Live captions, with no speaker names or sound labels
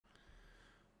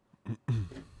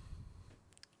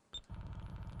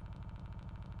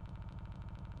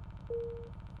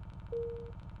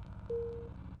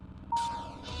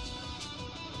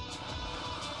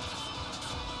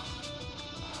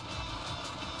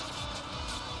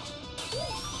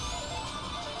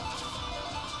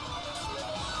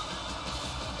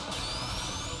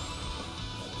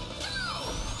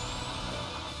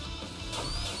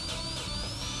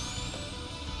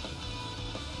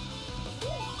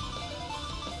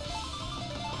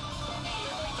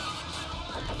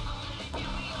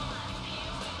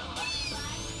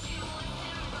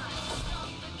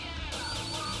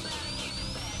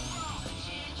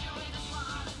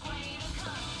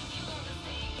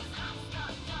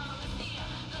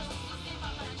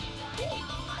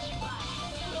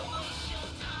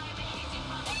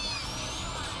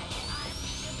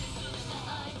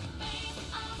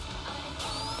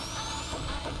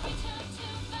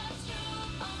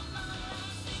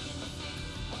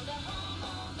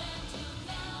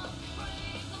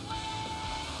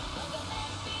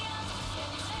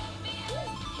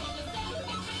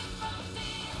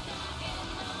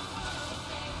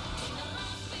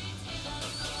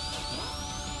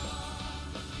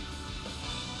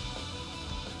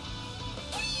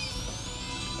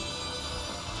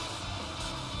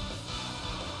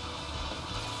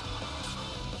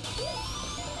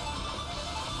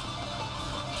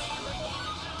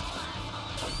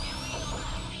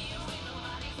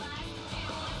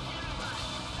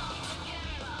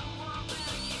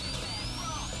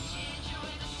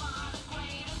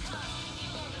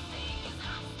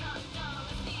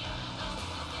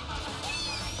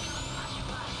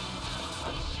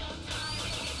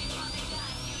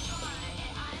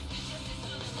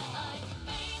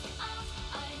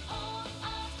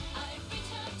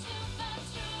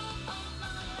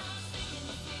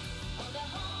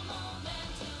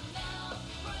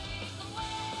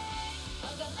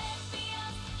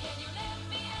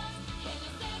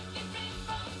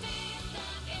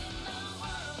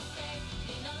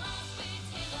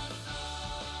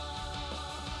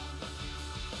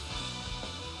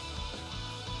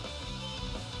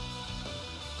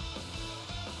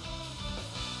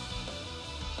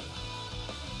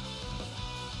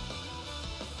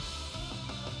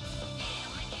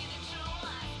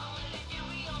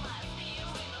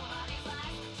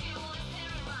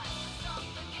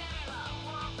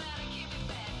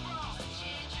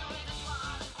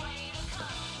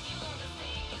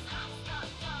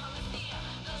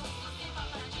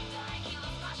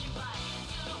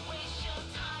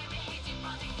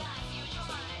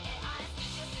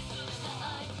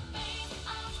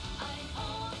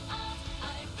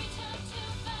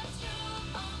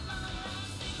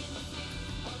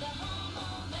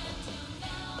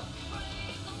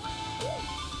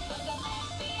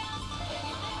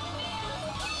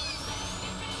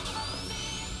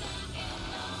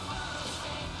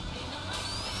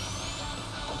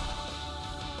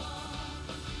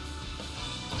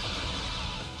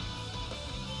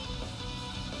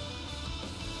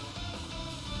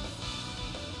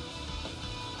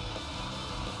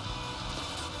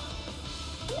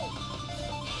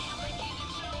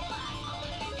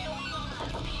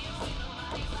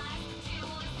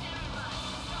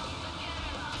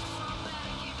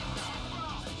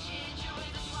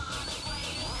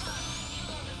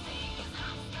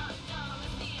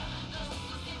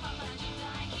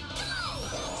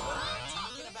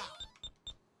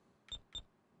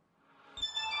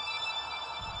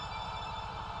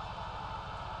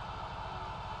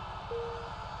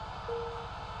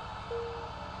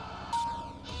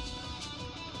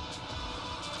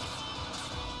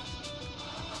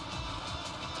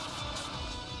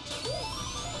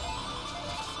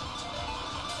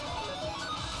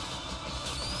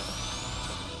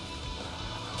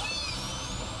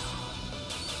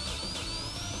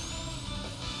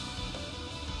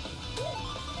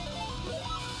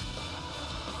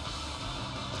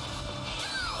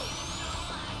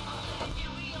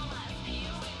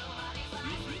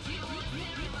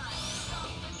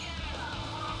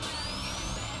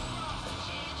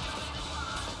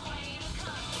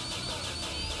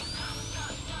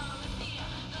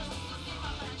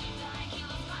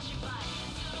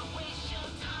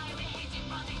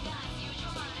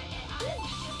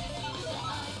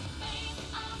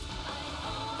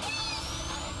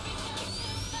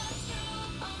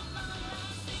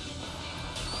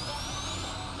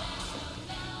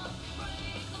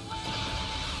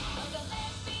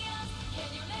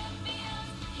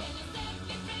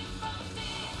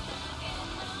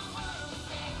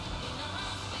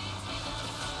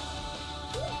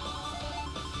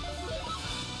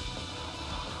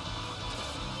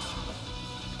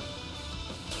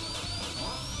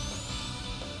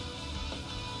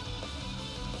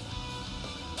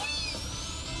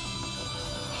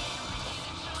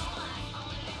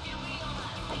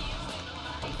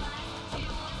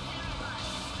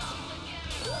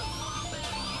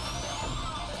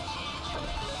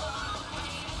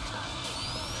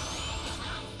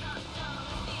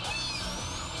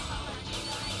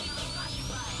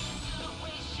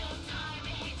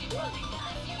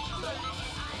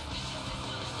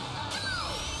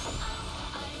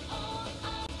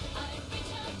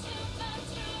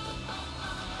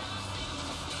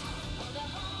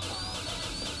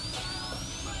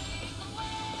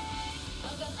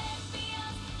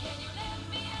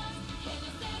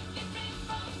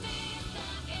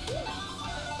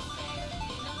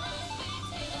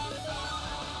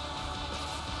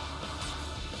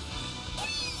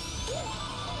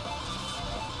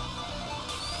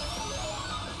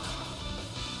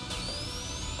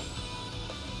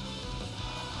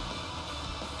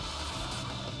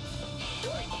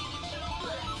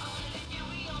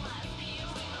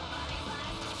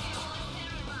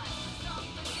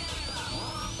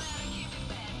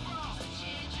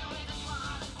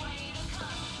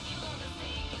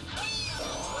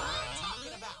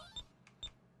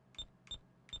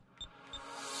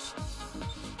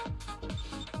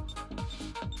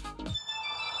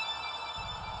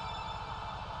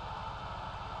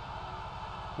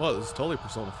Well, this is totally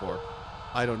Persona 4.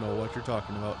 I don't know what you're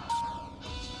talking about.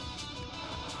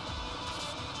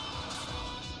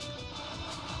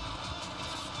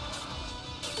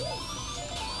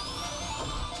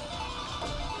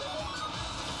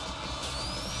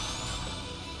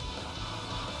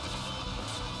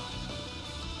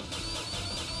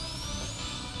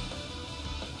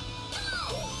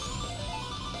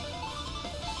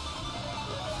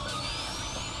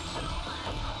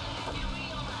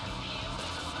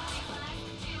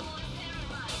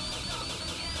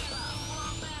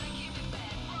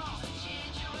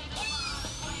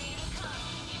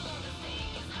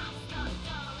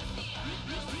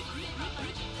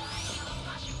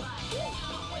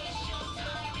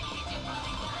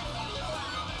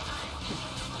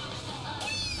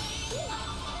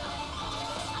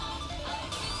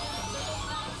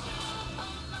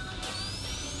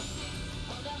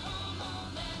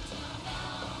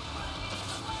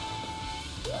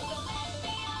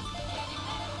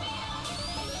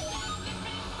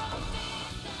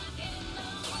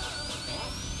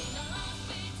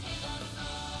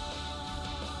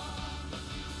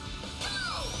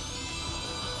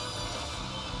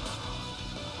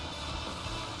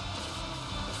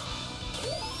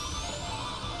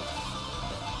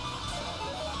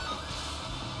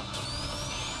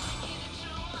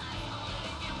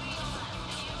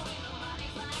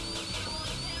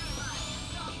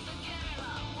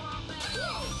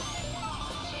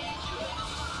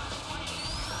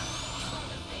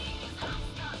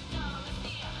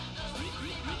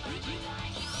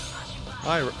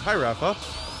 Hi, Rafa.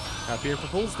 Happy April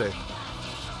Fool's Day.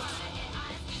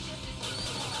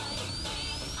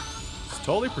 It's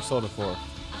totally Persona 4.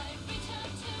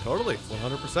 Totally,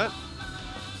 100%.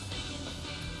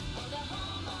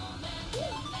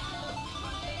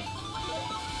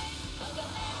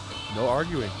 No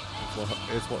arguing.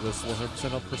 It's what this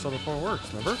 100% of Persona 4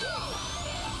 works, remember?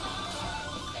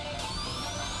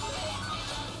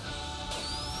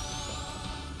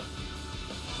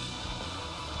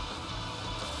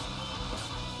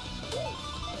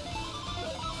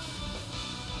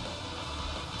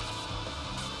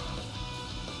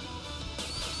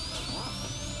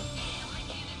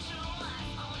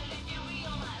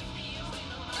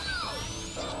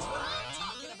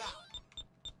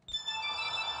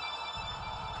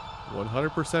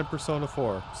 100% Persona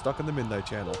 4. Stuck in the Midnight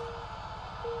Channel.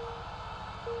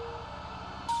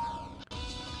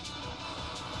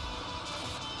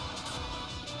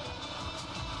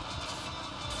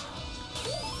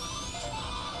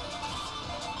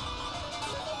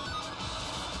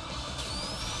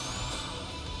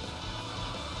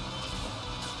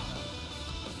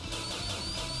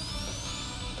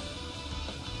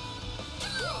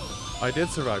 I did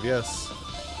survive, yes.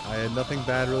 I had nothing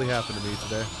bad really happen to me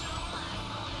today.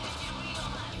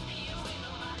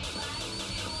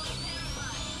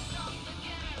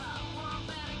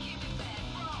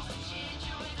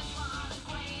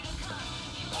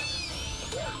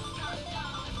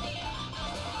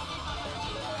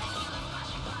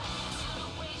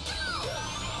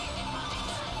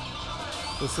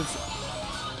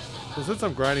 So since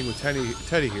I'm grinding with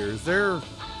Teddy here, is there...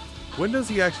 When does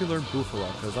he actually learn Bufala?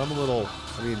 Because I'm a little...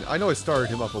 I mean, I know I started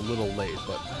him up a little late,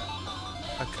 but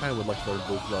I kind of would like to learn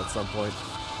Bufala at some point.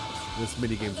 This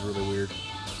minigame's really weird.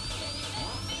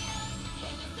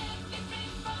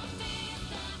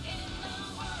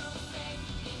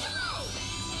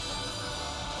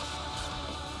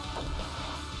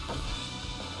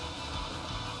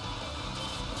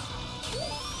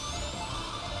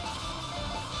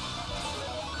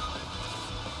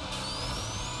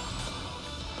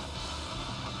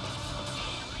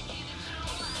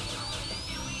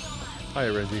 Hi,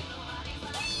 Renji.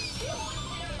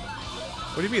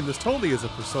 What do you mean? This totally is a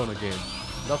Persona game.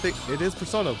 Nothing. It is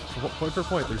Persona, point for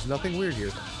point. There's nothing weird here.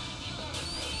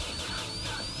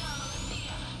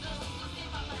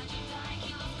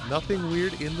 Nothing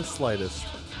weird in the slightest.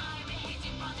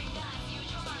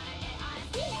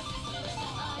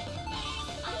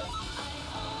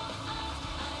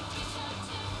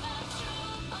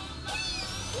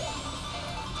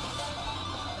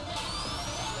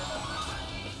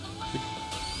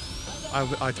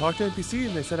 I talked to NPC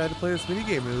and they said I had to play this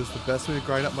minigame and it was the best way to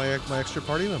grind up my extra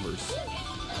party members.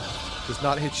 Just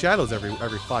not hit shadows every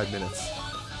 5 minutes.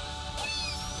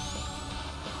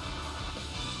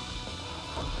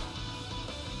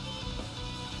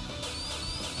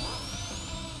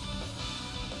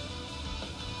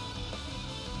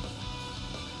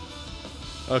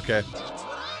 Okay.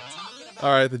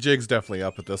 Alright, the jig's definitely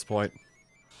up at this point.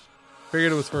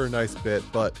 Figured it was for a nice bit,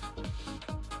 but...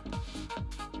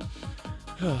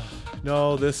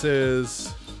 No, this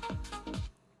is...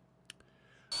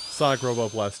 Sonic Robo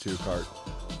Blast 2 cart.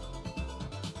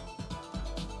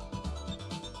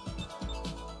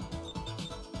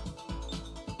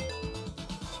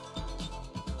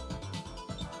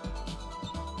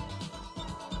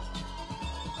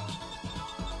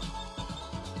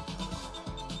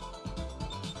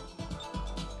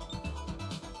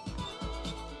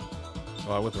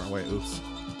 Oh, I went the wrong way. Oops.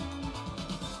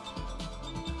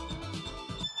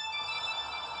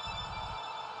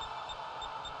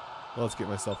 Well, let's get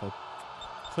myself a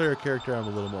clearer character I'm a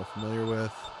little more familiar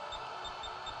with.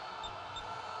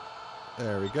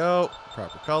 There we go.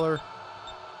 Proper color.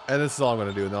 And this is all I'm going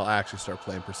to do, and then I'll actually start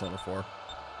playing Persona 4.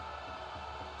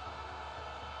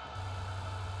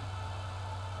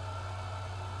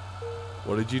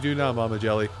 What did you do now, Mama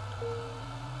Jelly?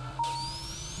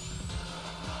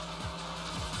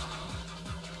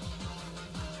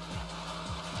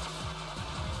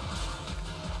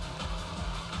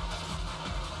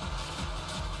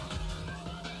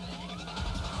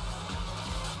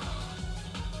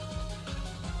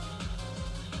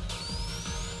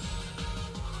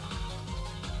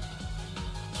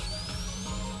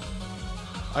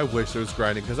 I wish there was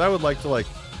grinding, because I would like to, like,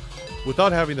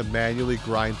 without having to manually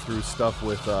grind through stuff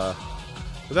with, Teddy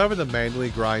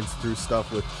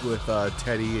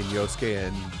and Yosuke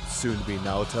and soon to be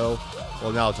Naoto.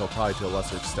 Well, Naoto probably to a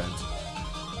lesser extent.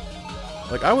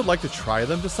 Like, I would like to try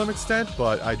them to some extent,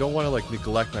 but I don't want to, like,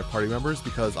 neglect my party members,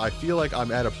 because I feel like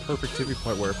I'm at a perfect tipping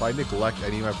point where if I neglect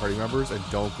any of my party members and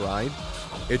don't grind,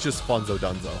 it's just funzo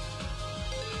dunzo.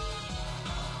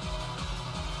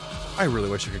 I really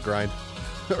wish I could grind.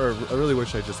 Or I really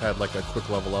wish I just had like a quick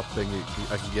level up thing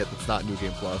I can get that's not New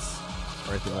Game Plus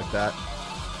or anything like that.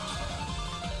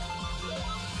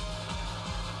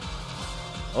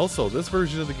 Also, this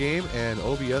version of the game and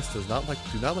OBS do not like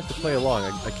to play along.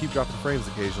 I keep dropping frames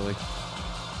occasionally.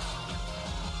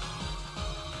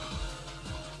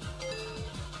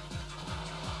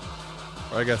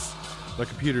 Or I guess my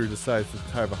computer decides to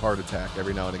have a heart attack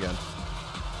every now and again.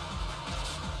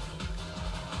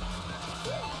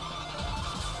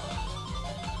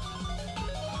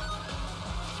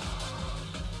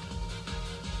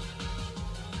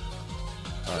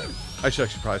 I should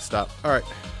actually probably stop. Alright.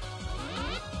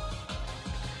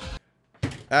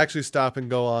 Actually stop and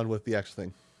go on with the actual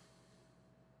thing.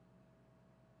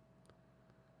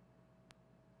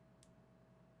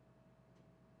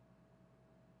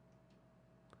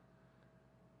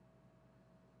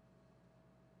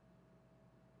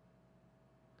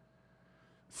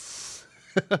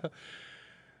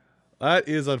 That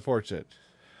is unfortunate.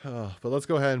 But let's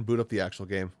go ahead and boot up the actual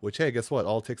game. Which, hey, guess what?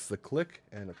 All it takes is a click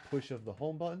and a push of the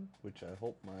home button. Which I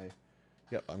hope my...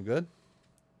 Yep, I'm good.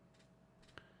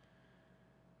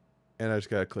 And I just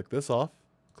gotta click this off.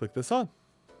 Click this on.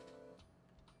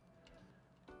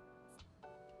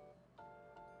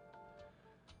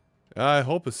 I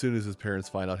hope as soon as his parents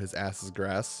find out his ass is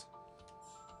grass.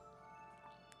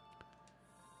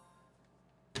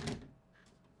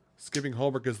 Skipping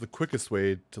homework is the quickest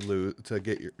way to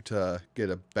get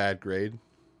a bad grade.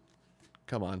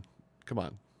 Come on. Come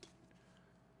on.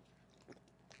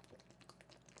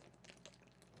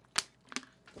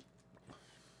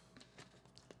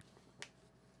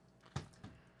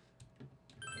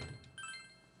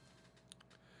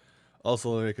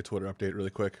 Also, let me make a Twitter update really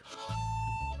quick.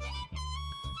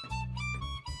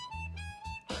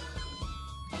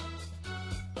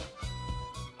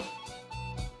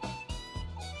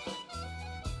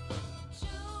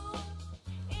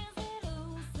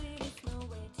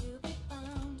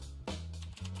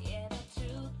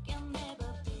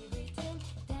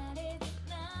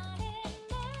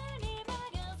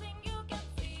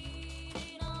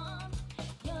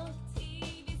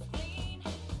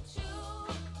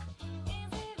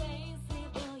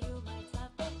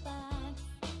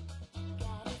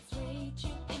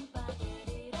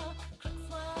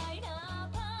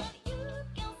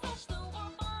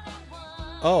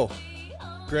 Oh,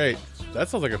 great. That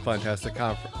sounds like a fantastic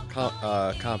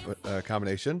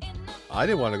combination. I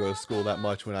didn't want to go to school that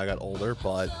much when I got older,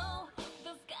 but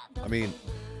I mean,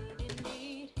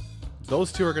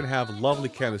 those two are going to have lovely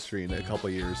chemistry in a couple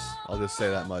of years. I'll just say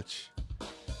that much.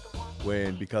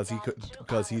 Because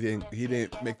he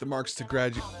didn't make the marks to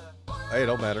graduate. Hey, it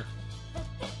don't matter.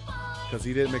 Because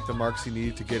he didn't make the marks he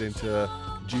needed to get into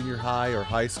junior high or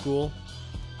high school.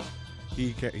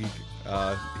 He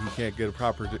can't get a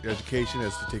proper education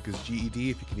as to take his GED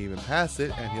if he can even pass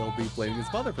it, and he'll be blaming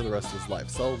his mother for the rest of his life.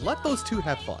 So let those two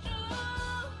have fun.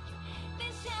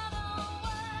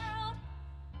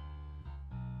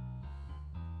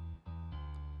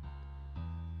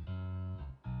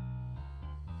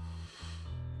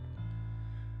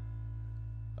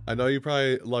 I know you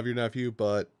probably love your nephew,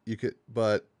 but you can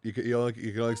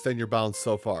only extend your bounds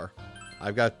so far.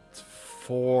 I got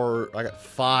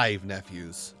 5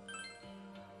 nephews.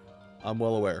 I'm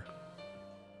well aware.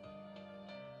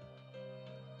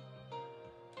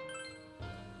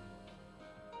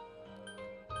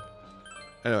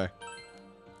 Anyway.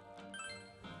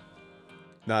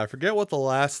 Now, I forget what the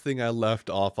last thing I left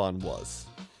off on was.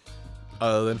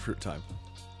 Other than fruit time.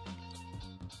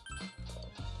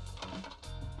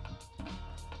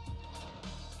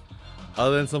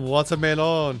 Other than some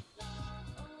watermelon.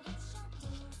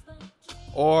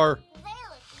 Or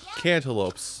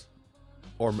cantaloupes.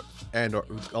 Or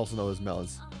also known as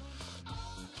melons.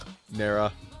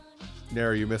 Nara,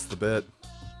 you missed the bit.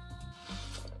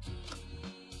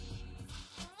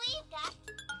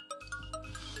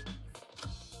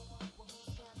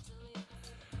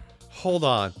 Hold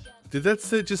on. Did that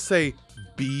just say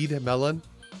bead melon?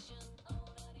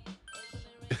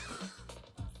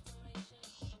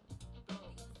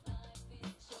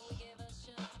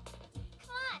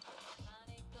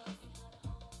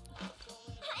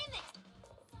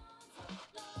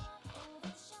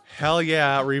 Hell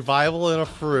yeah, revival in a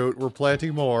fruit. We're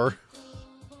planting more.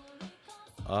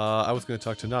 I was going to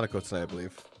talk to Nanako tonight, I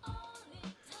believe.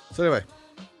 So anyway,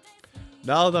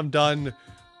 now that I'm done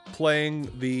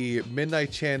playing the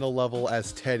Midnight Channel level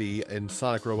as Teddy in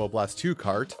Sonic Robo Blast 2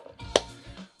 Kart,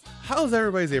 how's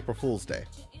everybody's April Fool's Day?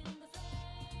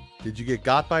 Did you get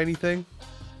got by anything?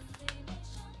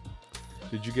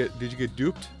 Did you get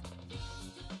duped?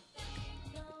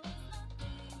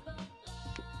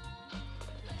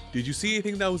 Did you see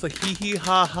anything that was like hee hee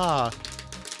ha ha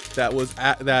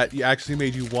that actually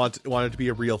made you want it to be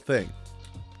a real thing?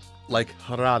 Like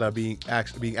Harada being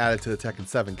added to the Tekken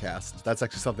 7 cast. That's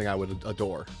actually something I would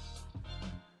adore.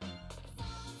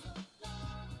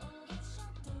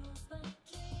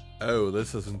 Oh,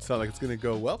 this doesn't sound like it's gonna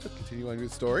go well, but continue on your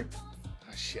story.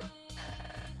 Oh shit.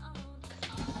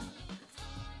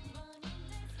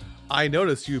 I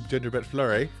noticed you Genderbet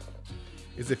Flurry.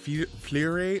 Is it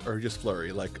flurry or just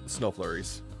flurry, like snow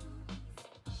flurries?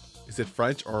 Is it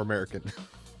French or American?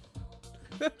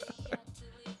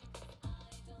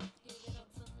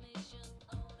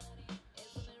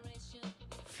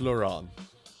 Fleuron.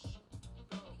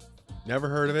 Never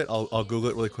heard of it. I'll Google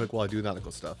it really quick while I do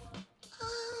nautical stuff.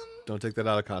 Don't take that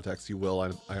out of context. You will.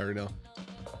 I already know.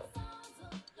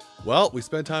 Well, we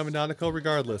spend time in Nanako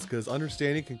regardless, because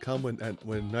understanding can come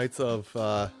when Knights of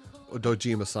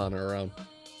Dojima-san are around.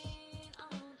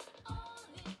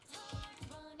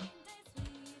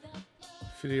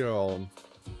 Fleron.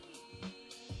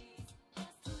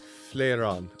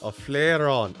 Flareon. Or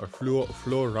Flareon. Or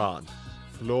Floron.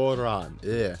 Floron.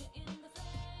 Yeah.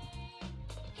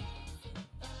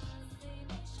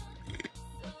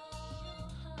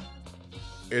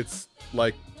 It's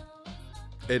like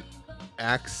an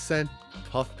accent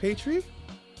puff pastry?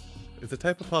 It's a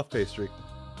type of puff pastry.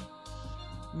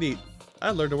 Neat.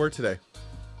 I learned a word today.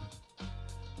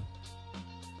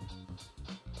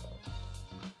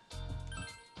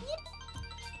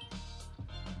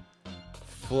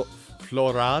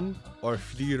 Floran or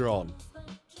Fliron.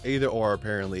 Either or,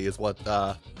 apparently, is what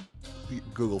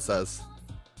Google says.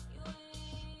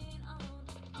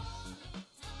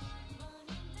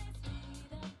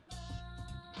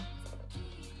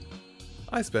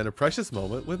 I spent a precious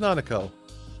moment with Nanako.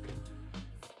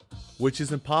 Which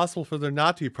is impossible for there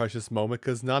not to be a precious moment,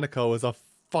 because Nanako is a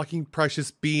fucking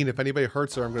precious bean. If anybody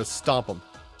hurts her, I'm gonna stomp him.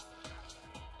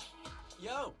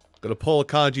 Yo! Gonna pull a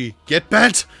kanji. Get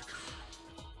bent!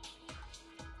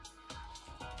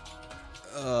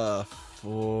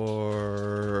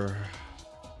 For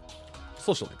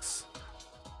social links.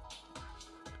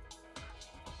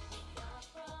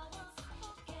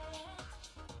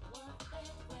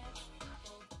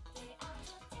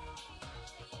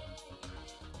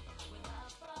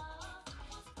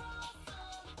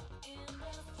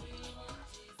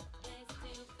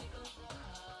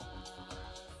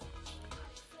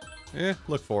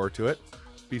 Look forward to it.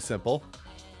 Be simple.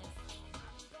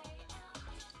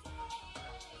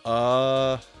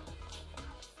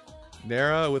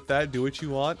 Nara, with that, do what you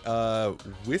want.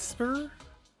 Whisper?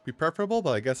 Be preferable,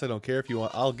 but I guess I don't care if you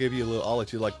want. I'll give you a little, I'll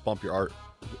let you like bump your art,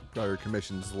 your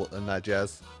commissions and that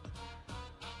jazz.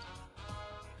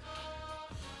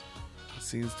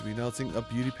 Seems to be announcing a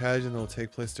beauty pageant that will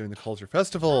take place during the Culture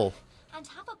Festival. On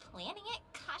top of planning it,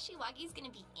 Kashiwagi's gonna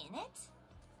be in it?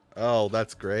 Oh,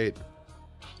 that's great.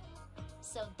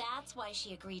 So that's why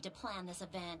she agreed to plan this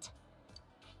event.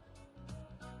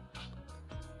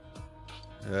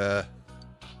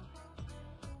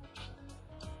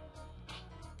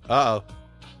 Uh-oh.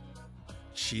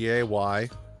 Chie-Y.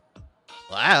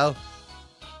 Wow.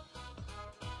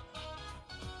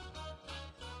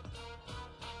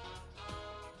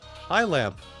 Hi,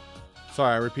 Lamp.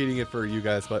 Sorry, I'm repeating it for you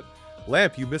guys, but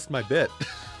Lamp, you missed my bit.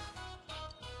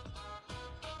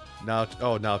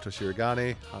 Naoto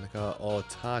Shirogane, Hanako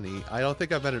Otani. I don't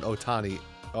think I've met an Otani.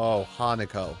 Oh,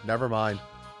 Hanako. Never mind.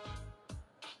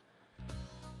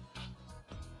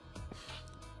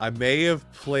 I may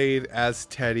have played as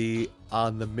Teddy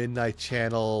on the Midnight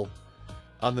Channel,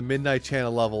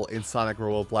 level in Sonic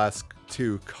Robo Blast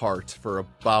 2 cart for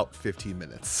about 15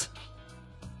 minutes.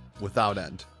 Without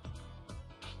end.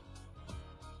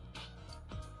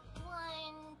 1,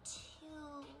 2...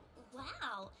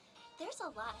 Wow. There's a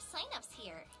lot of signups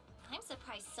here. I'm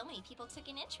surprised so many people took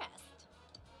an interest.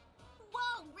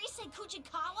 Whoa, Rise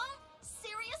Kuchikawa?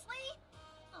 Seriously?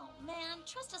 Oh man,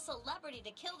 trust a celebrity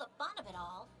to kill the fun of it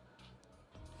all.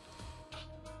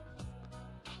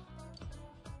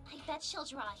 I bet she'll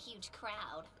draw a huge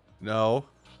crowd. No.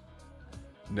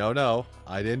 No.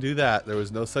 I didn't do that. There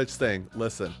was no such thing.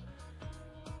 Listen.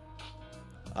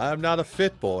 I'm not a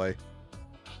fit boy.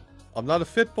 I'm not a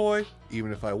fit boy.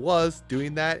 Even if I was,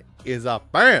 doing that is a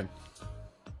ban.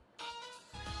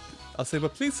 I'll say,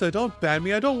 but please, sir, don't ban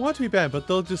me. I don't want to be banned. But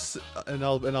they'll just, and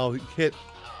I'll hit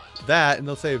that, and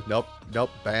they'll say, nope,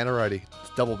 ban already. It's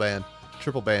double ban,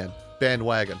 triple ban,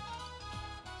 bandwagon.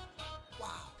 Wow,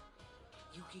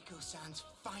 Yukiko-san's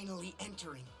finally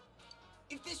entering.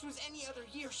 If this was any other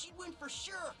year, she'd win for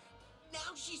sure.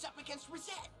 Now she's up against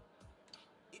Rosette.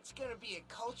 It's gonna be a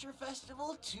culture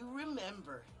festival to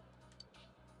remember.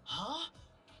 Huh?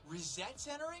 Rosette's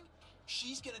entering?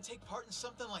 She's gonna take part in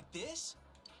something like this?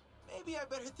 Maybe I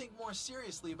better think more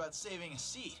seriously about saving a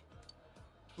seat.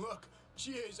 Look,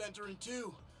 Chie's entering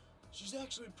too. She's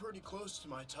actually pretty close to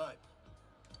my type.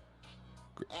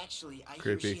 Actually, I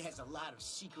Creepy. hear she has a lot of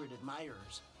secret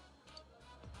admirers.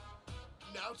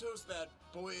 Naoto's that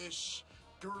boyish,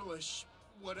 girlish,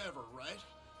 whatever, right?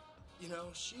 You know,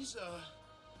 she's,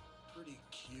 pretty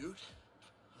cute.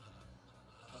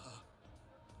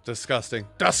 Disgusting.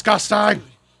 Disgusting!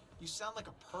 Dude, you sound like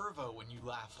a pervo when you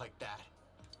laugh like that.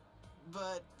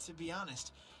 But, to be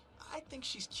honest, I think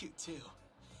she's cute too.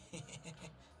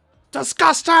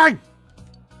 Disgusting!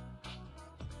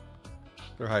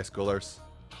 They're high schoolers.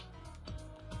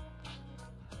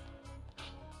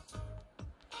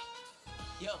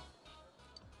 Yo,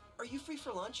 are you free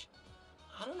for lunch?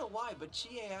 I don't know why, but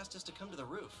Chie asked us to come to the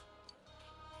roof.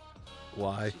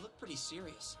 Why? She looked pretty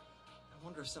serious. I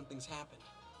wonder if something's happened.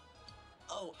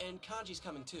 Oh, and Kanji's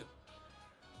coming too.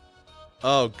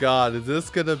 Oh god, is this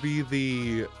gonna be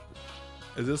the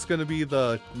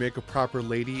make a proper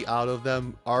lady out of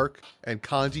them arc, and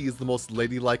Kanji is the most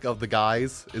ladylike of the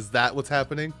guys? Is that what's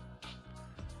happening?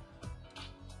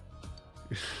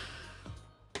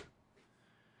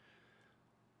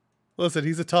 Listen,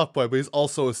 he's a tough boy, but he's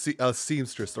also a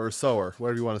seamstress or a sewer,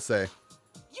 whatever you want to say.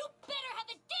 You better have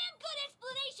a damn good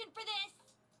explanation for this!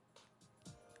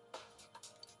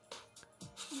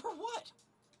 For what?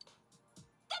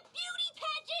 The beauty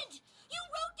pageant! You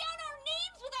wrote down our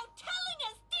names without telling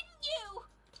us, didn't you?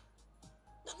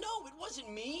 No, it wasn't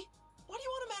me. Why do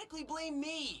you automatically blame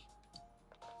me?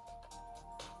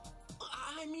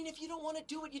 I mean, if you don't want to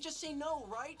do it, you just say no,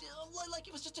 right? Like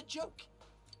it was just a joke.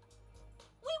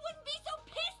 We wouldn't be so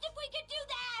pissed if we could do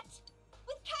that!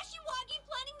 With Kashiwagi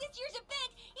planning this year's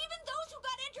event, even those who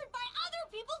got entered by other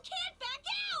people can't back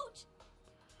out!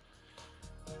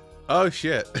 Oh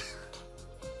shit.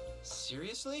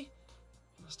 Seriously?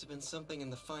 Must have been something in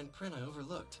the fine print I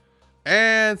overlooked.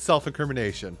 And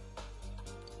self-incrimination.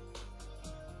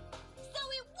 So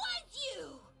it was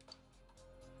you!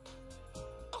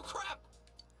 Oh crap!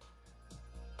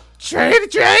 Trade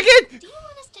dragon! Do you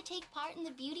want us to take part in the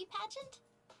beauty pageant?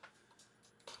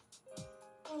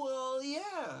 Well,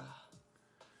 yeah.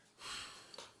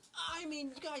 I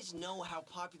mean, you guys know how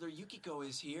popular Yukiko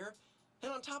is here.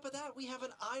 And on top of that, we have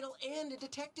an idol and a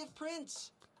detective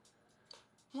prince.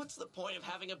 What's the point of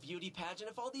having a beauty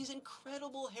pageant if all these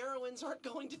incredible heroines aren't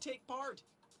going to take part?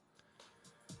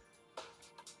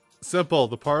 Simple.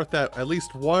 The part that at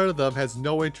least one of them has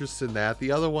no interest in that.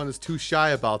 The other one is too shy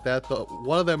about that.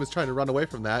 One of them is trying to run away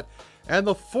from that. And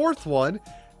the fourth one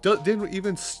didn't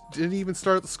even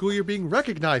start the school year being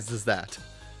recognized as that.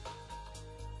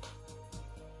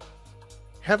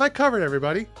 Have I covered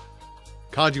everybody?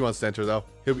 Kanji wants to enter though.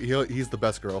 He's the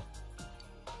best girl.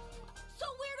 So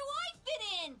where do I fit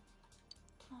in?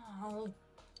 Oh.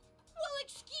 Well,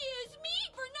 excuse me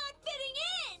for not fitting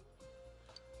in!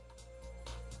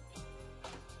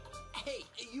 Hey,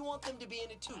 you want them to be in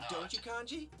it too, don't you,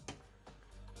 Kanji?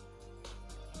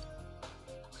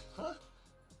 Huh?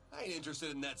 I ain't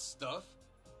interested in that stuff.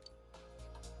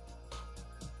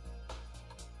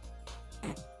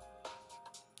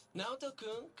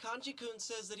 Naoto-kun, Kanji-kun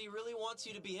says that he really wants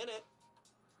you to be in it.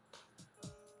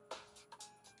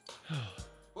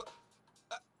 What?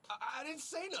 I didn't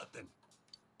say nothing.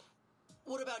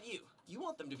 What about you? You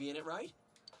want them to be in it, right?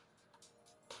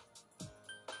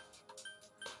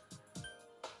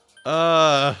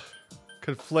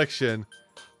 Confliction.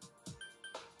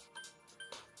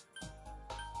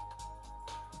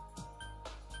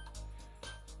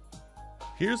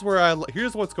 Here's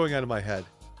what's going on in my head.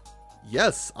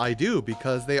 Yes, I do,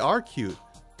 because they are cute,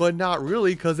 but not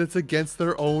really because it's against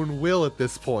their own will at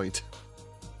this point.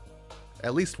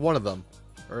 At least one of them,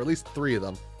 or at least three of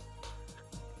them.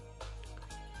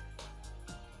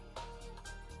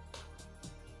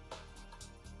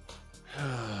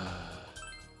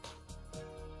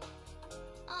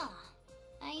 Ah,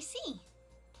 I see.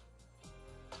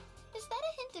 Is that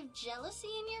a hint of jealousy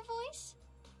in your voice?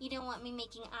 You don't want me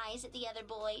making eyes at the other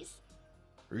boys?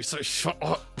 Risa, shut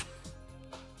up!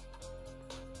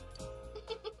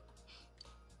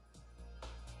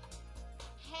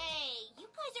 Hey, you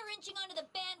guys are inching onto the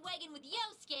bandwagon with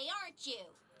Yosuke, aren't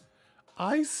you?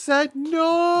 I said no!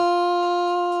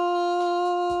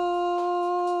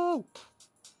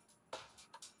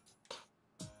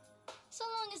 So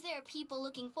long as there are people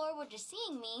looking forward to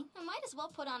seeing me, I might as well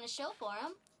put on a show for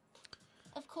them.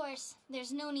 Of course,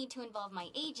 there's no need to involve my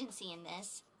agency in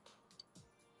this.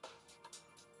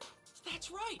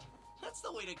 That's right. That's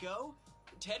the way to go.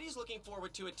 Teddy's looking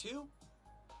forward to it too.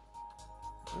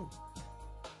 Ooh.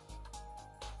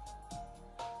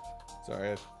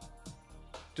 Sorry,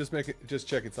 just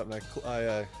checking something.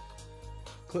 I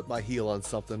clipped my heel on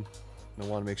something. I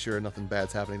want to make sure nothing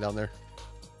bad's happening down there.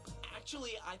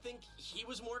 Actually, I think he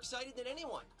was more excited than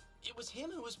anyone. It was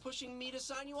him who was pushing me to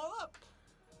sign you all up.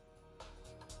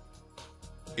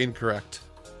 Incorrect.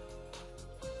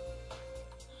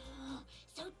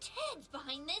 So Ted's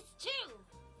behind this too!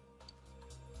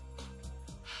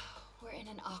 We're in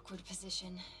an awkward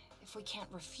position. If we can't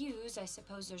refuse, I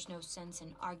suppose there's no sense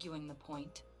in arguing the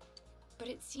point. But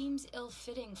it seems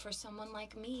ill-fitting for someone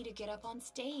like me to get up on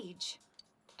stage.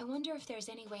 I wonder if there's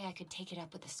any way I could take it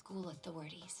up with the school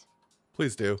authorities.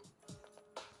 Please do.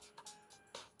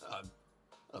 I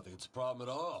don't think it's a problem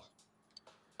at all.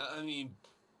 I mean,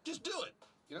 just do it.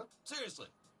 You know, seriously.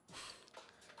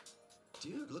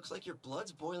 Dude, looks like your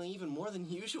blood's boiling even more than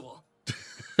usual.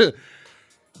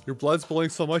 Your blood's boiling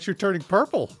so much you're turning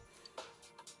purple.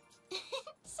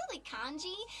 Silly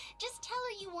Kanji. Just tell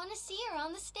her you want to see her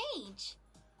on the stage.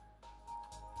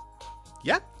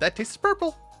 Yep, that tastes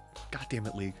purple. God damn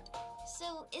it, League.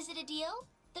 So, is it a deal?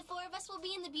 The four of us will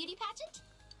be in the beauty pageant?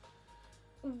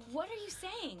 What are you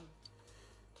saying?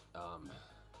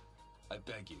 I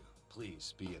beg you,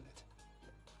 please be in it.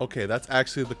 Okay, that's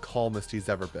actually the calmest he's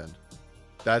ever been.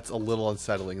 That's a little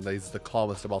unsettling that he's the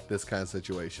calmest about this kind of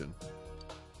situation.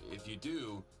 If you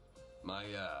do, my,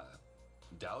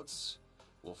 doubts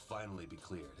will finally be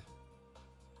cleared.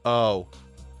 Oh.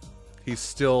 He's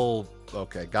still...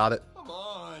 Okay, got it. Come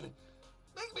on!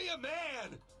 Make me a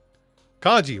man!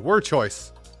 Kanji, word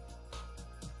choice.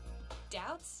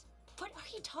 Doubts? What are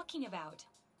you talking about?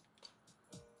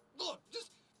 Look,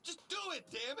 just do it,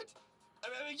 damn it!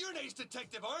 I mean, you're an ace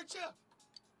detective, aren't you?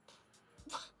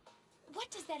 What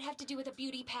does that have to do with a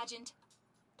beauty pageant?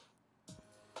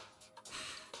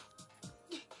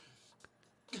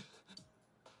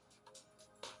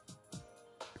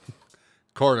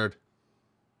 Cornered.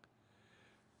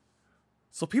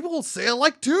 So people will say I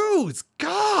like dudes.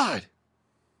 God!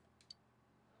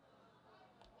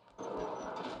 We're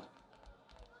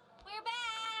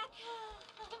back!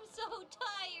 I'm so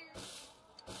tired.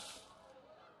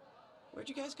 Where'd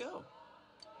you guys go?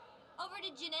 Over to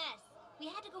Jeunesse. We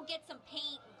had to go get some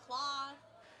paint and cloth.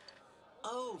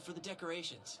 Oh, for the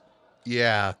decorations.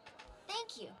 Yeah.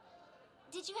 Thank you.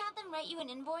 Did you have them write you an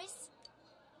invoice?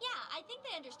 Yeah, I think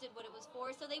they understood what it was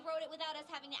for, so they wrote it without us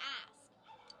having to ask.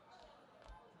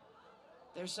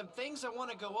 There's some things I want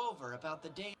to go over about the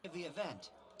day of the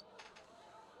event.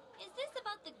 Is this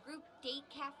about the group date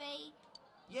cafe?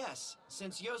 Yes,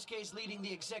 since Yosuke's leading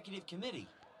the executive committee.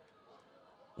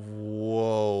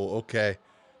 Whoa, okay.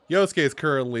 Yosuke is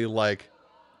currently like...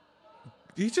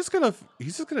 He's just gonna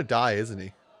die, isn't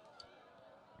he?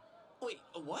 Wait,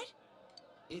 what?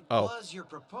 It Oh. was your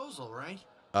proposal, right?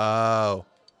 Oh.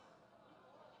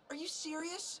 Are you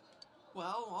serious?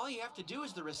 Well, all you have to do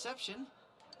is the reception.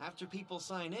 After people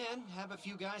sign in, have a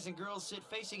few guys and girls sit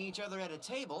facing each other at a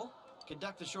table,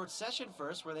 conduct a short session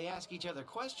first where they ask each other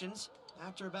questions.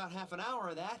 After about half an hour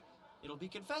of that, it'll be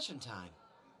confession time.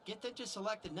 Get them to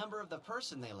select the number of the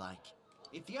person they like.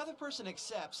 If the other person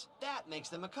accepts, that makes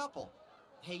them a couple.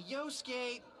 Hey,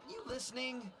 Yosuke, you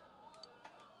listening?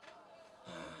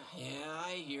 Yeah,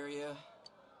 I hear you.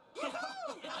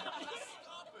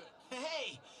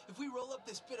 Hey, if we roll up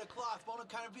this bit of cloth, won't it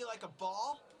kind of be like a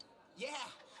ball? Yeah,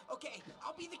 okay,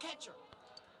 I'll be the catcher.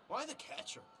 Why the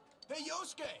catcher? Hey,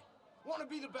 Yosuke, wanna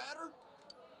be the batter?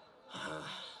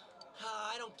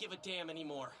 I don't give a damn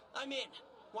anymore. I'm in.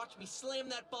 Watch me slam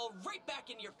that ball right back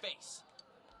in your face.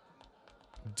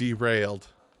 Derailed.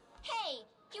 Hey,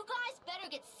 you guys better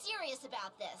get serious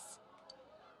about this.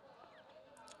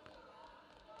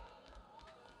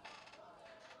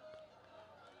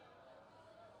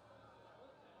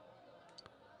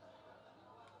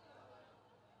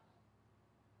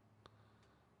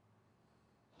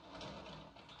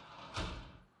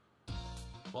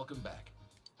 Welcome back.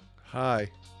 Hi.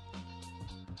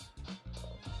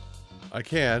 I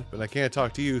can, but I can't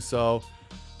talk to you, so...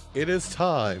 It is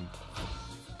time.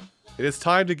 It is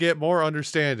time to get more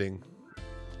understanding.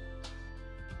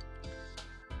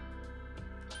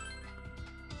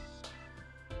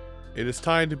 It is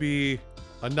time to be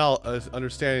a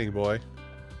understanding boy.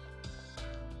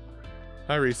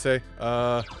 Hi, Rise.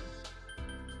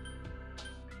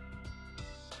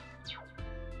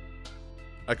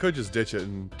 I could just ditch it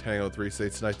and hang out with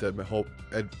Rise tonight to hope,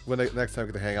 and when next time I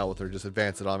get to hang out with her, just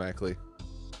advance it automatically.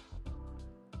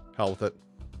 Hell with it.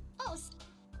 Oh,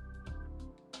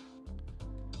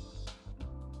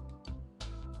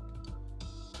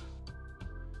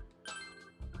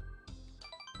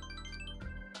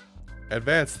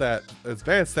 Advance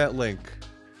that link.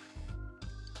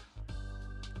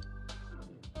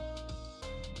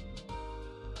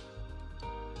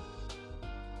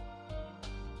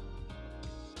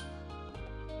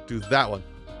 Do that one.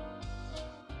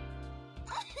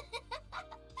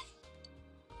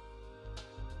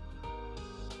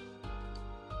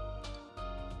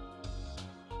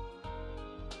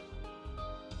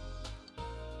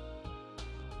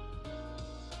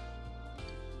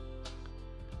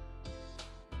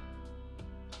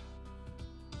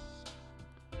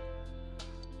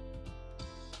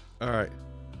 Alright.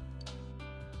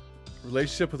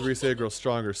 Relationship with Rise grows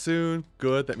stronger soon.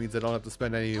 Good. That means I don't have to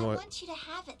spend any I more. want you to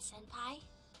have it, Senpai.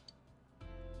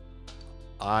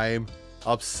 I'm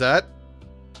upset.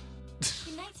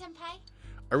 Good night, Senpai.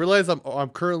 I realize I'm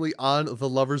currently on the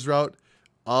lover's route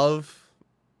of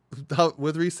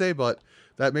with Rise, but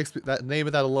that makes me, that name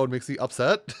of that alone makes me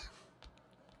upset.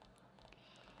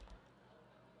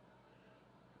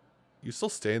 You still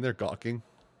staying there gawking?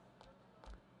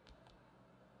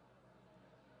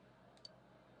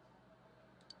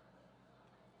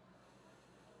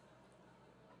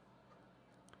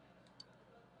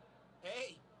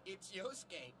 Hey, it's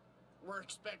Yosuke. We're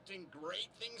expecting great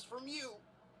things from you.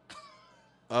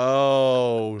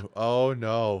 Oh. Oh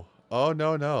no. Oh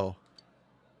no no.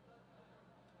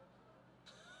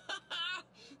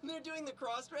 They're doing the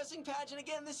cross-dressing pageant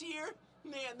again this year?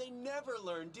 Man, they never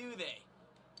learn, do they?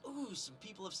 Ooh, some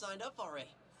people have signed up already.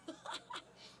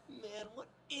 Man, what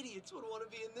idiots would want to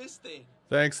be in this thing?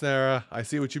 Thanks, Nara. I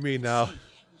see what you mean now.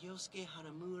 Yosuke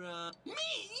Hanamura. Me?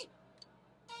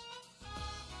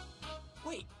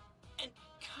 Wait, and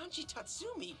Kanji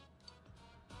Tatsumi?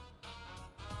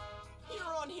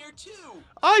 You're on here too.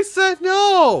 I said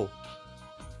no!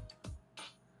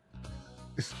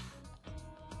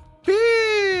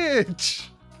 Bitch!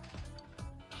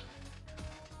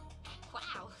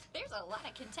 Wow, there's a lot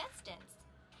of contestants.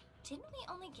 Didn't we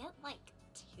only get like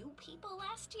 2 people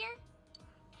last year?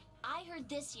 I heard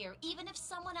this year, even if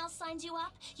someone else signs you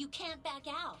up, you can't back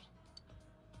out.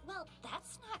 Well,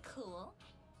 that's not cool.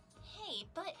 Hey,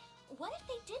 but what if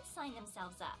they did sign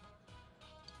themselves up?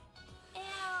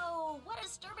 Ew, what a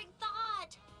disturbing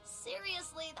thought.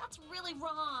 Seriously, that's really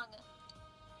wrong.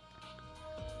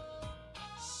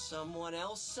 Someone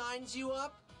else signs you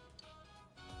up?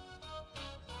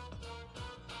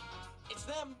 It's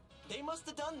them. They must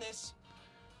have done this.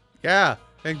 Yeah,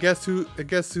 and guess who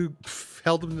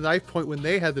held them to knife point when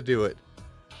they had to do it?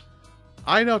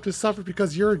 I know to suffer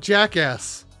because you're a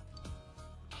jackass.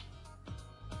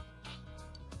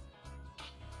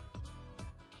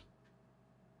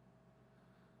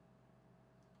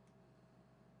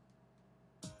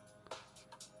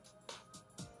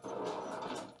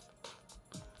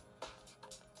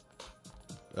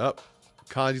 Oh,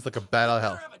 Kanji's like a bat out of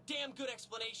hell. I have a damn good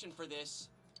explanation for this.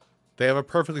 They have a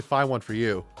perfectly fine one for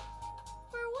you.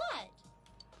 For what?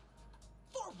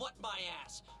 For what, my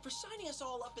ass? For signing us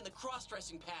all up in the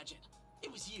cross-dressing pageant.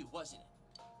 It was you, wasn't it?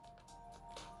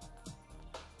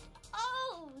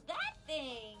 Oh, that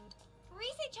thing!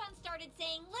 Rise-chan started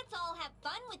saying, let's all have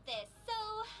fun with this, so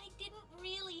I didn't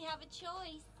really have a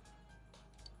choice.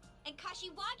 And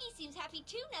Kashiwagi seems happy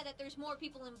too now that there's more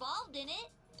people involved in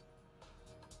it.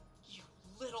 You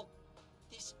little...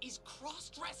 This is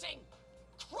cross-dressing!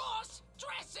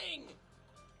 Cross-dressing!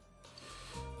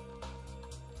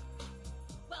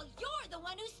 Well, you're the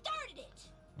one who started it!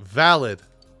 Valid.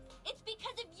 It's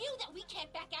because of you that we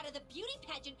can't back out of the beauty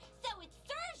pageant, so it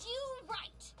serves you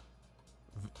right!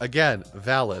 Again,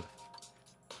 valid.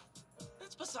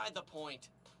 That's beside the point.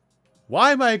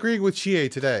 Why am I agreeing with Chie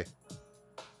today?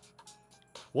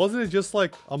 Wasn't it just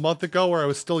like a month ago where I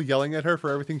was still yelling at her for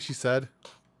everything she said?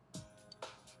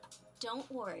 Don't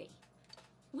worry.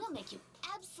 We'll make you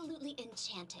absolutely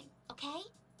enchanting, okay?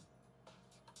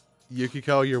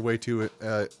 Yukiko, you're way too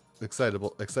excited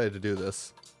to do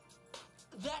this.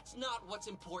 That's not what's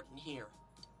important here.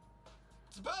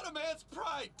 It's about a man's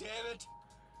pride, damn it.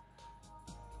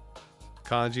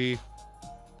 Kanji,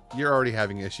 you're already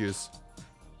having issues.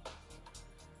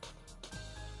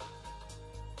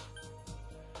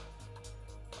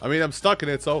 I mean, I'm stuck in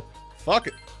it, so fuck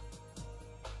it.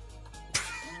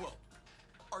 Whoa.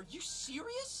 Are you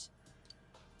serious?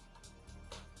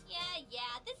 Yeah,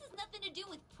 this has nothing to do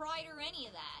with pride or any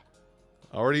of that.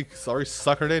 Already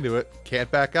suckered into it.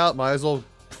 Can't back out. Might as well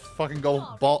fucking go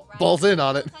All right. balls in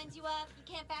on it. Signs you up,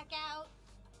 you can't back out.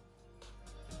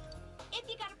 If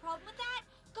you got a problem with that,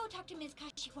 go talk to Ms.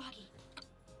 Kashiwagi.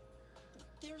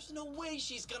 There's no way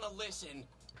she's gonna listen.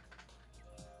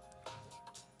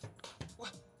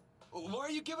 Why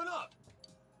are you giving up?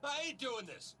 I ain't doing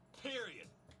this. Period.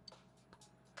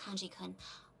 Kanji-kun,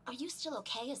 are you still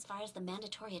okay as far as the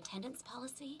mandatory attendance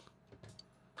policy?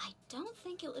 I don't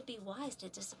think it would be wise to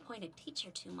disappoint a teacher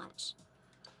too much.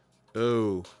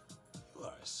 Oh. You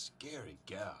are a scary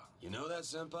gal. You know that,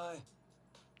 senpai?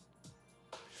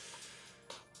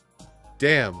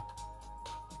 Damn.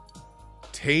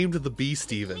 Tamed the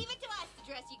beast even. Leave it to us to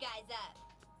dress you guys up.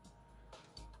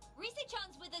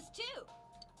 Rise-chan's with us too.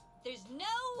 There's no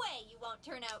way you won't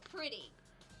turn out pretty.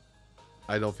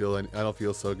 I don't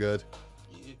feel so good.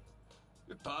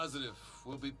 You're positive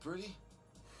we'll be pretty?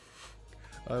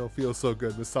 I don't feel so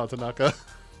good, Miss Satonaka.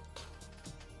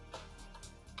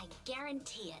 I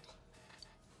guarantee it.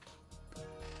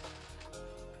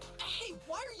 Hey,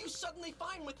 why are you suddenly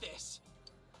fine with this?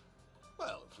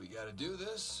 Well, if we gotta do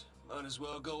this, might as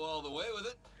well go all the way with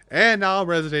it. And now I'm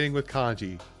resonating with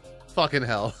Kanji. Fucking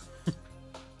hell.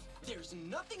 There's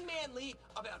nothing manly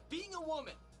about being a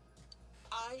woman.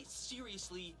 I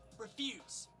seriously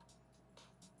refuse.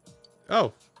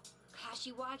 Oh.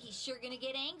 Ashiwagi's sure gonna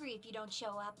get angry if you don't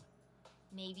show up.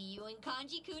 Maybe you and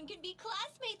Kanji-kun can be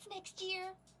classmates next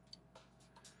year.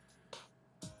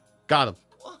 Got him.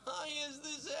 Why is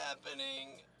this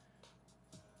happening?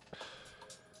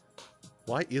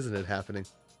 Why isn't it happening?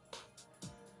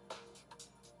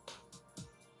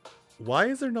 Why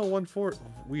is there no 1-4?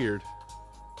 Weird.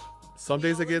 Some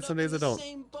days I get, some days I don't.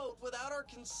 Same boat without our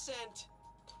consent.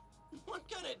 What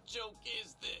kind of joke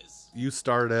is this? You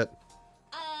started it.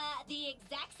 The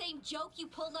exact same joke you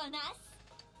pulled on us?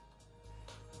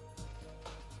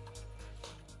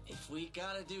 If we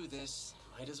gotta do this,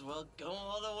 might as well go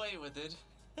all the way with it.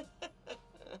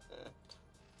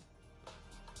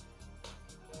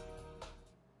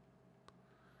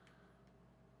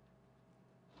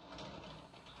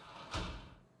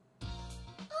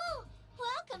 Oh,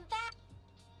 welcome back.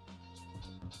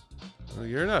 Well,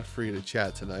 you're not free to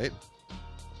chat tonight.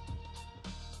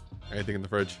 Anything in the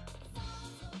fridge?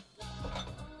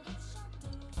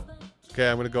 Okay,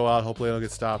 I'm gonna go out. Hopefully I don't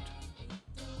get stopped.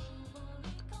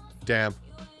 Damn.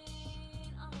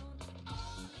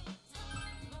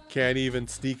 Can't even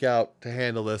sneak out to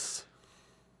handle this.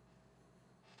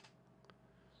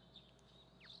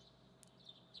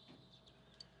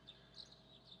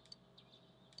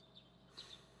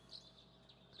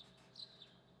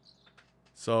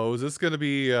 So is this gonna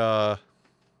be a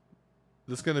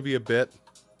bit?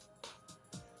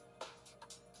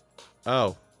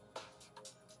 Oh.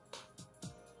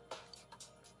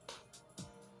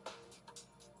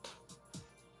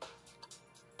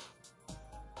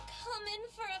 Come in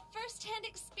for a first-hand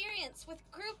experience with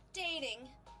group dating.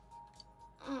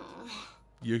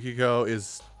 Yukiko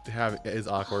is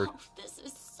awkward, Oh, this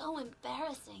is so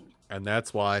embarrassing. and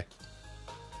that's why.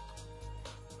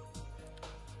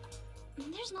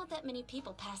 There's not that many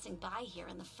people passing by here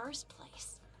in the first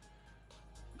place.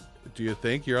 Do you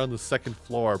think you're on the second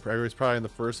floor? Everybody's probably on the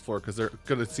first floor because they're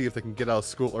gonna see if they can get out of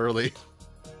school early.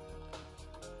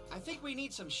 I think we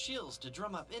need some shills to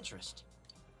drum up interest.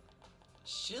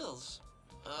 Shills?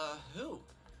 Who?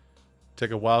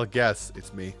 Take a wild guess.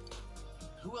 It's me.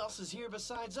 Who else is here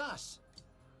besides us?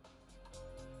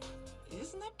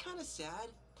 Isn't that kind of sad?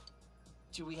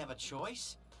 Do we have a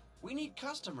choice? We need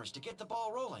customers to get the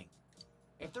ball rolling.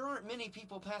 If there aren't many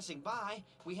people passing by,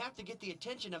 we have to get the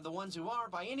attention of the ones who are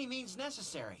by any means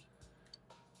necessary.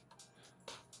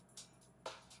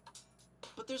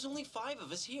 But there's only 5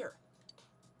 of us here.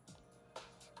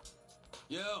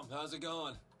 Yo, how's it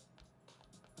going?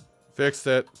 Fixed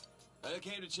it. I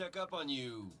came to check up on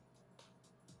you.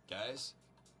 Guys?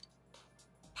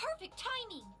 Perfect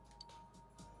timing.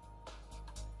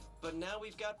 But now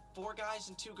we've got 4 guys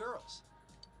and 2 girls.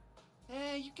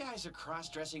 You guys are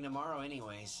cross-dressing tomorrow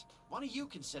anyways. One of you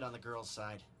can sit on the girls'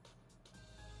 side.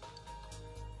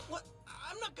 What?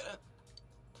 I'm not gonna...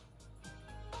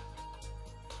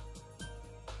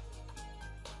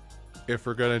 If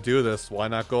we're gonna do this, why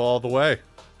not go all the way?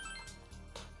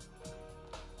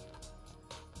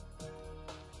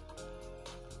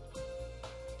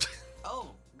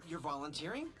 Oh, you're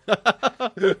volunteering? You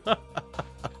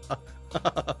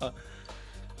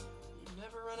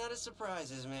never run out of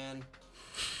surprises, man.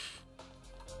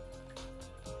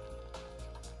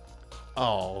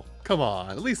 Oh, come on.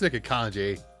 At least make it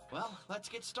kanji. Well, let's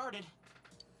get started.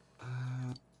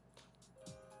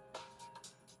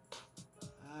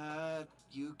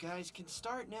 You guys can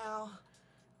start now.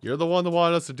 You're the one that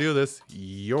wanted us to do this.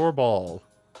 Your ball.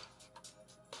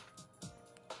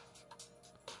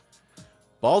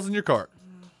 Ball's in your cart.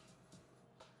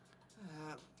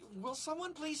 Will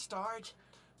someone please start?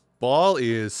 Ball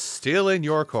is still in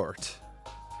your court.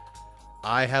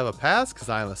 I have a pass because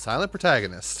I am a silent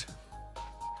protagonist.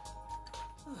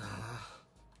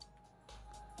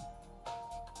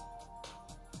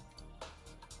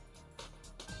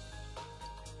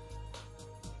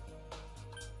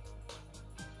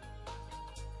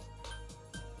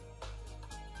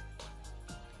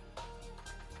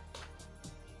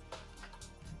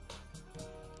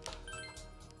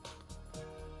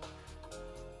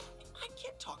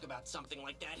 Something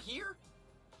like that here?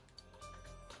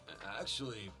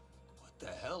 Actually, what the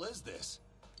hell is this?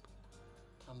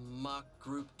 A mock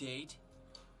group date?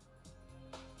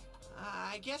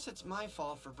 I guess it's my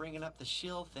fault for bringing up the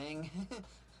shill thing.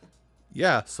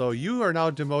 Yeah, so you are now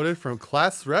demoted from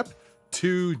class rep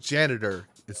to janitor.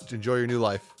 Enjoy your new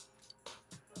life.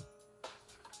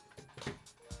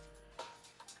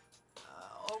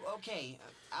 Okay,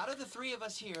 out of the 3 of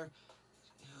us here,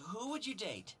 who would you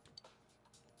date?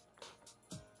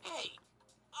 Hey,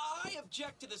 I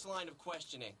object to this line of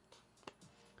questioning.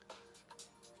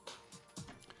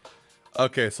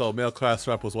 Okay, so male class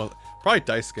rep was one. Probably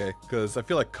Daisuke, because I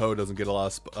feel like Ko doesn't get a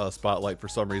lot of spotlight for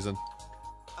some reason.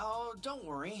 Oh, don't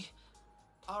worry.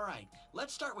 All right,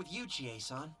 let's start with you,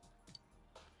 Chie-san.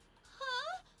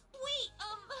 Huh? Wait,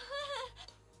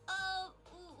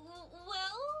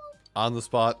 well... On the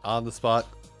spot, on the spot.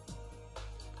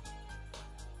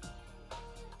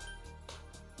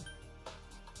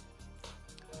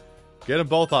 Get them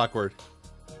both awkward.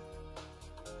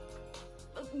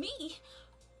 Me?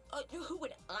 Who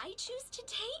would I choose to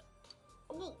date?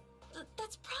 Well,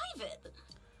 that's private.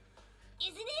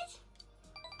 Isn't it?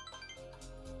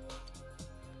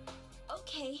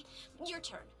 Okay, your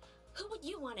turn. Who would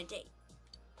you want to date?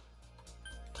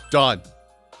 Done.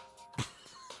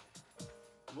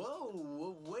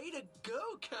 Whoa, way to go,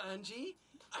 Kanji.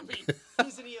 I mean,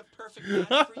 isn't he a perfect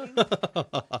match for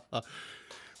you?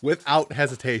 Without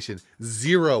hesitation.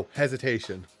 Zero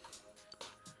hesitation.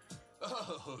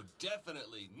 Oh,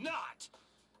 definitely not.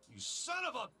 You son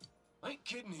of a... I ain't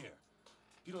kidding here.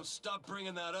 If you don't stop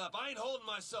bringing that up, I ain't holding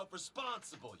myself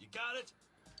responsible. You got it?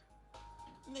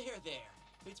 There.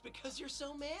 It's because you're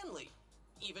so manly.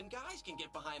 Even guys can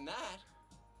get behind that.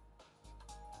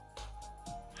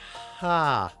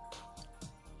 Ha.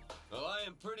 Well, I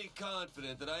am pretty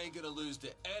confident that I ain't gonna lose to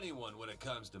anyone when it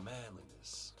comes to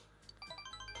manliness.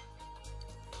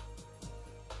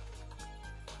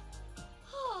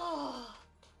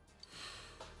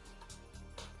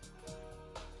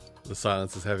 The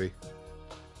silence is heavy.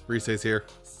 Rise's here.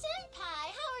 Senpai,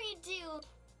 how are you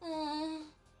doing?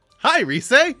 Hi,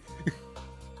 Rise!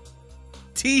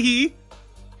 Teehee!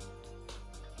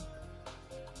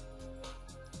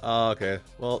 Okay.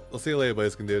 Well, I'll see you later,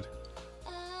 boys, dude.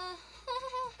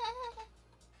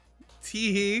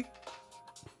 Teehee!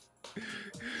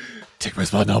 Take my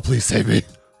spot now, please save me.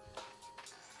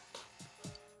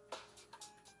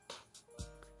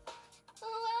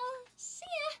 Well, see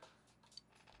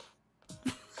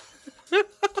ya.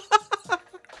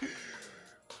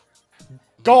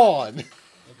 Gone! The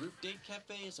group date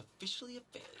cafe is officially a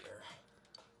failure.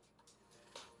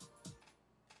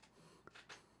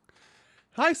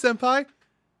 Hi, senpai.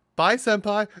 Bye,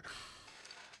 senpai.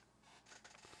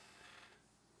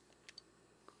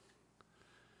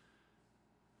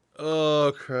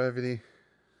 Oh, gravity.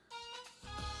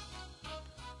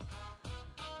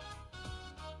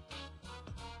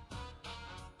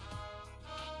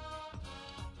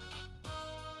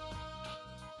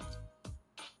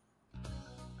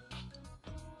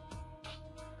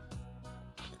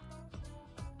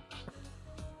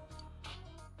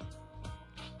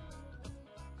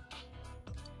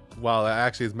 Wow, that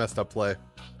actually is messed up play.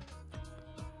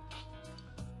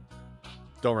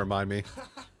 Don't remind me.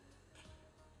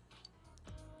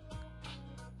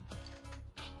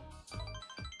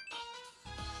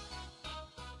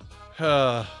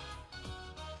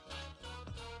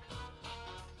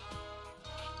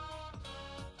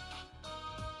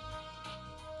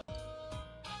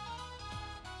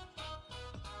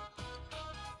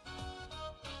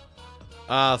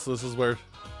 So this is where...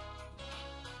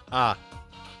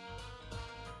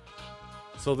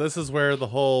 So this is where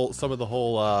some of the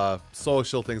whole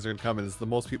social things are gonna come in. Is the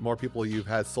more people you've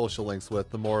had social links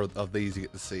with, the more of these you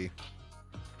get to see.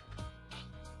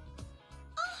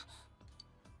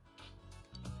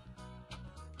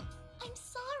 I'm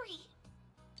sorry.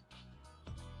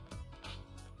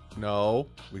 No,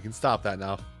 we can stop that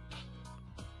now.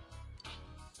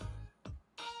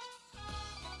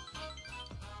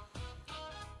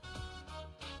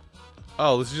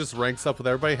 Oh, this is just ranks up with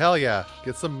everybody? Hell yeah.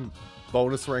 Get some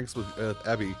bonus ranks with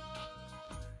Ebby.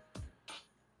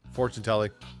 Fortune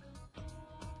telling.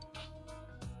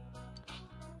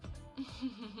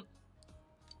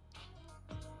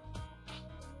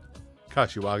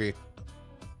 Kashiwagi.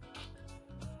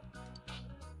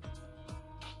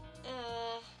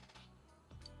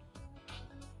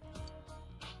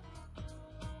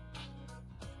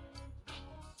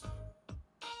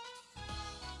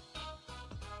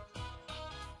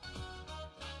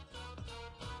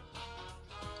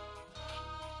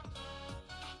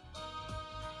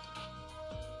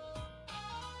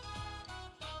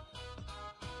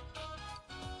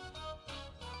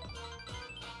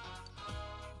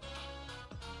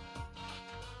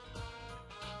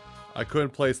 I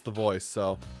couldn't place the voice,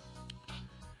 so...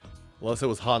 Unless it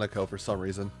was Hanako for some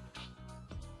reason.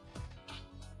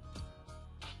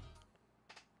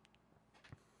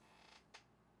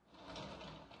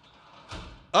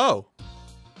 Oh!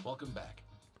 Welcome back.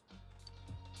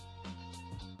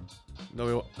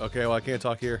 No, okay, well I can't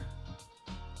talk here.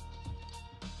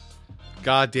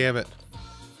 God damn it.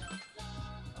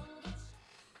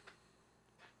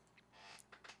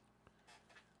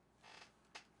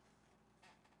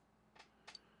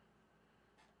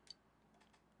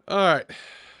 Alright.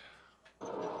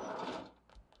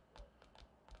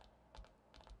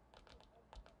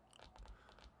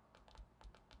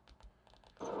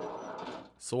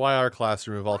 So why our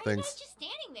classroom of all Why are you things? guys just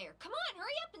standing there? Come on,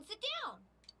 hurry up and sit down.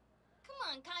 Come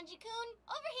on, Kanji-kun,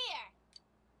 over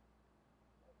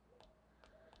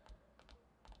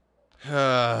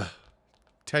here.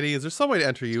 Teddy, is there some way to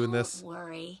enter you in this? Don't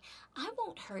worry. I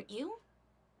won't hurt you.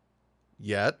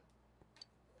 Yet?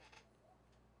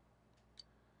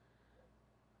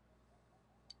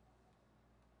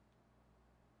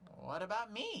 What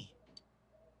about me?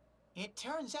 It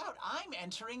turns out I'm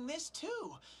entering this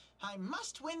too. I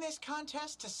must win this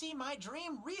contest to see my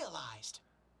dream realized.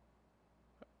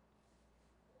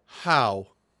 How?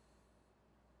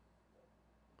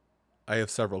 I have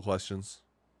several questions.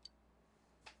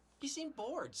 He seemed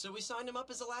bored, so we signed him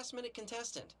up as a last-minute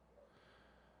contestant.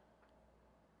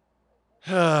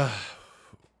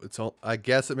 It's all, I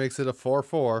guess it makes it a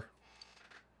 4-4.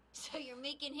 So you're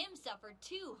making him suffer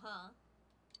too, huh?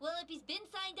 Well, if he's been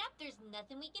signed up, there's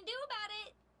nothing we can do about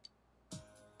it.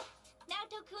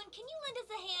 Naoto-kun, can you lend us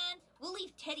a hand? We'll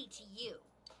leave Teddy to you.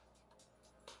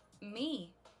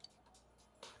 Me?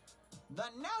 The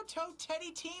Naoto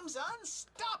Teddy team's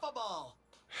unstoppable!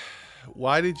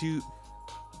 Why did you...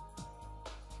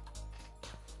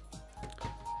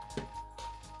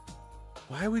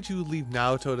 Why would you leave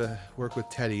Naoto to work with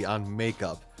Teddy on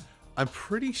makeup? I'm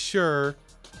pretty sure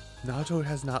Naoto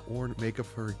has not worn makeup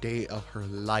for a day of her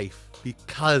life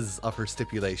because of her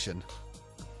stipulation.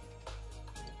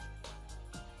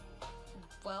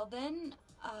 Well then,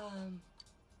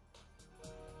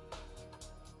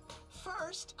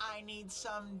 First, I need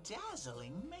some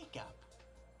dazzling makeup.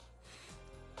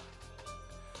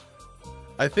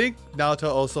 I think Naoto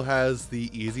also has the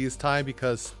easiest time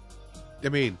because, I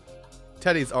mean,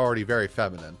 Teddy's already very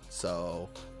feminine, so...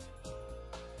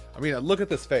 I mean, look at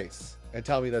this face and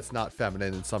tell me that's not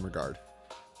feminine in some regard.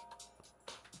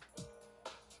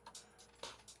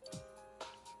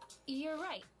 you're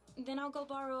right. Then I'll go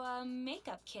borrow a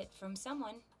makeup kit from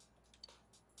someone.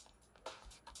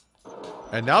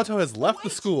 And Naoto has left the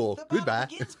Wait, school. the battle Goodbye.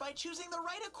 begins by choosing the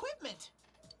right equipment.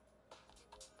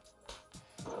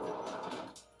 We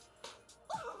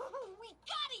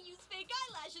gotta use fake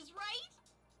eyelashes, right?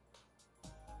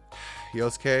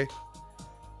 Yosuke,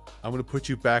 I'm going to put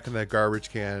you back in that garbage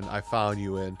can I found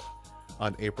you in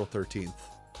on April 13th.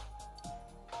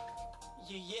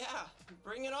 Yeah,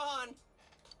 bring it on.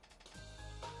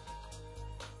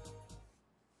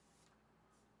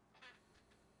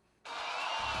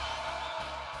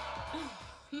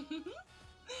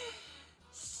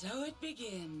 So it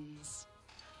begins.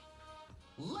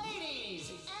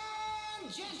 Ladies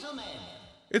and gentlemen,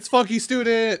 It's Funky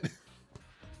Student!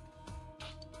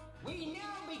 we now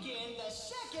begin the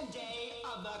second day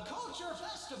of the Culture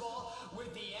Festival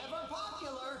with the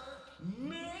ever-popular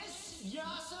Miss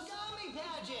Yasogami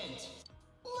Pageant.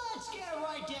 Let's get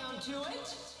right down to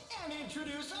it and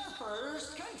introduce our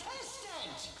first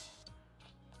contestant.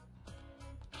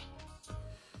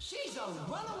 She's a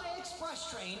runaway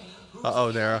express train who's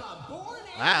Uh-oh, Nara. a born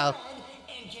Wow.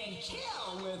 airhead and can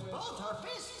kill with both her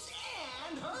fists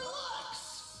and her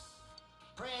looks.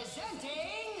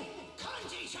 Presenting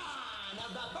Kanji-chan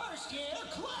of the first year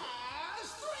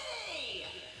class 3.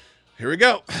 Here we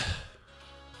go.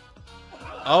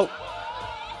 Oh.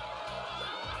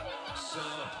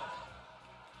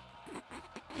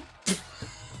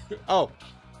 Oh.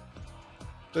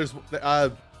 There's,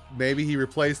 maybe he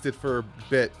replaced it for a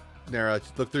bit, Nara.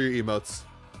 Just look through your emotes.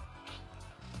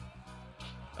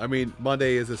 I mean,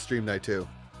 Monday is a stream night too.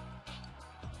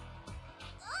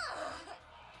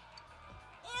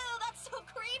 Ew, that's so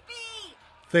creepy!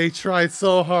 They tried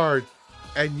so hard,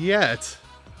 and yet...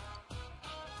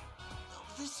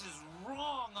 This is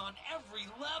wrong on every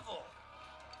level.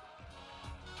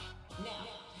 Now,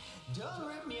 don't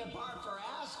rip me apart for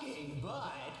asking,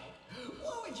 but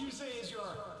what would you say is your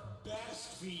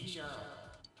best feature?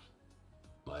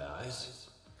 My eyes?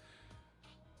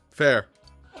 Fair.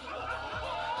 Oh, a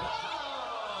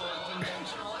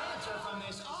conventional answer from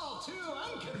this all too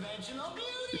unconventional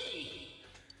beauty.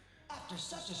 After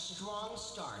such a strong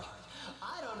start,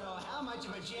 I don't know how much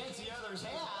of a chance the others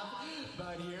have,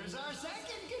 but here's our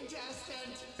second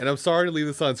contestant. And I'm sorry to leave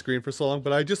this on screen for so long,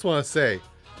 but I just want to say,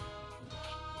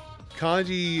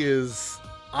 Kanji is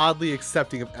oddly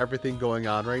accepting of everything going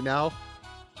on right now.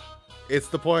 It's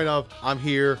the point of, I'm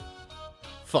here,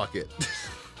 fuck it.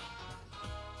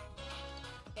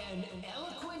 An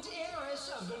eloquent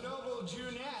heiress of the noble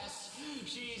Juness,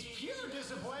 she's pure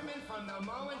disappointment from the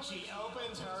moment she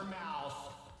opens her mouth.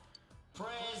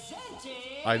 Presenting...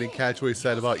 I didn't catch what he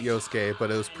said about Yosuke,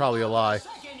 but it was probably a lie.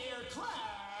 Second year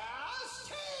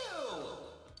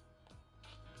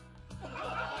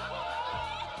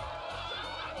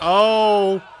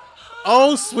Oh.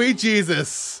 Oh, sweet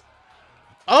Jesus.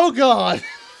 Oh, God.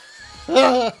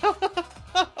 Holy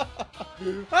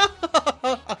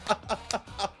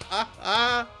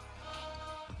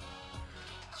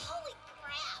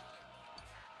crap!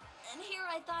 And here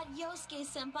I thought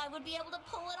Yosuke-senpai would be able to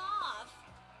pull it off.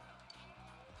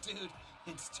 Dude,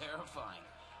 it's terrifying.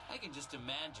 I can just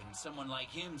imagine someone like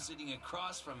him sitting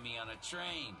across from me on a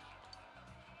train.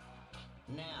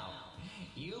 Now,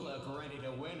 you look ready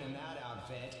to win in that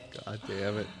outfit. God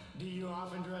damn it. Do you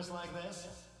often dress like this?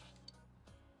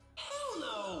 Hell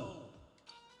no!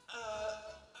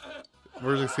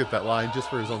 We're just gonna skip that line just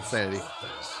for his own sanity.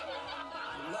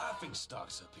 The laughing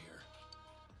stock's up here.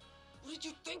 What did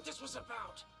you think this was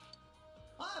about?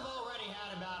 I've already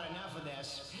had about enough of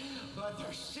this, but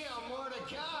there's still more to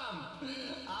come.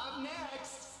 Up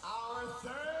next, our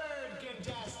third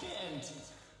contestant.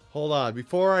 Hold on,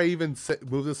 before I even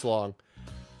move this along,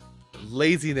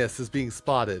 laziness is being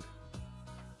spotted.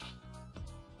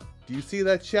 Do you see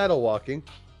that shadow walking?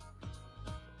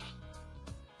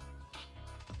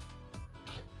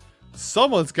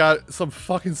 Someone's got some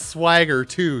fucking swagger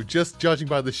too, just judging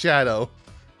by the shadow.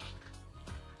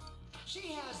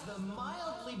 She has the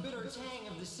mildly bitter tang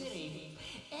of the city,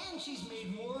 and she's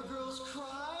made more girls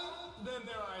cry than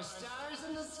there are stars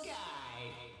in the sky.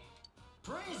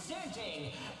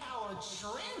 Presenting our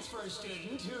transfer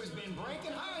student who's been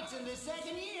breaking hearts in the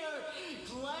second year,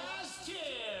 Class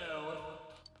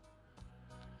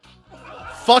 2.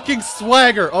 Fucking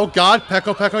swagger! Oh God,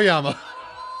 Peko Pekoyama.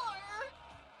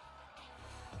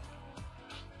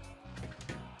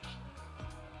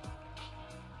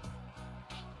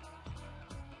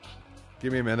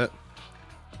 Give me a minute.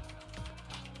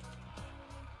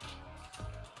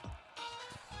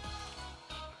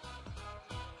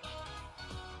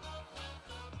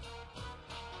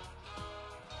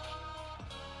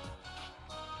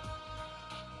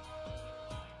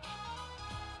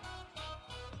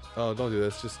 Oh, don't do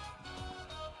this. Just...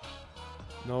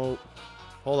 No.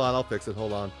 Hold on, I'll fix it.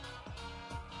 Hold on.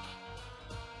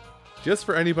 Just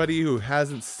for anybody who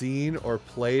hasn't seen or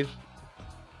played...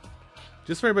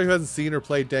 Just for anybody who hasn't seen or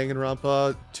played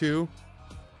Danganronpa 2.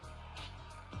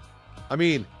 I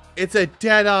mean, it's a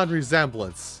dead-on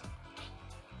resemblance.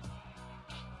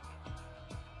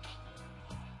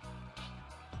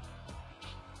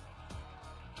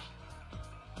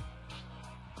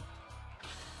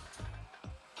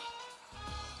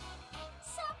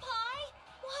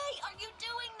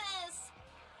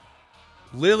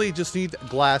 Lily just needs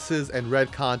glasses and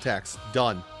red contacts.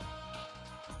 Done.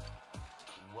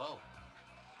 Whoa.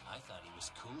 I thought he was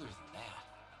cooler than that.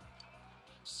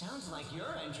 Sounds like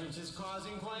your entrance is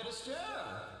causing quite a stir.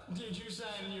 Did you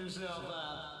sign yourself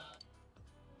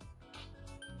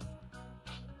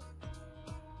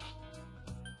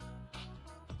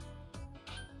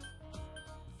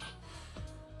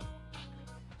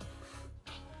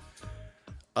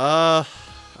up?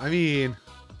 I mean...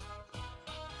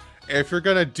 If you're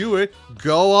gonna do it,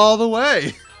 go all the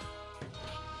way.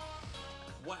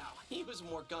 Wow, he was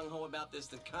more gung-ho about this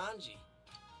than Kanji.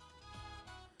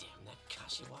 Damn that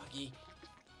Kashiwagi.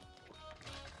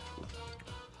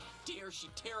 Dare she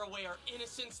tear away our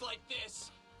innocence like this?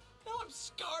 Now I'm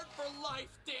scarred for life,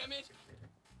 damn it.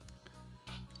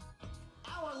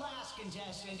 Our last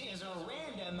contestant is a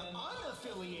random,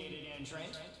 unaffiliated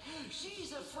entrant.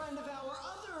 She's a friend of our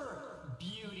other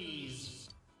beauties.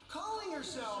 Calling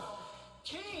herself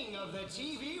King of the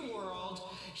TV World,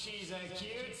 she's a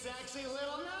cute, sexy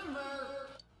little number.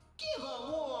 Give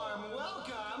a warm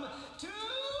welcome to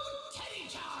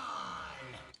Teddy-chan!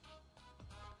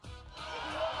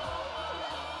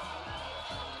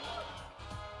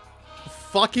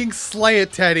 Fucking slay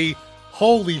it, Teddy.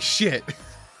 Holy shit.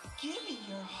 Give me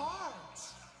your heart.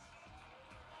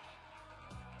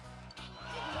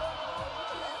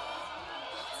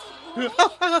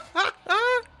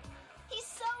 He's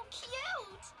so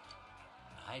cute.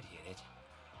 I'd hit it.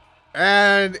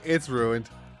 And it's ruined.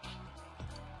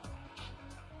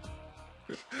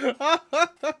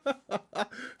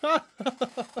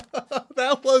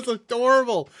 That was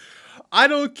adorable. I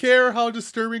don't care how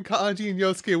disturbing Kanji and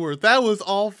Yosuke were. That was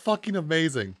all fucking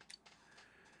amazing.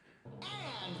 And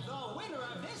the winner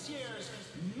of this year's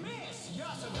Miss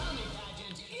Yasogami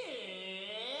pageant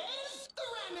is the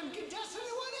random contestant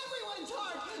who won everyone's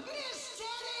heart, Miss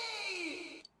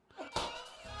Teddy!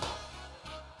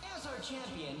 As our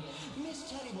champion, Miss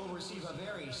Teddy will receive a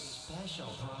very special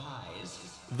prize.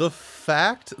 The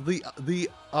fact, the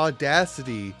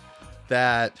audacity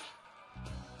that,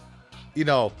 you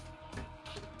know,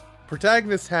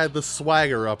 protagonist had the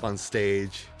swagger up on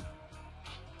stage.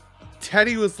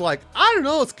 Teddy was like, I don't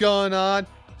know what's going on.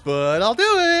 but I'll do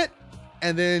it.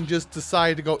 And then just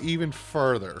decide to go even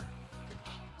further.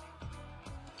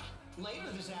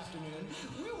 Later this afternoon,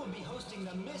 we will be hosting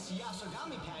the Miss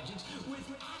Yasogami pageant with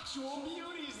actual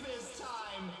beauties this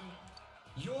time.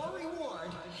 Your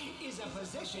reward is a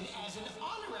position as an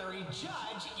honorary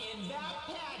judge in that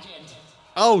pageant.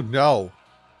 Oh no.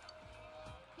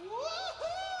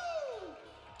 Woohoo!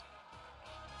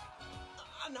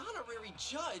 An honorary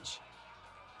judge?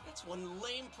 That's one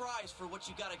lame prize for what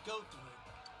you gotta go through.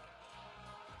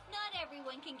 Not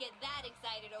everyone can get that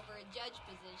excited over a judge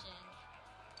position.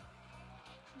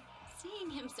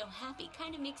 Seeing him so happy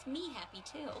kind of makes me happy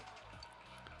too.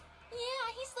 Yeah,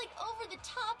 he's like over the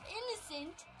top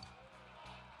innocent.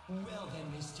 Well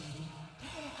then, Miss Teddy,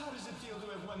 how does it feel to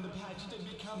have won the pageant and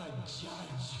become a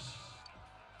judge?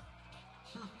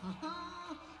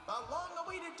 The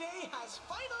long-awaited day has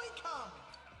finally come.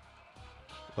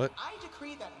 What? I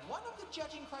decree that one of the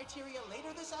judging criteria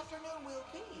later this afternoon will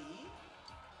be...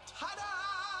 Ta-da!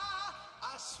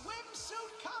 A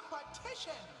swimsuit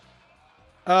competition!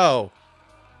 Oh.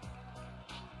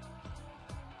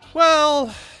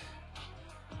 Well,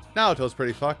 Naoto's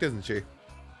pretty fucked, isn't she?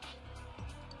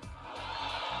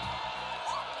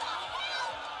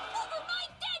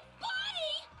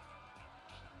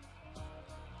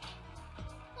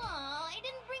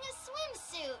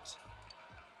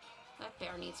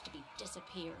 Needs to be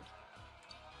disappeared.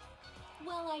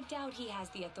 Well, I doubt he has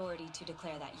the authority to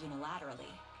declare that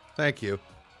unilaterally. Thank you.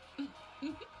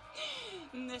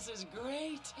 This is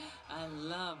great. I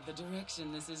love the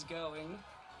direction this is going.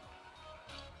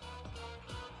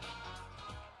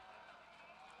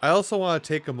 I also want to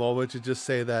take a moment to just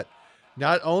say that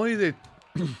not only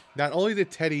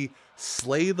did Teddy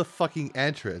slay the fucking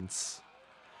entrance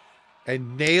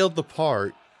and nailed the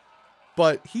part,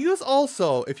 but he was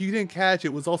also, if you didn't catch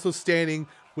it, was also standing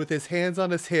with his hands on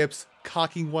his hips,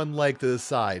 cocking one leg to the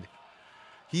side.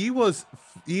 He's got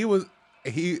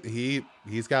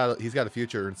a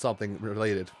future in something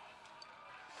related.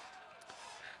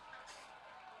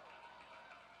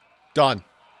 Done.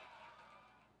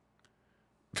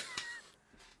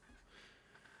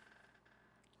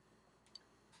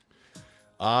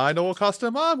 I know what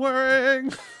costume I'm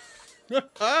wearing.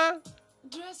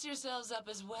 Dress yourselves up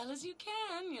as well as you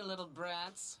can, you little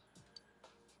brats.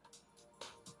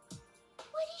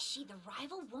 What is she, the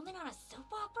rival woman on a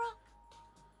soap opera?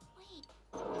 Wait.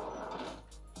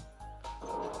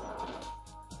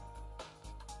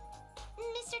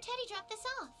 Mr. Teddy dropped this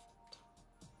off.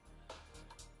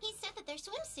 He said that they're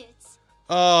swimsuits.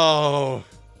 Oh.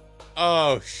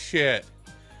 Oh, shit.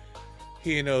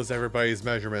 He knows everybody's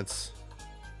measurements.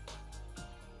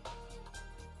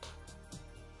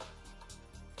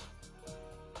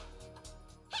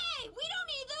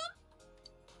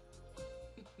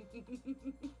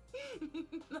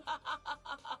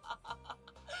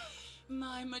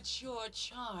 My mature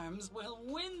charms will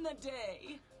win the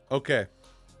day. Okay.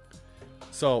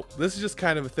 So, this is just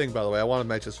kind of a thing, by the way. I want to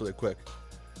mention this really quick.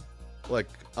 Like,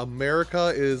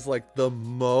 America is like the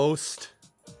most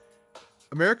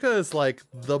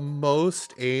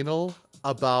anal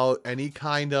about any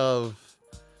kind of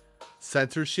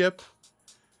censorship.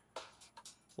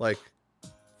 Like,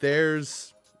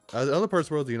 there's other parts of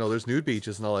the world, you know, there's nude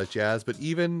beaches and all that jazz, but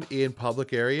even in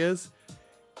public areas,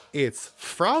 it's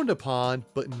frowned upon,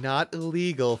 but not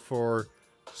illegal for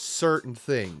certain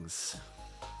things.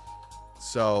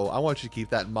 So I want you to keep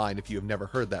that in mind if you have never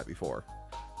heard that before.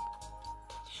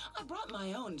 I brought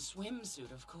my own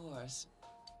swimsuit, of course.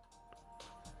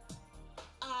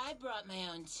 I brought my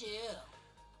own, too.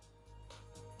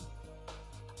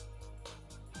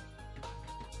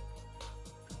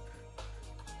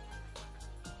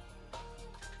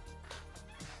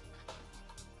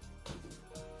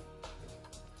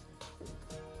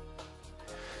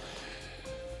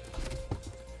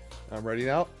 I'm ready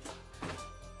now.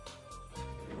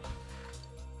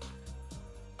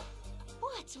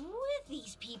 What's with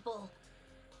these people?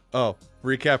 Oh,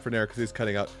 recap for Nara because he's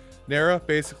cutting out. Nara,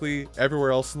 basically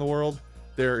everywhere else in the world,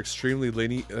 they're extremely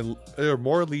lenient. They're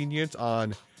more lenient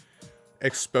on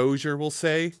exposure, we'll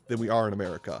say, than we are in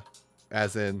America.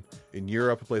 As in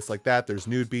Europe, a place like that, there's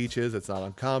nude beaches. It's not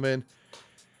uncommon,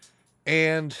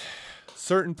 and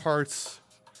certain parts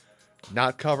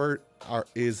not covered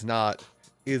is not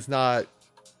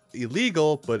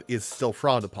illegal, but is still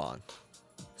frowned upon.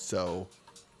 So,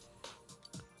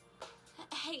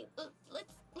 Hey,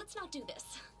 let's not do this.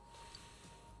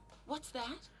 What's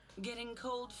that? Getting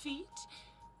cold feet?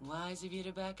 Wise of you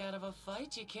to back out of a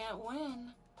fight you can't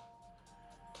win.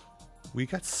 we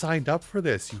got signed up for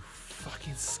this, you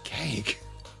fucking skank.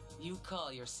 You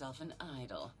call yourself an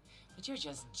idol, but you're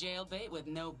just jailbait with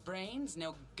no brains,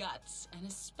 no guts, and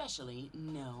especially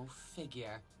no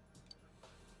figure.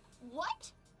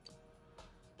 What?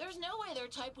 There's no way their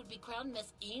type would be crowned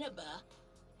Miss Inaba.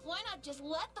 Why not just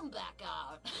let them back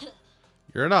out?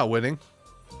 You're not winning.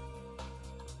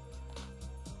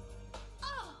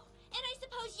 Oh, and I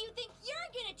suppose you think you're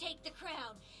gonna take the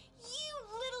crown, you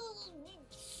little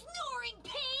snoring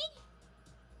pig!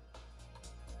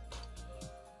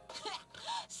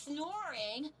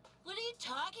 Snoring? What are you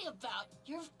talking about?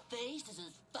 Your face is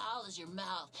as foul as your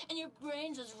mouth, and your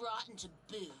brain's as rotten to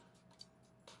boot.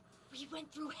 We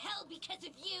went through hell because of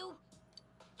you.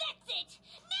 That's it!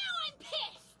 Now I'm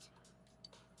pissed!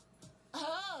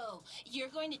 Oh, you're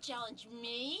going to challenge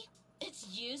me? It's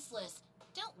useless.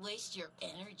 Don't waste your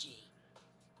energy.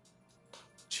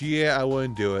 Yeah, I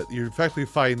wouldn't do it. You're effectively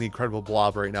fighting the Incredible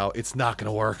Blob right now. It's not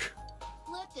gonna work.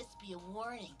 Let this be a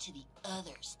warning to the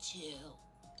others, too.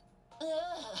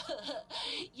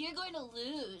 You're going to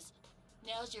lose.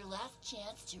 Now's your last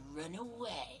chance to run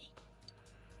away.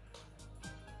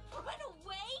 Run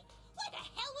away? Why the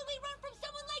hell would we run from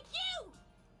someone like you?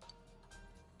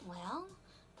 Well,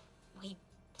 we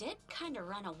did kind of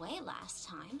run away last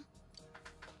time.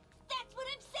 That's what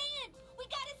I'm saying! We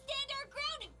gotta stand our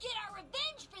ground and get our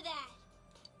revenge for that!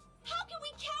 How can we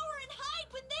cower and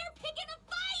hide when they're picking a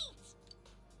fight?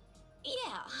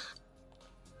 Yeah.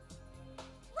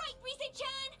 Right,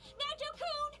 Rise-chan!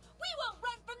 Naoto-kun! We won't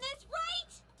run from this,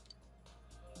 right?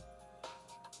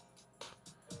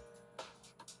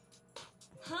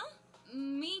 Huh?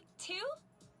 Me too?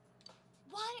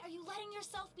 Why are you letting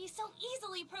yourself be so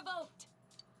easily provoked?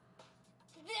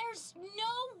 There's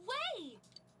no way!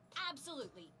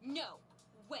 Absolutely no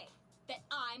way that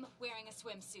I'm wearing a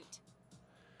swimsuit.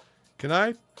 Can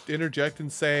I interject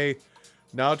and say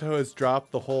Naoto has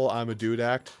dropped the whole I'm a dude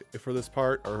act for this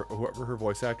part, or whoever her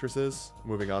voice actress is?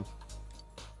 Moving on.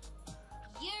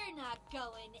 You're not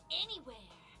going anywhere.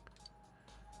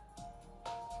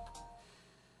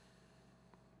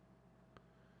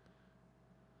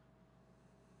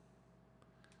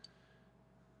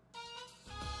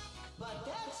 But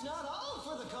that's not all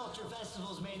for the Culture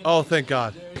Festival's main event. Oh, thank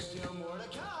God. There's still more to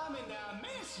come in the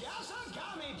Miss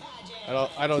Yasogami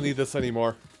pageant. I don't need this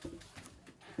anymore.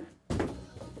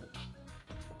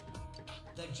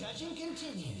 The judging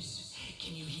continues.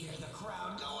 Can you hear the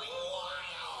crowd going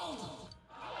wild?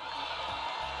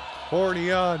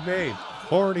 Horny on main.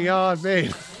 Horny on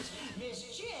main. Miss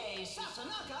Chie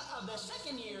Sasanaka of the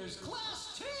second year's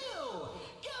class 2.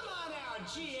 Come on out,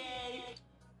 Chie.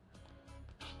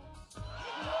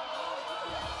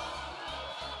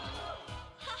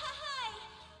 Hi,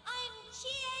 I'm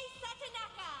Chie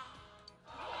Satanaka.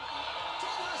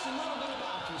 Tell us a little bit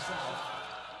about yourself.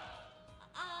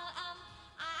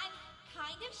 I'm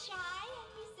kind of shy and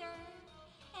reserved,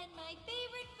 and my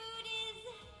favorite food is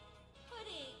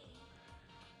pudding.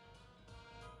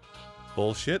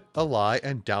 Bullshit, a lie,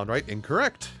 and downright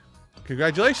incorrect.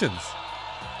 Congratulations.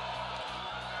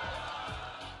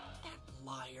 That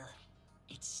liar.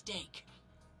 It's steak.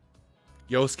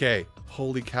 Yosuke,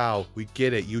 holy cow, we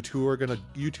get it. You two are gonna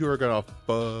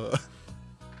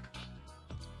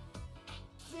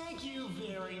Thank you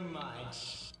very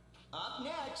much. Up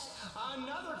next,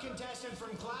 another contestant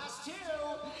from class 2,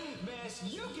 Miss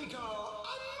Yukiko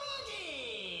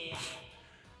Amagi.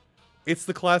 It's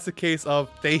the classic case of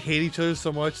they hate each other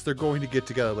so much they're going to get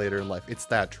together later in life. It's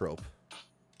that trope.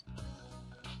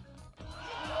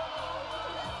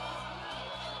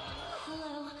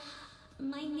 Hello,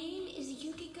 my name is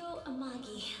Yukiko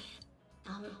Amagi.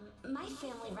 My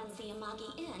family runs the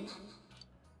Amagi Inn.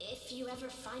 If you ever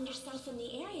find yourself in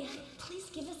the area,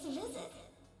 please give us a visit.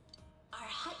 Our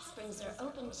hot springs are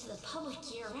open to the public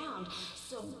year-round,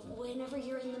 so whenever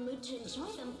you're in the mood to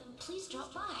enjoy them, please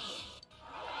drop by.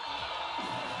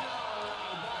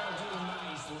 That'll do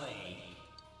nicely.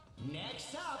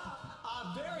 Next up,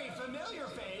 a very familiar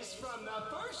face from the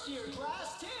first year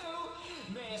class 2,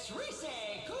 Miss Rise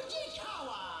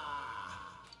Kujikawa.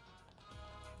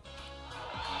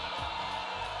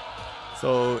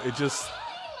 So it just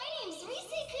My name's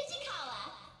Rise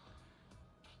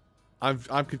Kujikawa.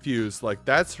 I'm confused. Like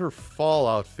that's her fall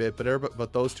outfit,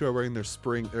 but those two are wearing their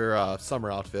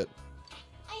summer outfit.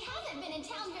 I haven't been in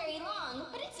town very long,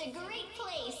 but it's a great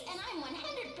place, and I'm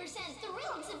 100%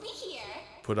 thrilled to be here.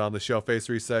 Put on the show face,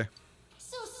 Rise. So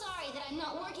sorry that I'm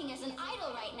not working as an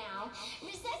idol right now.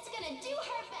 Rizette's gonna do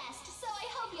her best, so I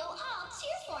hope you'll all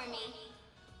cheer for me.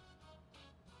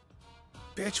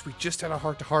 Bitch, we just had a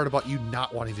heart-to-heart about you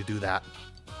not wanting to do that.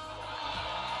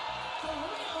 The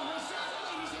real Rosette,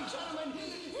 ladies and gentlemen,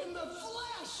 in the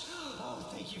flesh. Oh,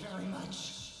 thank you very much.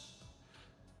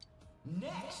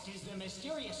 Next is the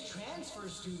mysterious transfer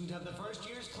student of the first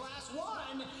year's Class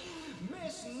 1,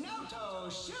 Miss Naoto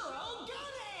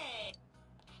Shirogane!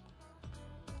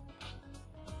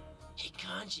 Hey,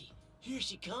 Kanji, here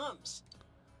she comes.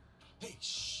 Hey,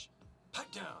 shh.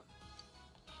 Pipe down.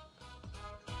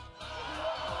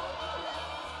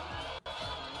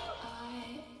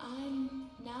 I'm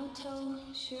Naoto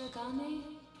Shirogane.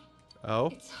 Oh?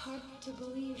 It's hard to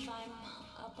believe I'm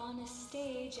up on a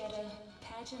stage at a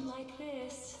pageant like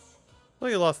this.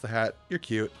 Well, you lost the hat. You're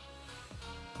cute.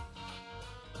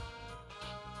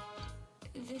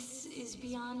 This is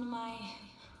beyond my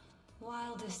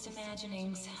wildest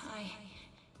imaginings.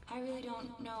 I really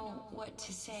don't know what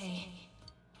to say.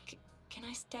 Can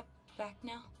I step back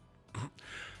now?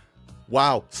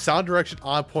 Wow, sound direction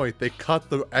on point. They cut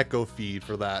the echo feed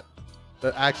for that.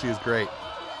 That actually is great.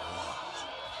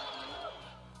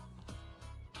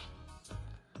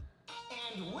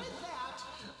 And with that,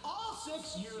 all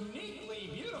 6 uniquely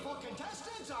beautiful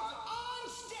contestants are on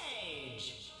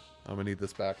stage! I'm gonna need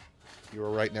this back. You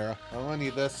were right, Nara. I'm gonna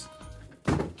need this.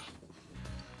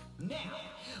 Now,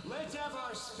 let's have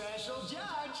our special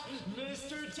judge,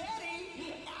 Mr.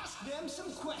 Teddy, ask them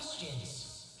some questions.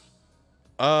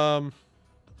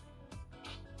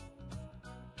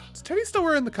 Is Teddy still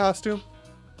wearing the costume?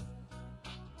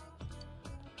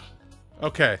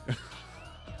 Okay.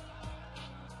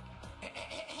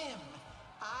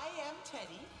 I am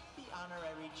Teddy, the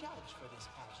honorary judge for this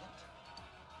pageant.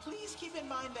 Please keep in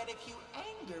mind that if you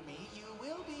anger me, you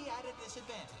will be at a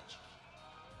disadvantage.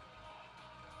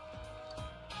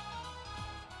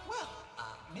 Well,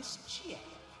 Miss Chie,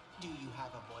 do you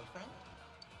have a boyfriend?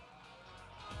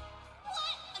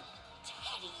 What?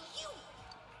 Teddy, you...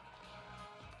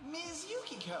 Ms.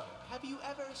 Yukiko, have you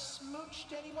ever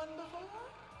smooched anyone before?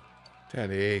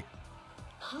 Teddy.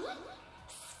 Huh?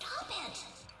 Stop it!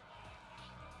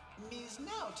 Ms.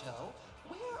 Naoto,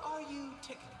 where are you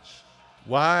ticklish?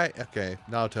 Why? Okay,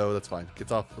 Naoto, that's fine.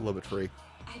 Gets off a little bit free.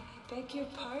 I beg your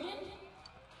pardon?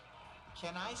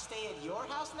 Can I stay at your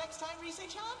house next time,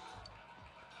 Rise-chan?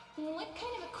 What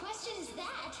kind of a question is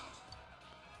that?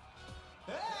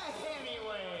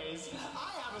 Anyways,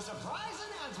 I have a surprise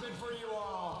announcement for you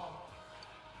all.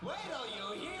 Wait till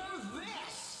you hear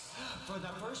this. For the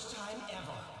first time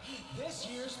ever, this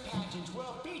year's pageant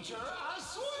will feature a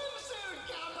swimsuit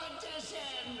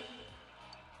competition.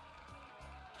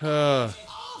 All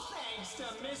thanks to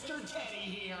Mr. Teddy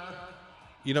here.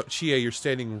 You know, Chie, you're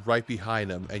standing right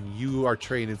behind him, and you are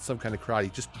trained in some kind of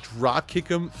karate. Just drop kick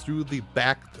him through the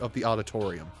back of the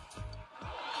auditorium. We'll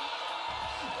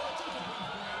take a brief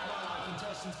break while our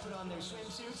contestants put on their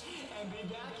swimsuits and be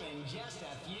back in just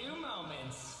a few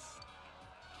moments.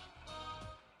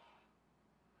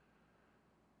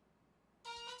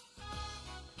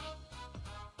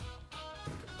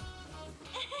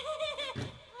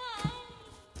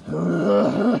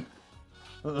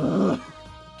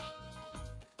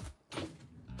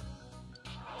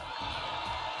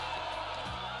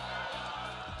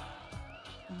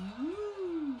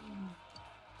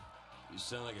 You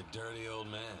sound like a dirty old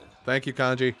man. Thank you,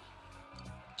 Kanji.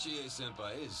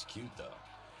 Chie-senpai is cute, though.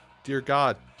 Dear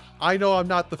God. I know I'm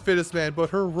not the fittest man, but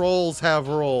her rolls have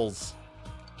rolls.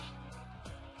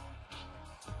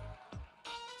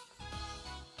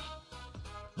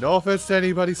 No offense to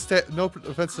anybody, no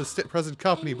offense to present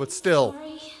company, but still.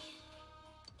 Sorry.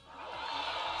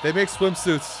 They make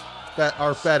swimsuits that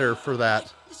are better for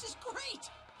that. This is great!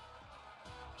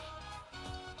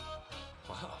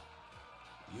 Wow.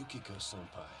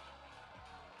 Yukiko-senpai.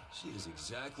 She is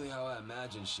exactly how I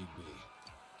imagined she'd be.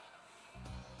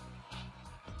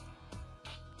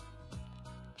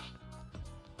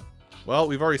 Well,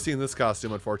 we've already seen this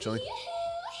costume, unfortunately.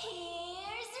 Here's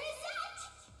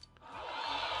Rosette!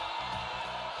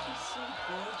 She's so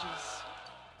gorgeous.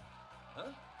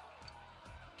 Huh?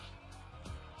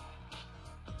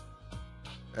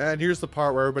 And here's the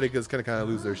part where everybody is going to kind of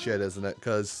lose their shit, isn't it?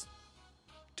 Because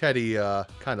Teddy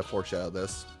kind of foreshadowed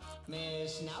this.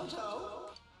 Miss Naoto,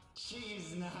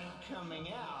 she's not coming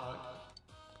out.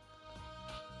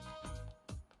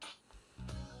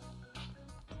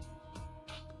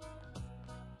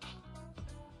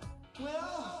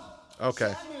 Well,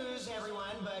 Okay. sad news,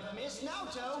 everyone, but Miss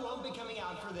Naoto won't be coming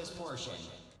out for this portion.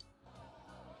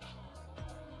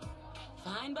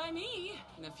 Fine by me.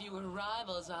 The fewer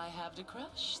rivals I have to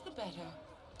crush, the better.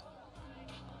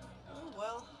 Oh,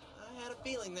 well, I had a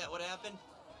feeling that would happen.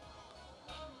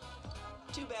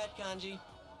 Too bad, Kanji.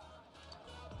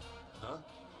 Huh?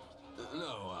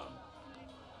 No,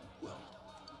 well,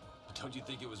 don't you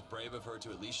think it was brave of her to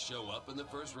at least show up in the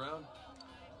first round?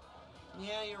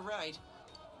 Yeah, you're right.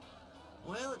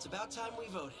 Well, it's about time we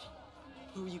voted.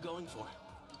 Who are you going for?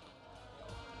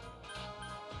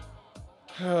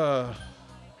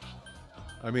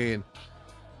 I mean,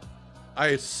 I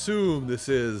assume this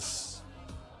has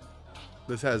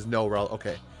no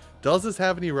okay. Does this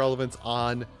have any relevance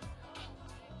on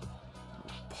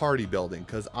party building?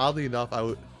 Because oddly enough, I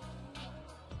would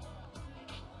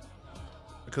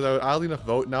oddly enough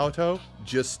vote Naoto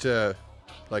just to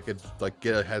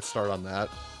get a head start on that.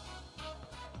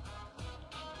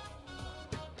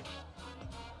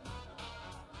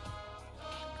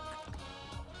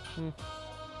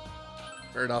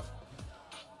 Fair enough.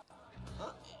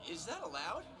 Huh? Is that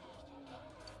allowed?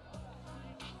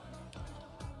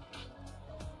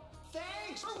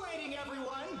 Thanks for waiting,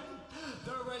 everyone.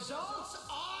 The results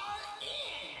are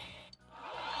in.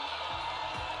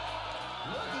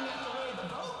 Looking at the way the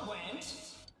vote went,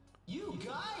 you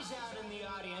guys out in the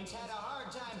audience had a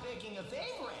hard time picking a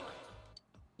favorite.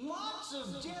 Lots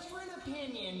of different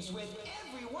opinions, with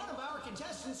every one of our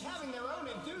contestants having their own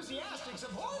enthusiastic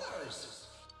supporters.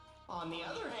 On the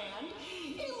other hand,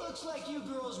 it looks like you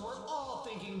girls were all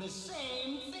thinking the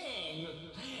same thing.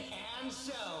 And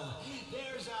so,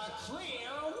 there's a clear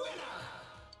winner.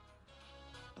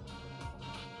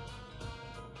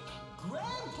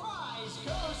 Grand prize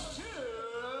goes to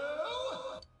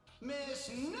Miss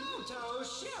Naoto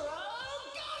Shirogane!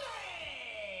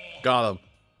 Got him.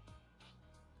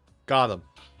 Got him.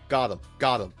 Got him.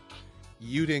 Got him.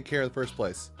 You didn't care in the first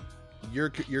place. You're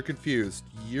confused.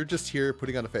 You're just here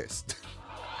putting on a face.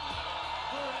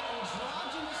 Her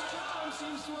androgynous charm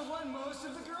seems to have won most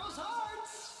of the girls'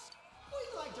 hearts.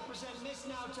 We'd like to present Miss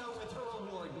Naoto with her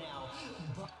award now,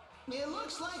 but it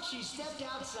looks like she stepped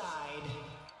outside.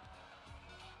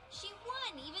 She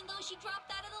won, even though she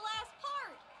dropped out of the last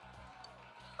part.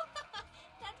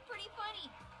 That's pretty funny.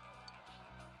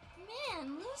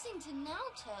 Man, losing to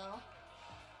Naoto.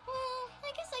 Well,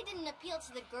 I guess I didn't appeal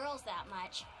to the girls that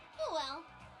much. Oh well.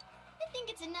 I think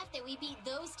it's enough that we beat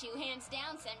those two hands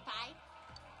down, Senpai.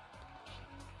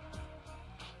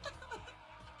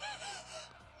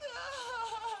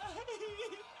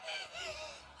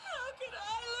 How could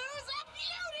I lose a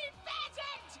beauty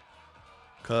pageant?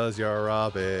 'Cause you're a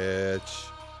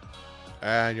bitch.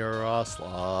 And you're a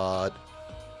slut.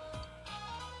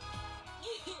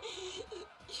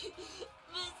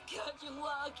 Miss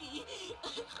Kajiwaki,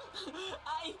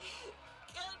 I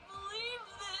can't believe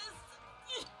this.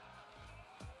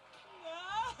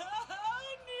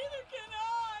 Neither can I.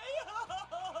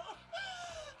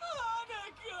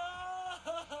 Hanako.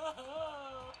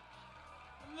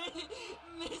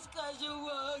 Miss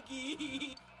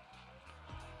Kajiwaki.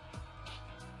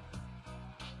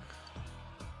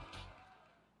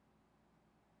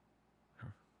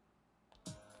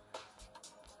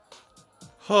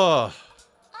 Huh.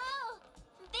 Oh,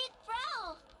 Big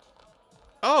Bro.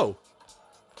 Oh.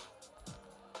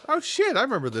 Oh shit, I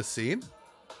remember this scene.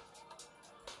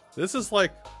 This is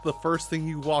like the first thing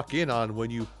you walk in on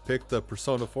when you pick the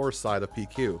Persona 4 side of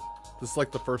PQ. This is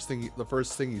like the first thing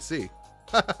you see.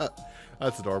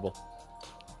 That's adorable.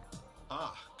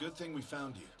 Ah, good thing we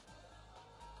found you.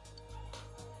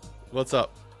 What's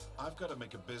up? I've got to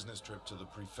make a business trip to the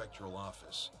prefectural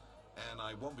office, and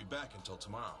I won't be back until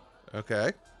tomorrow.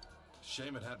 Okay.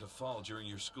 Shame it had to fall during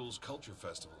your school's culture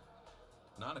festival.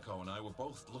 Nanako and I were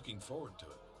both looking forward to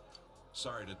it.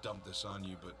 Sorry to dump this on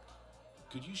you, but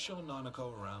could you show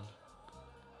Nanako around?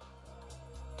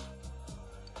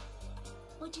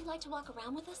 Would you like to walk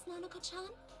around with us, Nanako-chan?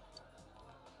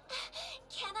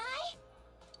 Can I?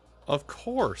 Of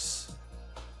course.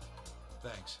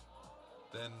 Thanks.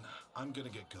 Then I'm gonna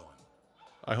get going.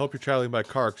 I hope you're traveling by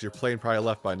car because your plane probably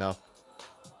left by now.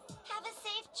 Have a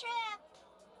safe trip.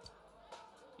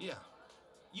 Yeah.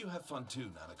 You have fun too,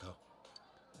 Nanako.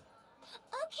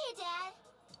 Okay, Dad.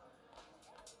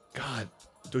 God,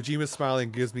 Dojima's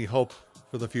smiling gives me hope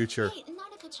for the future. Hey,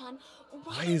 Nanako-chan,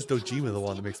 Why is Dojima the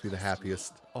one that makes me the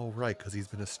happiest? Oh, right, because he's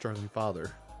been a struggling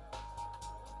father.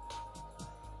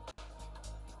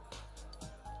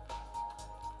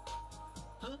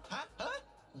 Huh?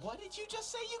 What did you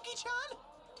just say, Yuki-chan?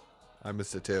 I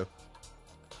missed it too.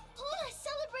 Ooh, a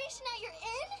celebration at your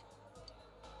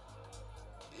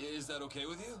inn? Is that okay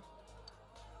with you?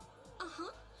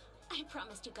 Uh-huh. I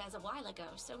promised you guys a while ago,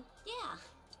 so yeah.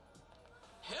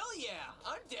 Hell yeah,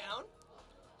 I'm down.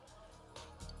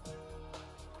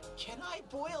 Can I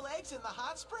boil eggs in the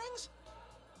hot springs?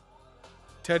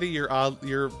 Teddy, you're odd.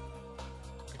 You're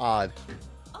odd.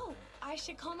 Oh, I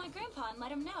should call my grandpa and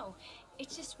let him know.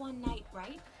 It's just one night,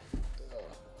 right?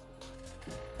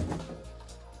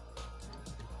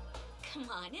 Come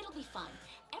on, it'll be fun.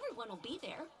 Everyone will be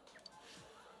there.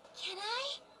 Can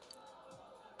I?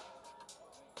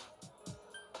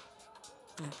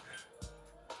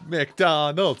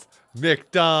 McDonald's,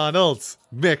 McDonald's,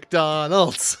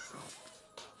 McDonald's.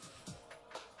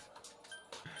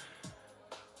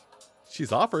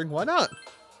 She's offering, why not?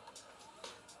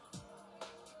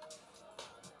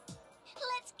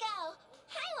 Let's go.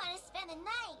 I want to spend the night.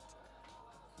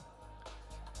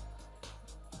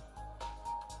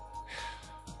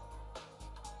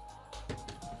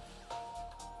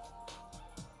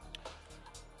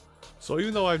 So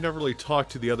even though I've never really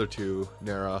talked to the other two,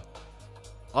 Nara,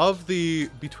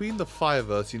 between the five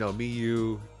of us, you know, me,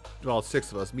 you, well,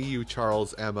 six of us, me, you,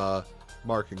 Charles, Emma,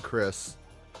 Mark, and Chris,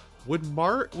 would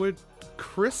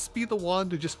Chris be the one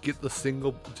to just get the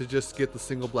single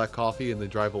black coffee and then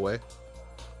drive away?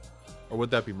 Or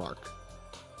would that be Mark?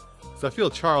 So I feel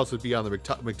Charles would be on the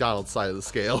McDonald's side of the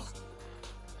scale.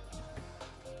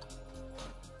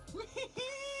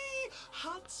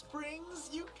 Hot springs,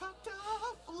 yukata,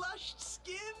 flushed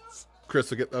skins. Chris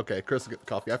will get the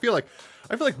coffee. I feel like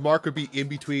Mark would be in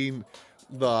between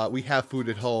the we have food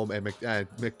at home and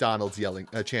McDonald's yelling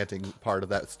chanting part of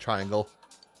that triangle.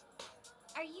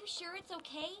 Are you sure it's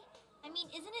okay? I mean,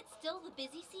 isn't it still the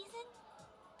busy season?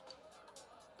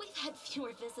 We've had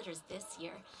fewer visitors this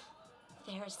year.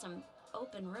 There are some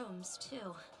open rooms,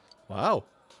 too. Wow.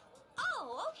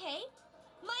 Oh, okay.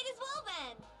 Might as well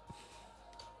then.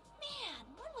 Man,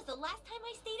 when was the last time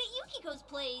I stayed at Yukiko's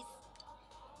place?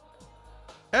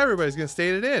 Everybody's gonna stay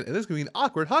in, and this is gonna be an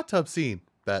awkward hot tub scene.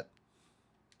 Bet.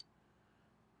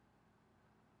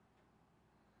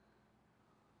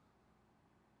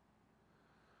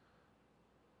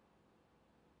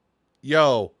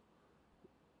 Yo.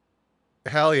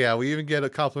 Hell yeah, we even get a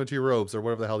complimentary robes or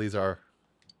whatever the hell these are.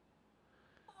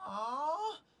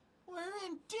 Aw, we're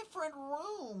in different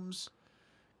rooms.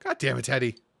 God damn it,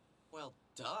 Teddy. Well,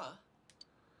 duh.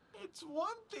 It's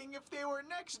one thing if they were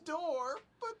next door,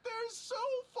 but they're so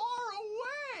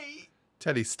far away.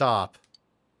 Teddy, stop.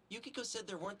 Yukiko said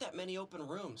there weren't that many open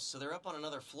rooms, so they're up on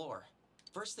another floor.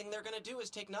 First thing they're gonna do is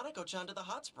take Nanako-chan to the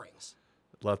hot springs.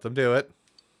 Let them do it.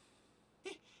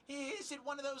 Is it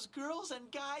one of those girls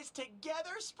and guys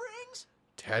together springs?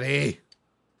 Teddy.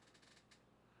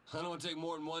 I don't want to take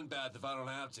more than one bath if I don't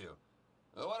have to.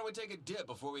 Why don't we take a dip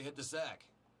before we hit the sack?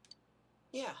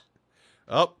 Yeah.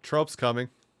 Oh, Trope's coming.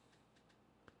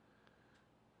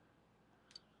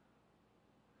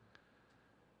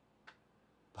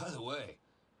 By the way,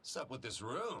 what's up with this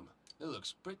room? It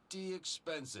looks pretty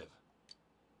expensive.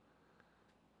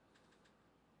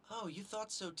 Oh, you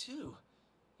thought so too.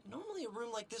 Normally a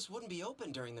room like this wouldn't be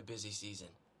open during the busy season.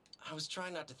 I was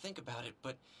trying not to think about it,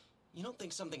 but you don't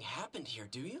think something happened here,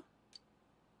 do you?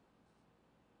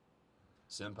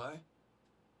 Senpai?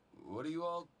 What are you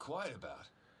all quiet about?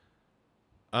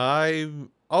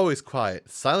 I'm always quiet.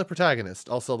 Silent protagonist.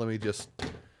 Also, I'm going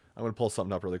to pull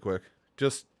something up really quick.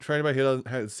 Just for anybody who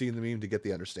hasn't seen the meme to get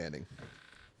the understanding.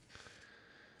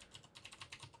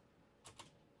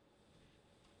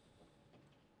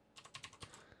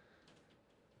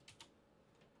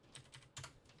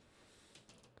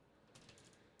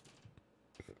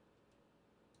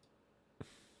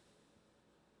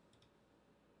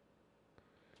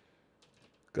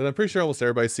 Because I'm pretty sure almost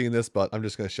everybody's seen this, but I'm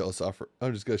just going to show this off.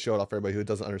 I'm just going to show it off for everybody who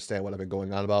doesn't understand what I've been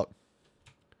going on about.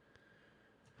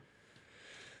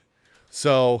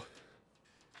 So,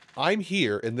 I'm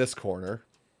here in this corner.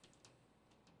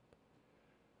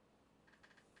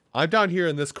 I'm down here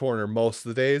in this corner most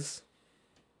of the days.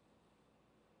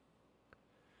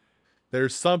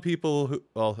 There's some people who,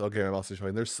 well, okay, I'm also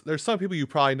showing. There's some people you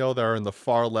probably know that are in the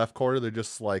far left corner. They're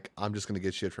just like, I'm just going to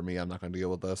get shit for me. I'm not going to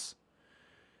deal with this.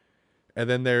 And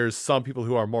then there's some people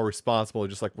who are more responsible,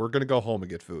 just like, we're going to go home and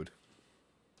get food.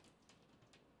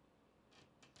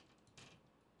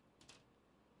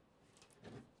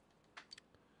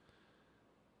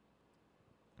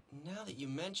 Now that you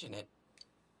mention it...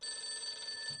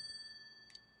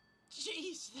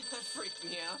 Jeez, that freaked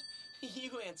me out.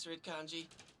 You answer it, Kanji.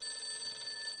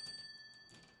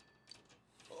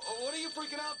 What are you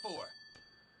freaking out for?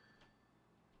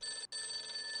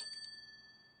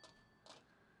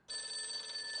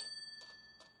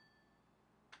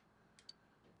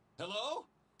 Hello?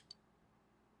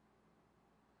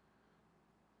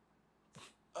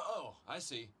 Oh, I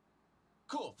see.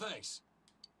 Cool, thanks.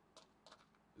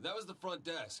 That was the front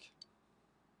desk.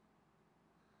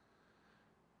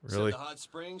 Really? Said the hot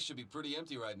springs should be pretty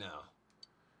empty right now.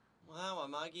 Wow,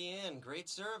 Amagi Inn, great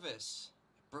service.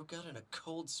 I broke out in a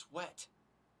cold sweat.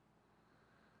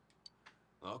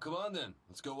 Oh, come on then.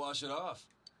 Let's go wash it off.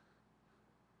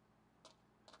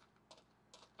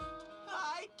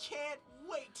 I can't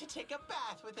wait to take a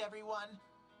bath with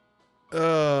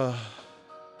everyone. 。 . 。 . 。 . 。 . 。 . 。 . 。 . 。 . 。 . 。 . 。 . 。 . 。 . 。 . 。 . 。 . 。 . 。 . 。 . 。 。 . 。 . 。 . 。 . 。 . 。 . 。 . 。 .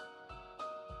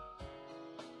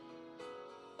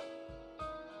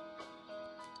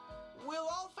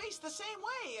 race the same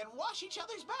way and wash each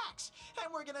other's backs.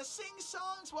 And we're gonna sing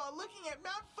songs while looking at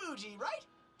Mount Fuji, right?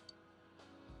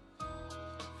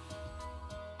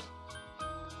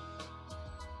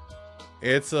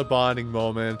 It's a bonding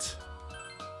moment.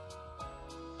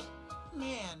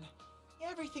 Man,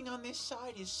 everything on this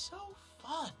side is so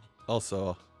fun.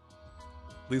 Also,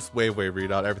 at least Wave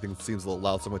readout, everything seems a little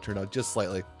loud, so I'm going to turn it out just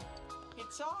slightly.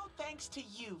 It's all thanks to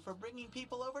you for bringing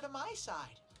people over to my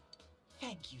side.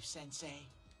 Thank you, Sensei.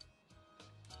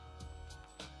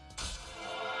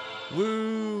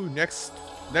 Woo! Next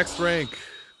rank.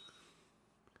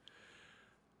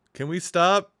 Can we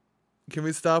stop? Can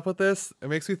we stop with this? It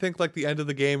makes me think like the end of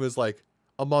the game is like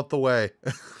a month away.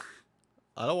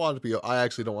 I don't want it to be. I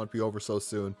actually don't want it to be over so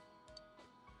soon.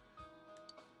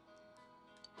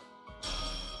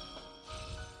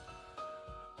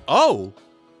 Oh,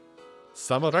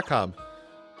 Samarakam.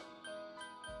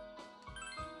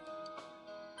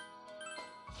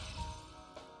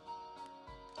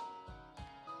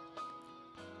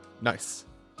 Nice.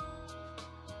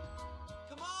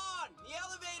 Come on, the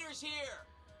elevator's here.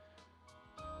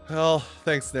 Well,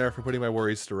 thanks, Nair, for putting my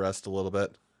worries to rest a little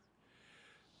bit.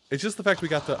 It's just the fact we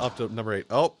got up to number 8.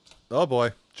 Oh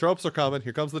boy. Tropes are coming.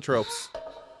 Here comes the tropes. Wow,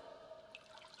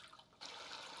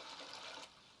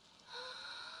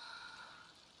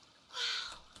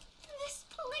 this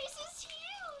place is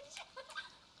huge.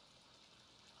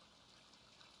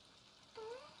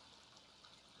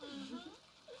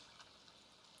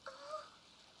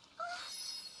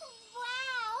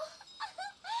 Wow,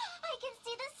 I can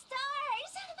see the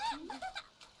stars.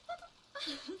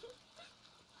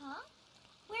 Huh?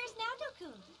 Where's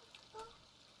Naoto-kun?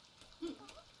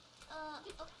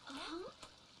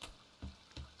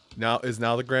 Is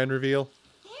now the grand reveal?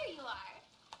 There you are.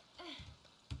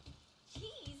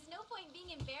 Jeez, no point being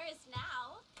embarrassed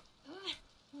now.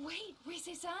 Wait,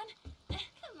 Rise-san?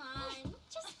 Come on,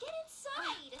 just get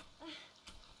inside.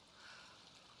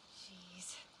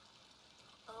 Jeez.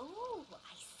 Oh,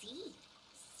 I see.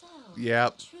 So,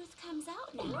 Yep. the truth comes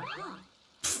out now, huh?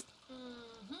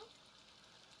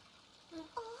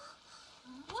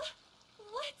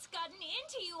 What's gotten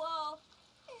into you all?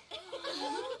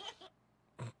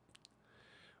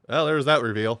 Well, there's that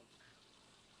reveal.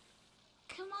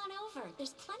 Come on over.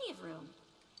 There's plenty of room.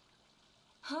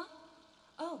 Huh?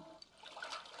 Oh.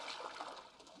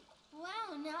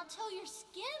 Wow, Naoto, your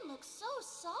skin looks so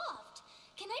soft.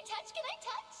 Can I touch?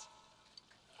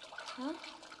 Huh?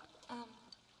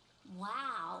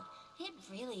 Wow, it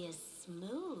really is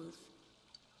smooth.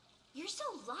 You're so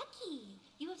lucky.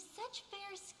 You have such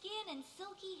fair skin and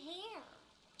silky hair.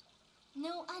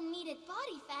 No unneeded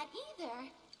body fat either.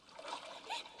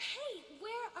 Hey,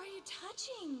 where are you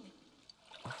touching?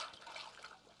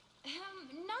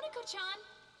 Nanako-chan?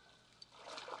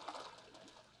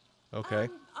 Okay.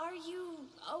 Are you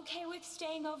okay with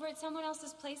staying over at someone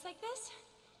else's place like this?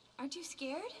 Aren't you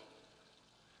scared?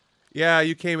 Yeah,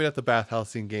 you came in at the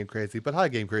bathhouse scene, Game Crazy, but hi,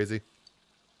 Game Crazy.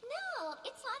 No,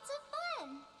 it's lots of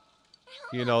fun.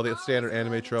 You know, the standard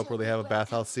anime trope where they have a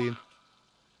bathhouse scene.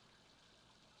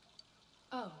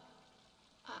 Oh,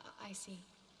 I see.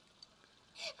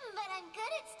 But I'm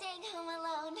good at staying home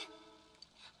alone.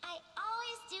 I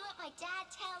always do what my dad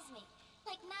tells me,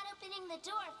 like not opening the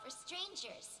door for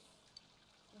strangers.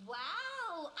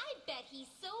 Wow, I bet he's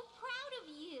so proud of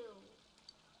you.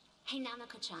 Hey,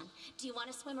 Nanako-chan, do you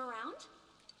want to swim around?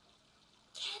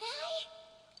 Can I?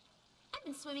 I've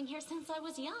been swimming here since I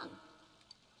was young.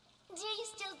 Do you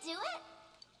still do it?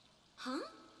 Huh?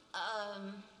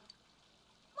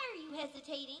 Why are you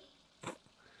hesitating?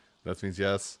 That means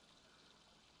yes.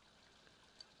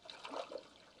 Come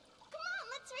on,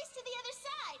 let's race to the other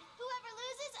side. Whoever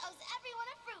loses owes everyone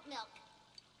a fruit milk.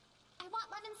 I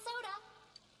want lemon soda.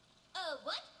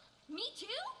 What? Me too?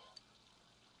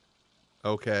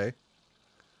 Okay.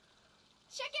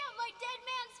 Check out my dead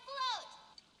man's float.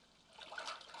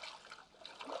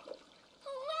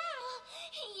 Wow,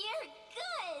 you're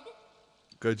good.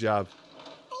 Good job.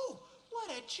 Oh, what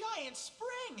a giant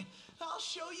spring! I'll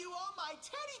show you all my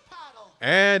teddy paddle.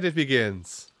 And it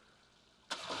begins.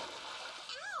 Ow!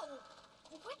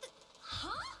 What the?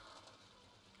 Huh?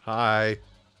 Hi. You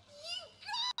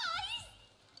guys!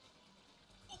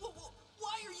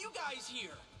 Why are you guys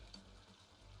here?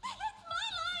 It's my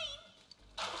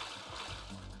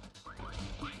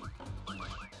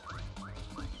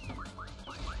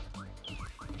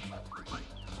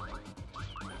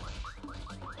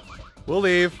We'll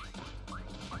leave.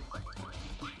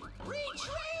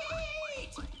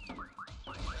 Retreat!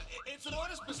 It's an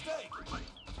honest mistake.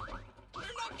 We're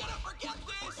not gonna forget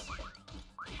this!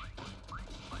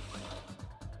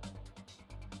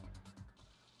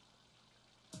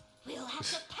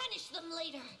 have to punish them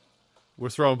later.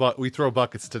 We throw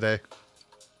buckets today.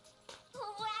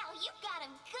 Wow, you got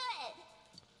him good.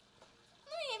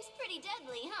 My aim's pretty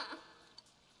deadly, huh?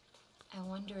 I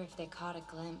wonder if they caught a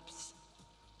glimpse.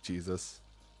 Jesus.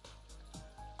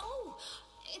 Oh,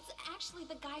 it's actually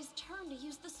the guy's turn to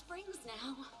use the springs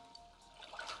now.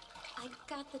 I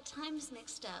got the times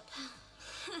mixed up.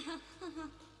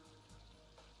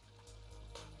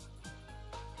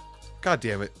 God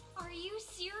damn it. Are you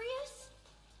serious?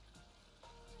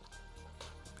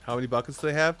 How many buckets do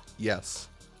they have? Yes.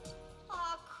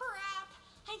 Aw, crap.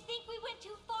 I think we went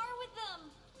too far with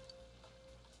them.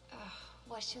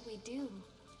 What should we do?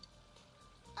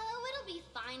 Oh, it'll be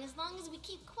fine as long as we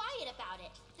keep quiet about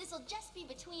it. This'll just be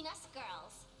between us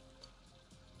girls.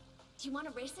 Do you want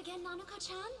to race again,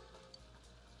 Nanako-chan?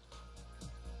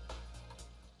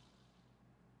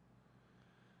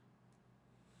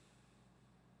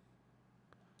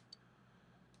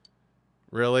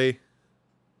 Really?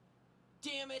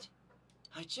 Damn it!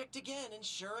 I checked again, and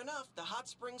sure enough, the hot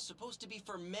spring's supposed to be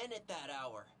for men at that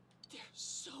hour. They're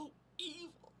so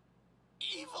evil.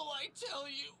 Evil, I tell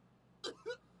you!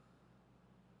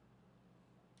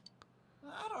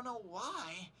 I don't know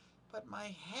why, but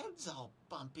my head's all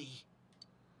bumpy.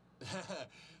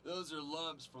 Those are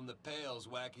lumps from the pails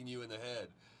whacking you in the head.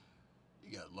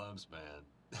 You got lumps,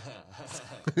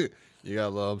 man. You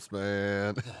got lumps,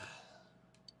 man.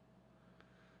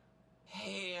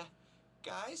 Hey,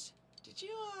 guys, did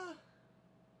you,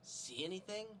 see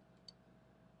anything?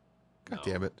 God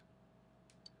damn it.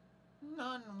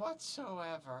 None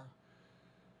whatsoever.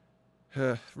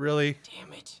 Really?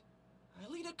 Damn it.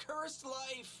 I lead a cursed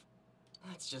life.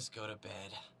 Let's just go to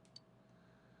bed.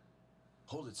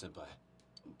 Hold it, Senpai.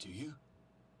 Do you?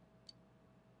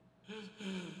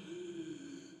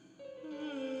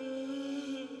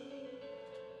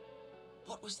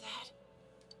 What was that?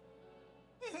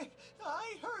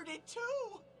 I heard it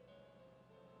too.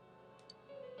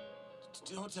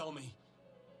 Don't tell me.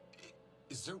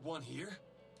 Is there one here?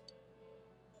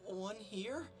 One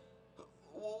here?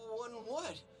 One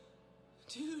what?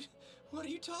 Dude, what are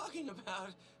you talking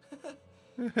about?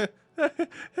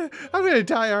 I'm gonna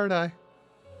die, aren't I?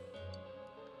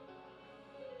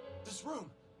 This room.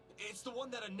 It's the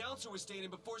one that announcer was staying in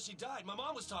before she died. My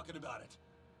mom was talking about it.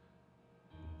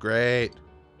 Great.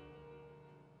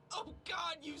 Oh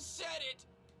God, you said it!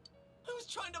 I was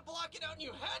trying to block it out and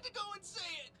you had to go and say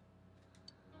it!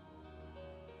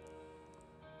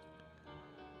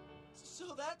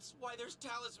 So that's why there's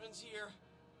talismans here.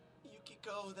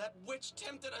 Yukiko, that witch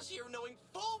tempted us here knowing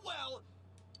full well...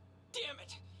 Damn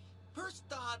it! First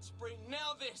the hot spring,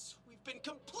 now this! We've been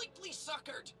completely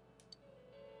suckered!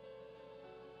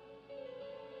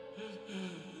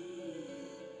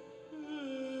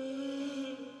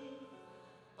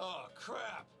 Oh,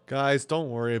 crap. Guys, don't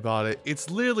worry about it. It's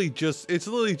literally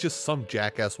just some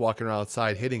jackass walking around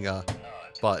outside hitting a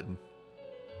button.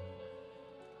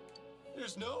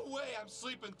 There's no way I'm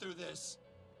sleeping through this.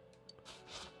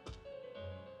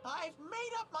 I've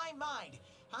made up my mind.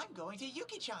 I'm going to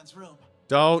Yuki-chan's room.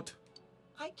 Don't.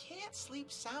 I can't sleep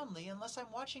soundly unless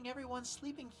I'm watching everyone's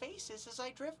sleeping faces as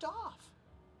I drift off.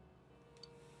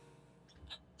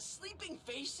 Sleeping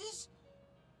faces?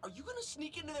 Are you gonna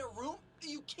sneak into their room?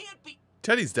 You can't be...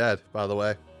 Teddy's dead, by the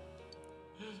way.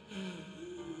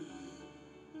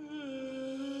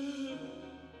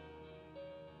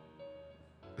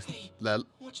 Hey,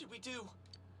 what should we do?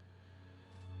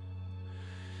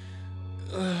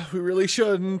 We really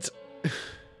shouldn't.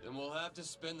 Then we'll have to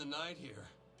spend the night here.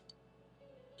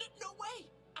 No way!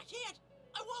 I can't!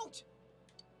 I won't!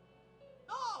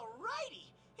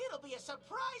 Alrighty! It'll be a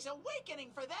surprise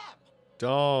awakening for them!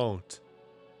 Don't.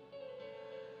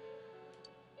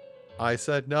 I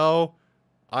said no.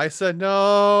 I said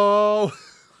no.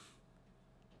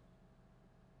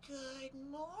 Good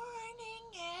morning,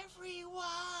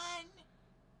 everyone.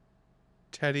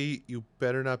 Teddy, you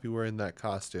better not be wearing that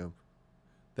costume.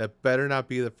 That better not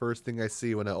be the first thing I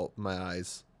see when I open my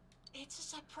eyes. It's a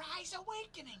surprise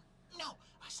awakening. No,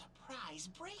 a surprise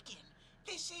break-in.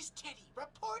 This is Teddy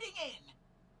reporting in.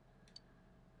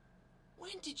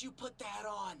 When did you put that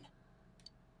on?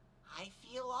 I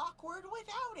feel awkward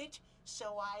without it,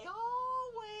 so I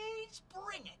always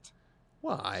bring it.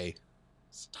 Why?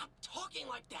 Stop talking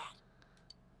like that.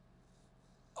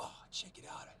 Oh, check it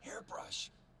out. A hairbrush.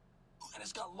 And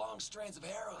it's got long strands of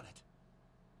hair on it.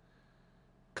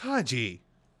 Kaji.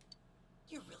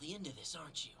 You're really into this,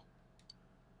 aren't you?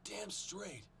 Damn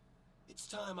straight. It's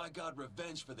time I got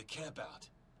revenge for the campout.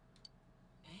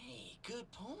 Hey, good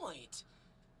point.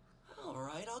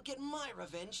 Alright, I'll get my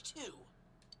revenge too.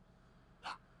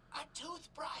 A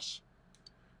toothbrush.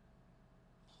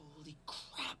 Holy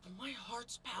crap, my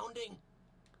heart's pounding.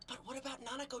 But what about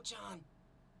Nanako-chan?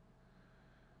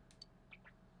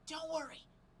 Don't worry.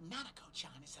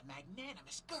 Nanako-chan is a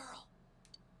magnanimous girl.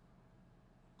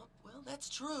 Well, that's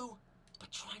true.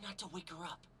 But try not to wake her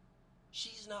up.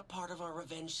 She's not part of our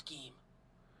revenge scheme.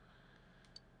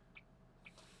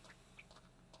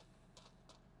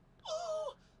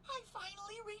 Oh, I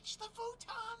finally reached the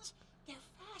futons. They're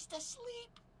fast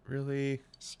asleep. Really?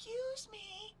 Excuse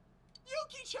me.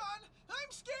 Yuki-chan, I'm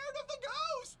scared of the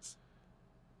ghosts.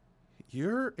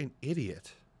 You're an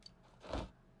idiot.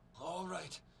 All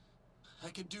right. I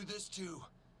can do this too.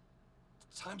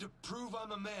 Time to prove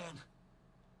I'm a man.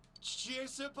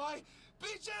 Chie-senpai, be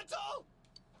gentle!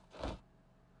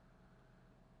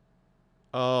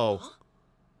 Oh. Huh?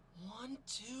 1,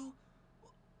 2...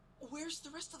 Where's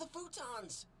the rest of the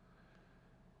futons?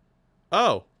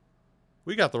 Oh.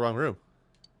 We got the wrong room.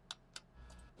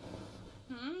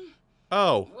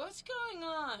 Oh. What's going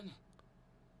on?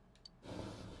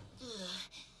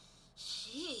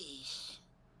 Sheesh.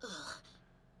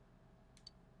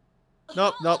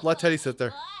 Nope, nope, let Teddy sit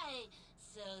there. Why?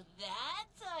 So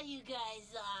that's how you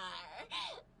guys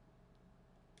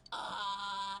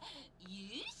are.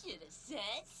 You should have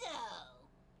said so.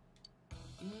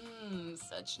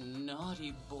 Such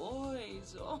naughty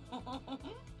boys. Oh.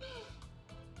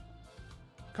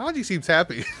 Kanji seems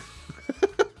happy.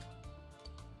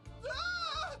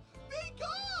 Be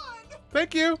gone!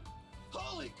 Thank you.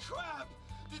 Holy crap!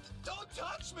 Don't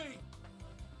touch me!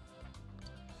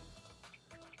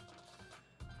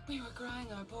 We were crying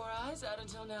our poor eyes out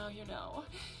until now, you know.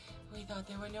 We thought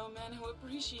there were no men who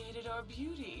appreciated our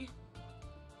beauty.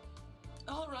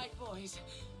 All right, boys.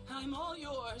 I'm all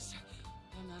yours.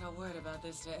 And not a word about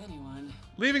this to anyone.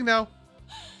 Leaving now.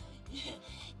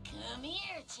 Come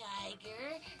here,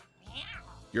 tiger. Meow.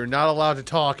 You're not allowed to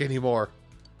talk anymore.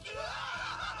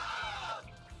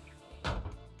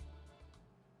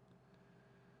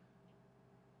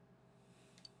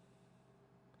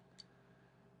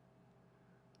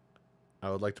 I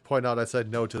would like to point out I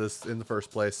said no to this in the first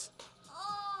place.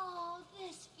 Oh,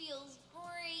 this feels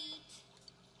great.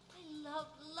 I love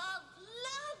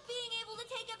being able to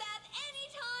take a bath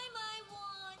anytime I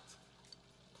want.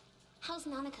 How's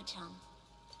Nanako-chan?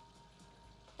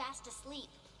 Fast asleep.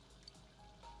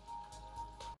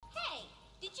 Hey,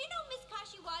 did you know Miss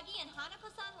Kashiwagi and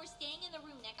Hanako-san were staying in the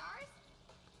room next ours?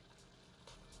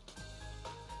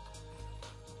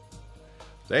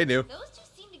 They knew. Those two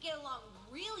seem to get along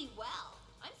really well.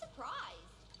 I'm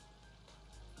surprised.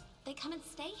 They come and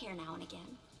stay here now and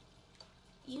again.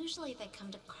 Usually they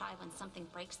come to cry when something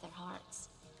breaks their hearts.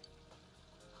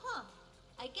 Huh.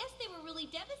 I guess they were really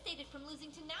devastated from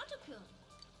losing to Naoto-kun.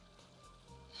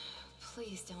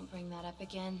 Please don't bring that up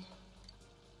again.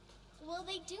 Well,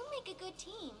 they do make a good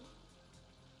team.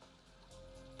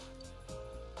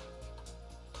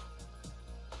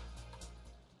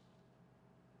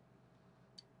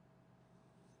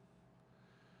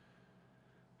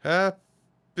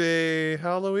 Happy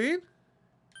Halloween?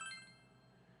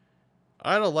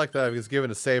 I don't like that because given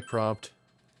a save prompt.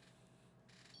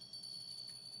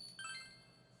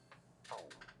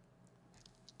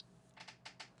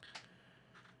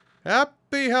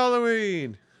 Happy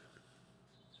Halloween!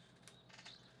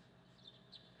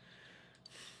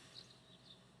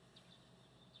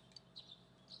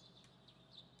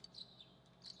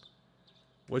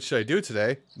 What should I do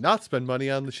today? Not spend money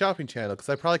on the shopping channel because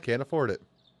I probably can't afford it.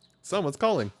 Someone's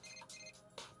calling.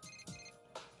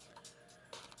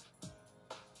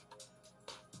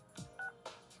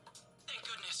 Thank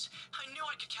goodness. I knew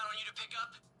I could count on you to pick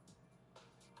up.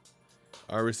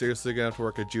 Are we seriously gonna have to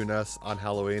work at Junes on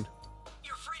Halloween?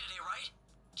 You're free today, right?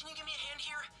 Can you give me a hand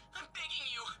here? I'm begging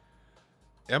you.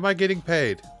 Am I getting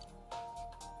paid?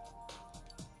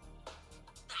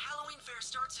 The Halloween fair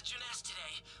starts at Junes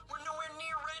today. We're nowhere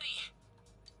near ready.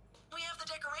 We have the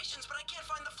decorations, but I can't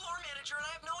find the floor manager, and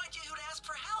I have no idea who to ask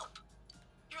for help.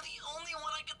 You're the only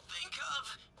one I could think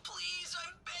of. Please,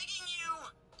 I'm begging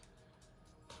you.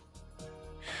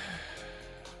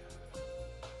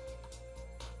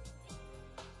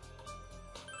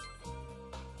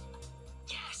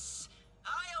 Yes! I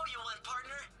owe you one,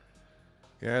 partner.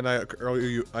 Yeah, and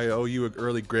I owe you an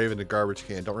early grave in a garbage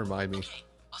can. Don't remind me. Okay,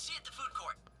 I'll see you at the food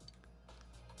court.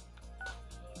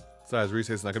 Besides,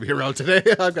 Rise's not gonna be around today.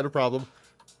 I've got a problem.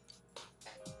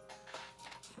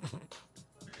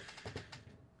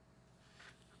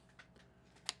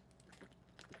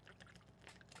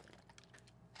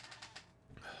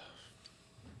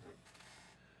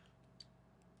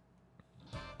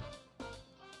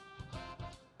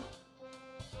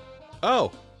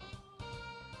 Oh,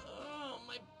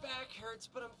 my back hurts,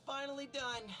 but I'm finally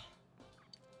done.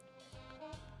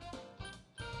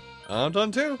 I'm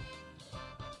done too.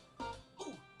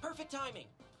 Ooh, perfect timing.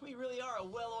 We really are a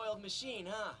well-oiled machine,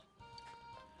 huh?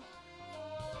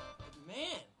 But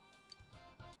man,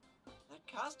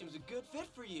 that costume's a good fit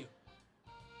for you.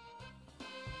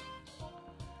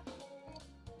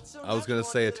 So I was gonna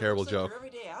say a terrible joke. Your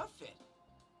everyday outfit.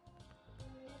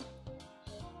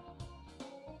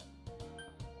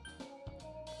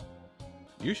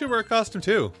 You should wear a costume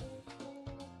too.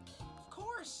 Of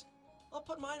course. I'll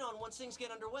put mine on once things get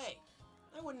underway.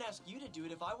 I wouldn't ask you to do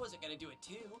it if I wasn't gonna do it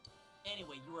too.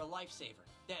 Anyway, you were a lifesaver.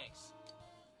 Thanks.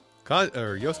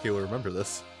 Yosuke will remember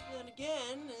this. Then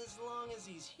again, as long as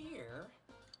he's here.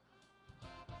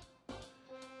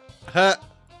 Ha!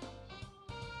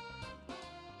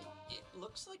 It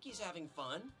looks like he's having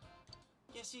fun.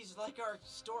 Guess he's like our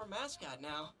store mascot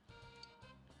now.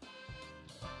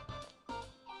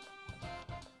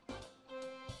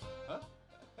 Huh?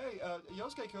 Hey,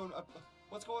 Yosuke-kun,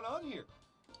 what's going on here?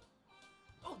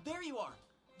 Oh, there you are.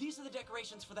 These are the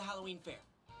decorations for the Halloween fair.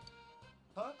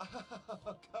 Huh?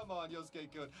 Come on,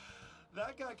 Yosuke-kun.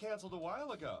 That got canceled a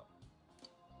while ago.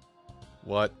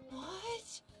 What?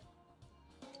 What?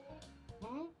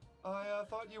 I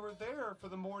thought you were there for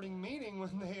the morning meeting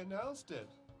when they announced it.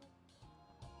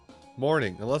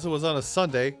 Morning, unless it was on a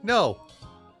Sunday. No.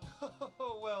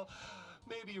 Well,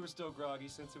 maybe you were still groggy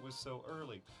since it was so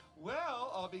early.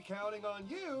 Well, I'll be counting on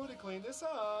you to clean this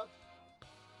up.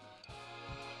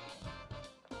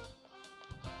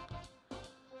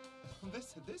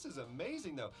 This is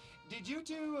amazing, though. Did you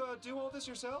two do all this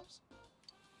yourselves?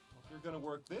 Well, if you're gonna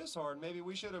work this hard, maybe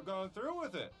we should have gone through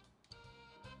with it.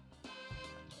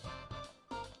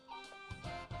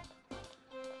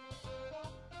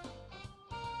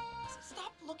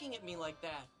 Stop looking at me like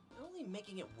that. You're only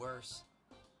making it worse.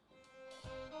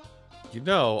 You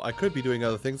know, I could be doing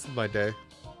other things with my day.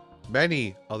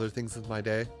 Many other things with my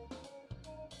day.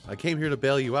 I came here to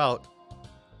bail you out.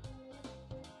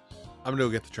 I'm gonna go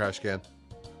get the trash can.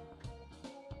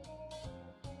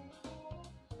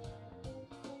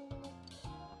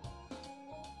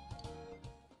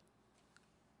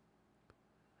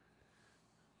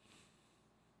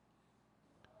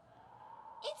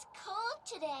 It's cold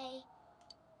today.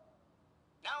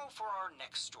 Now for our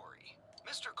next story.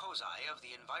 Mr. Kozai of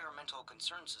the Environmental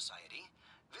Concern Society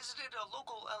visited a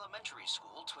local elementary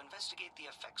school to investigate the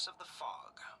effects of the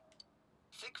fog.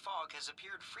 Thick fog has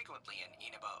appeared frequently in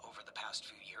Inaba over the past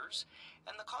few years,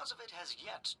 and the cause of it has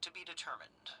yet to be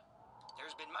determined.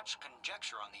 There's been much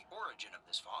conjecture on the origin of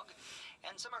this fog,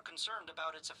 and some are concerned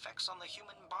about its effects on the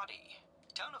human body.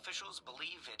 Town officials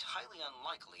believe it highly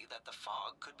unlikely that the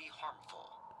fog could be harmful.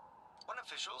 One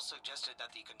official suggested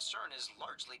that the concern is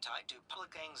largely tied to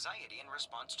public anxiety in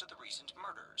response to the recent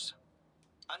murders.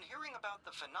 On hearing about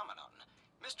the phenomenon,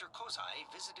 Mr. Kozai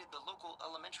visited the local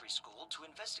elementary school to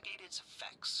investigate its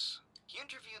effects. He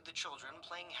interviewed the children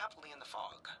playing happily in the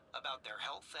fog about their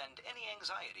health and any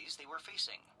anxieties they were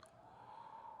facing.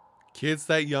 Kids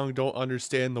that young don't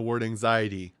understand the word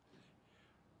anxiety.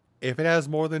 If it has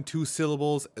more than 2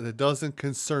 syllables and it doesn't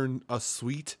concern a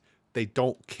sweet, they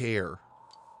don't care.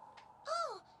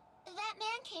 Oh, that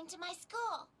man came to my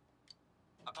school.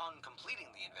 Upon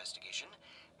completing the investigation,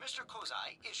 Mr.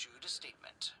 Kozai issued a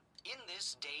statement. In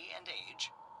this day and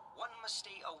age, one must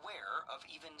stay aware of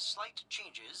even slight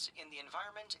changes in the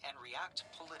environment and react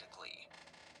politically.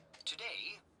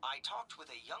 Today, I talked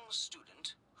with a young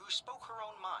student who spoke her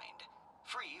own mind,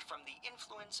 free from the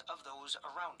influence of those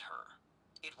around her.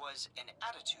 It was an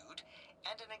attitude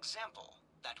and an example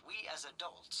that we as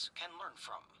adults can learn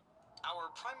from.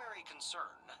 Our primary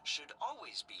concern should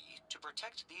always be to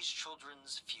protect these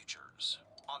children's futures.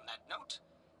 On that note,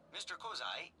 Mr.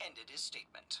 Kozai ended his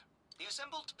statement. The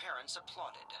assembled parents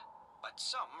applauded, but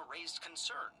some raised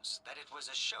concerns that it was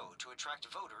a show to attract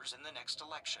voters in the next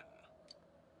election.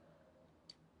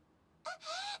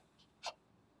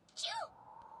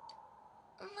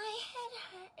 My head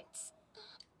hurts.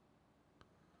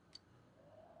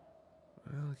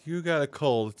 Well, you got a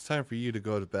cold. It's time for you to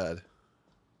go to bed.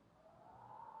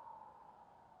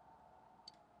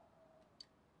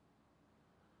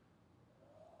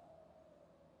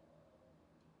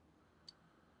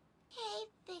 Hey,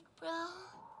 big bro.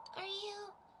 Are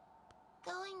you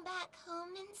going back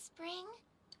home in spring?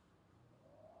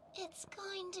 It's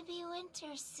going to be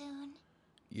winter soon.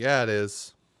 Yeah, it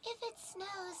is. If it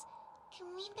snows, can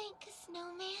we make a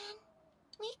snowman?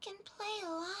 We can play a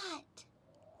lot.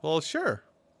 Well, sure.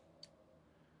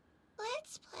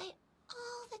 Let's play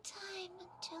all the time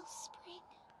until spring.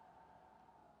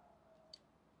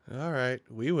 All right,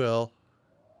 we will.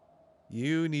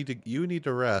 You need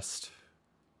to rest.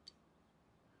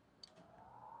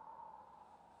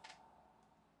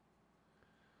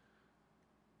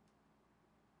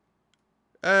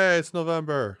 Hey, it's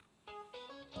November.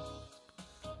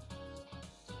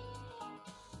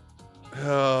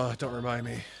 Don't remind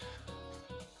me.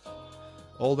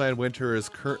 Old Man Winter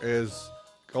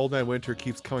Old Man Winter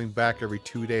keeps coming back every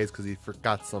 2 days because he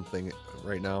forgot something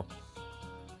right now.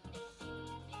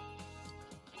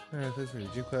 Alright, this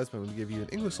is gym class. I'm going to give you an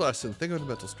English lesson. Think of the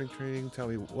mental strength training. Tell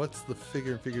me what's the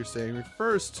figure and figure saying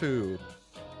refers to.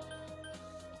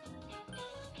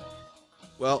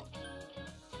 Well,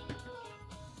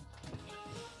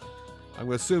 I'm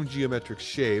going to assume geometric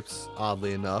shapes,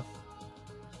 oddly enough.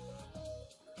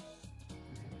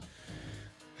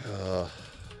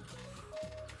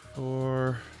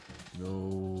 For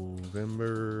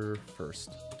November 1st.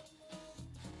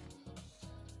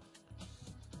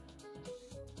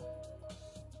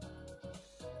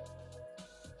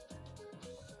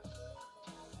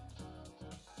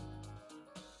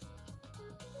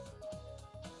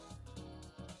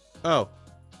 Oh.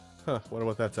 Huh, wonder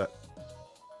what that's at.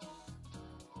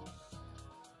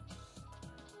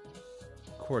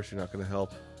 Of course you're not going to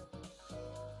help.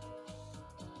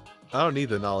 I don't need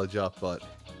the knowledge up, but...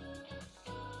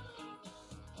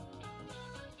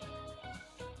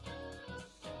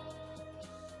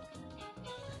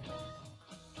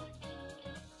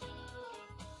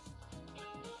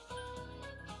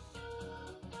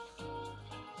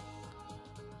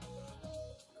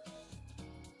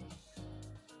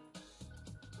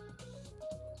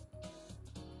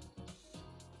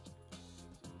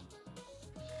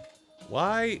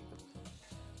 Why?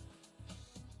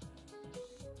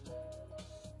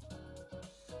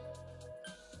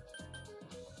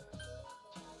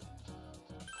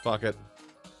 Fuck it.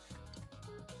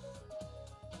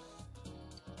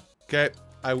 Okay,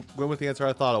 I went with the answer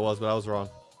I thought it was, but I was wrong.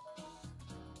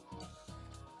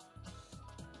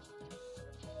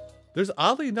 There's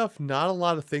oddly enough not a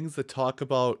lot of things that talk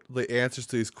about the answers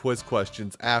to these quiz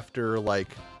questions after like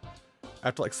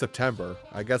September.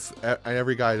 I guess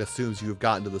every guide assumes you've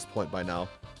gotten to this point by now.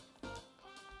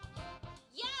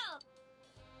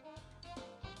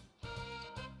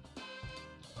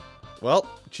 Well,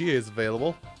 Chia is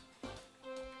available.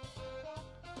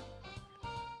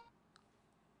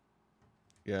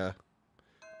 Yeah.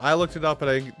 I looked it up, but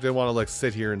I didn't want to like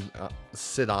sit here and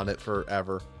sit on it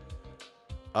forever.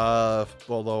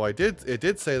 Although it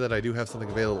did say that I do have something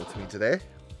available to me today.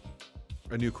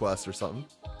 A new quest or something.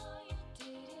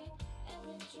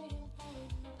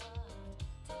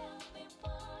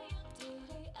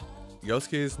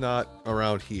 Yosuke is not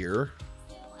around here.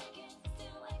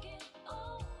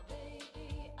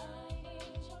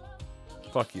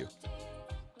 Fuck you.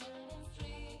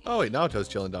 Oh wait, Naoto's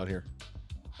chilling down here.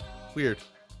 Weird.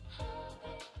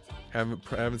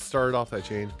 Haven't started off that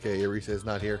chain. Okay, Irisa is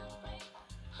not here.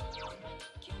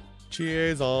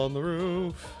 Chie's on the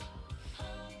roof.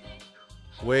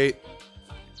 Wait.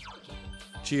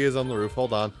 Chie is on the roof.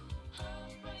 Hold on.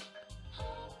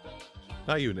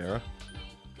 Not you, Nara.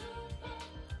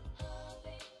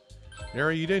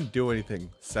 Nara, you didn't do anything.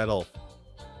 Settle.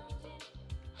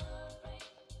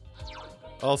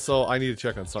 Also, I need to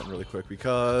check on something really quick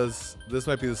because this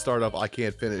might be the start of I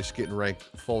can't finish getting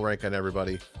full rank on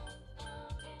everybody.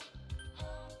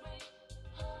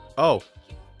 Oh.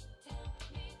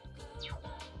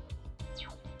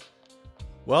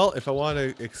 Well, if I want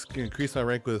to increase my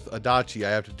rank with Adachi,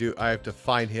 I have to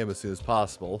find him as soon as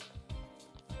possible.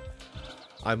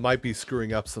 I might be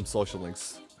screwing up some social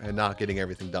links and not getting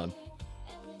everything done.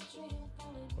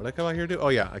 What did I come out here to do? Oh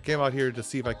yeah, I came out here to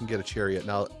see if I can get a chariot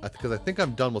now, because I think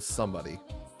I'm done with somebody.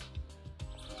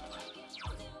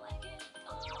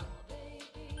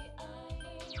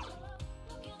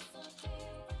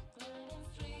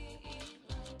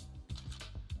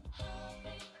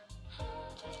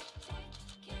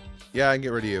 Yeah, I can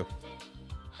get rid of you.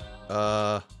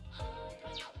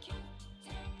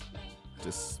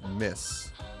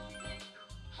 Dismiss.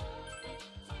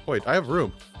 Wait, I have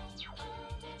room.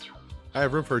 I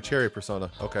have room for a chariot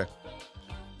persona. Okay. At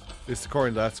least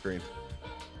according to that screen.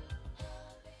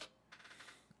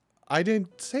 I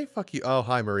didn't say fuck you. Oh,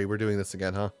 hi, Marie. We're doing this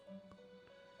again, huh?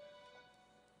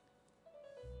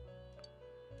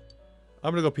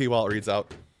 I'm gonna go pee while it reads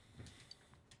out.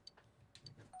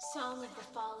 Song of the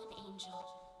Fallen Angel.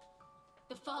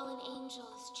 The fallen angel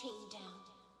is chained down.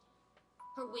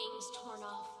 Her wings torn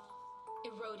off,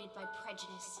 eroded by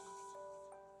prejudice.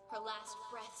 Her last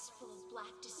breaths full of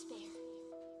black despair.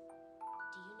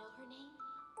 Do you know her name?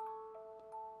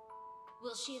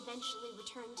 Will she eventually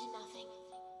return to nothing?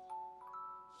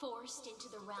 Forced into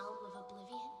the realm of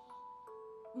oblivion?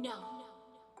 No.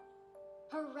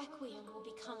 Her requiem will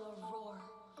become a roar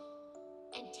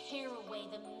and tear away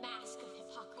the mask of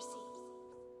hypocrisy.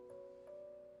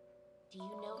 Do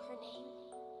you know her name?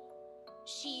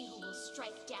 She who will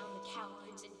strike down the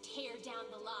cowards and tear down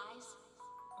the lies?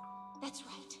 That's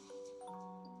right.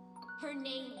 Her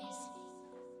name is...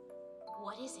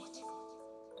 What is it?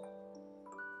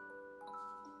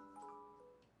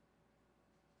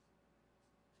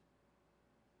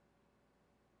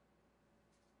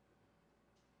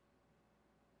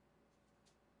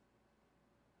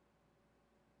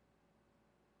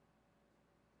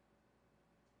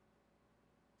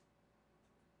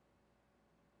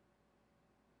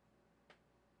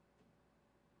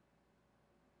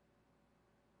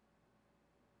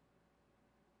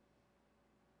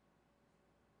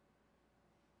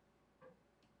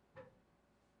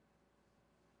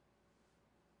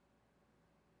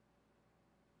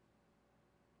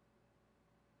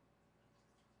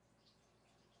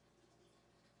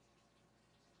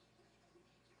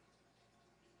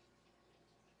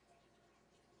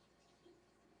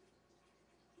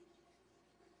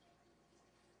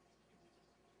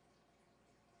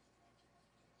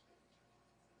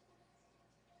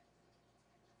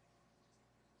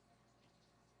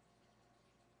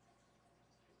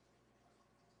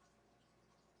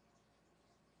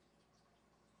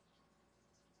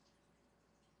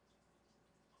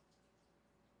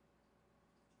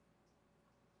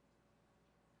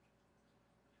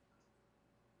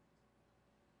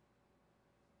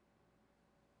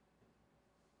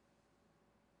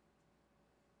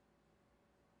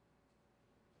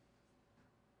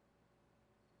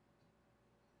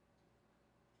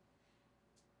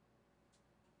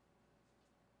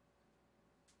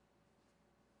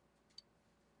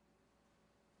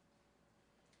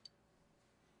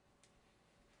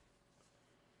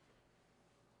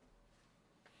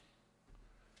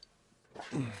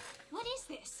 What is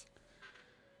this?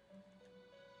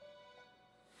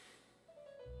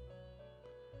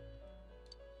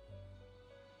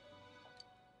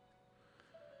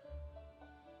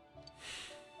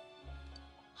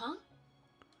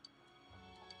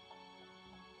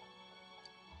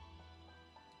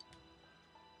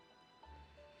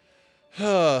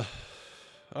 Huh?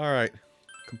 Alright.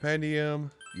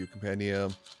 Compendium. View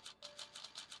compendium.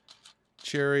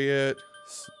 Chariot.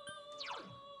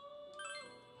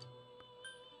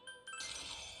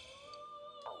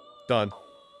 Done.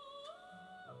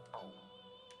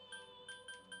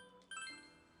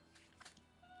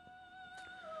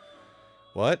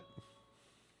 What?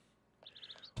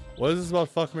 What is this about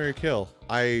fuck, marry, kill?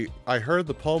 I heard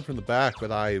the poem from the back,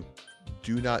 but I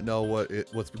do not know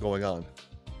what's been going on.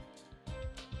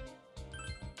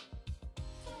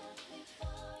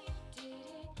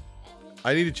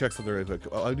 I need to check something really quick.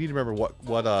 I need to remember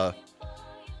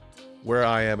where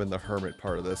I am in the hermit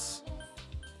part of this.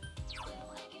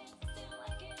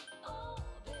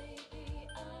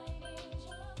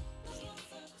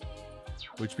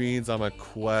 Which means I'm at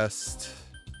quest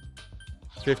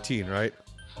 15, right?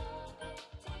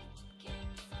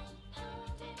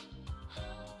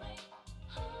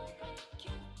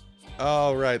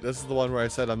 Oh, right. This is the one where I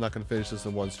said I'm not going to finish this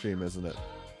in one stream, isn't it?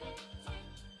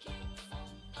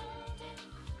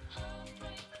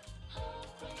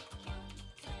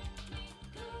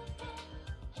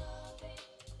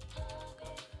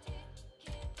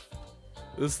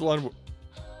 This is the one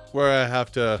where I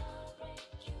have to...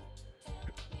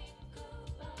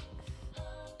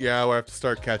 Yeah, where I have to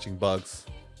start catching bugs.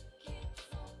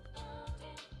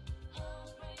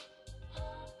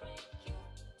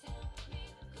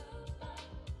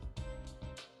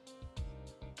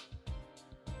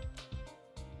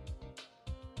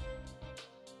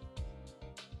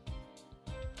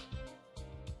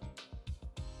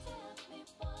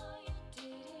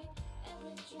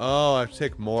 Oh, I have to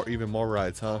take even more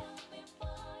rides, huh?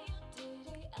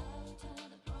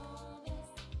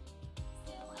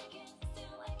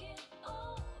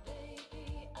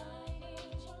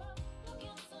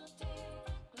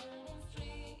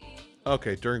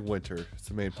 Okay, during winter. It's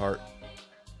the main part.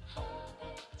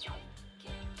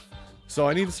 So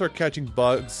I need to start catching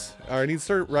bugs. I need to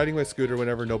start riding my scooter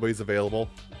whenever nobody's available.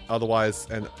 Otherwise,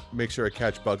 and make sure I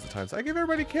catch bugs at times. I give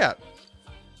everybody a cat.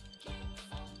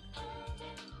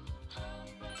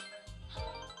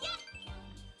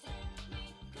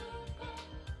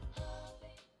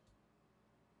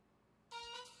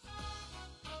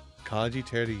 Kanji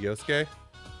Terry Yosuke?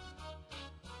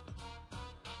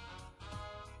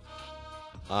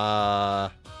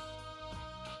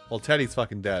 Well, Teddy's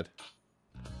fucking dead.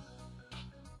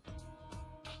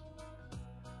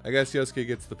 I guess Yosuke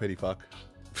gets the pity fuck.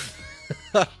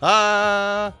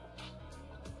 Ha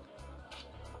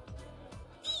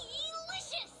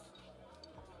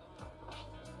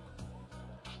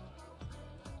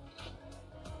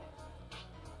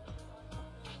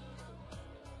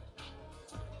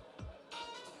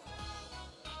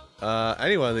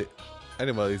Any one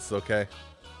of these is okay.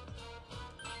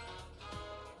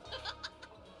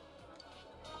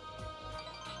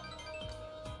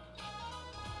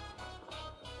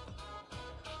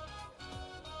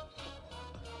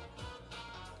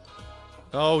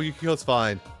 Oh, Yukiko's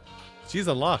fine. She's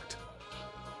unlocked.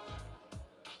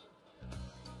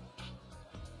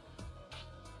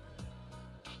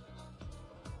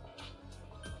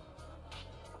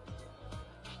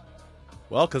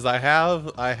 Well, because I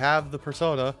have the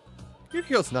persona.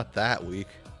 Yukiko's not that weak.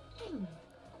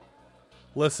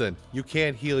 Listen, you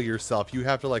can't heal yourself. You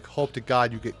have to like hope to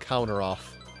God you get counter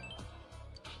off.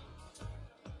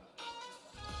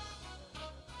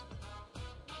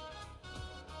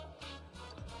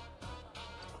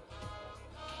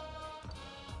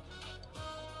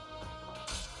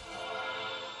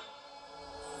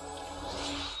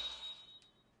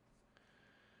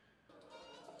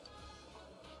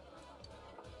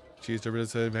 Cheese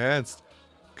Derbitus Advanced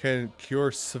can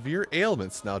cure severe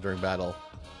ailments now during battle.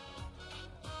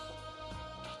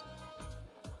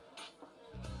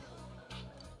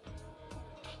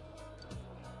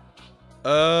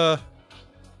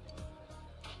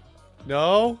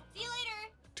 No. See you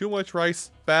later. Too much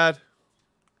rice. Bad.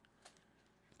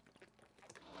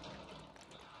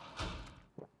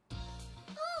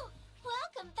 Oh,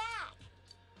 welcome back.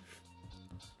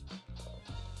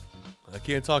 I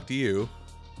can't talk to you.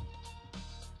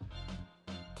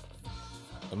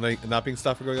 I'm not being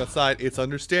stopped from going outside. It's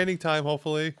understanding time,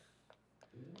 hopefully.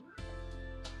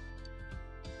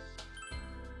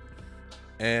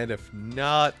 And if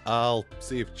not, I'll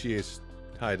see if she is.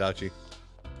 Hi, Dachi.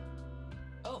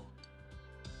 Oh.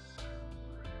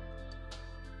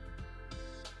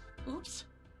 Oops.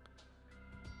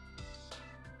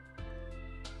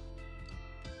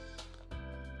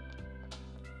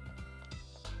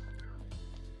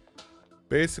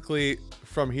 Basically,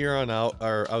 from here on out,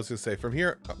 or I was gonna say, from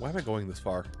here, why am I going this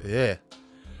far? Yeah.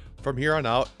 From here on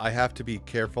out, I have to be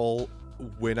careful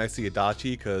when I see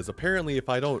Adachi, because apparently if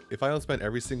I don't spend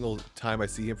every single time I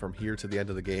see him from here to the end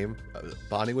of the game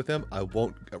bonding with him, I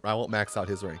won't max out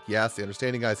his rank. Yes, the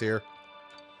understanding guy's here.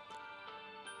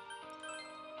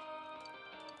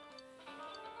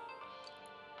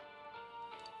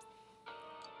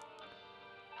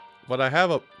 But I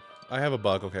have a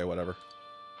bug. Okay, whatever.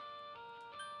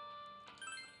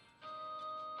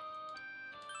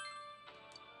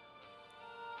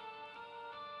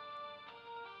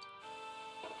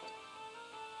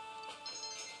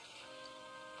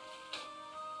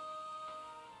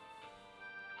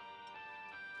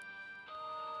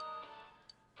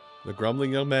 The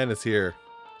grumbling young man is here.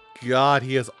 God,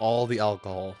 he has all the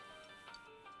alcohol.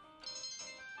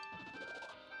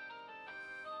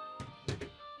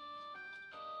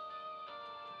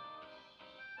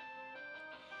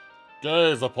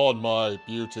 Gaze upon my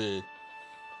beauty.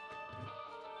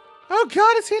 Oh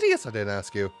God, it's hideous. I didn't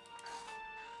ask you.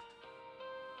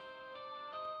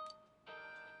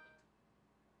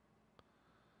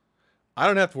 I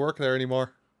don't have to work there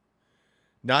anymore.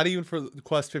 Not even for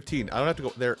Quest 15. I don't have to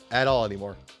go there at all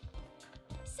anymore.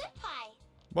 Senpai.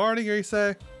 Morning, you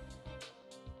say?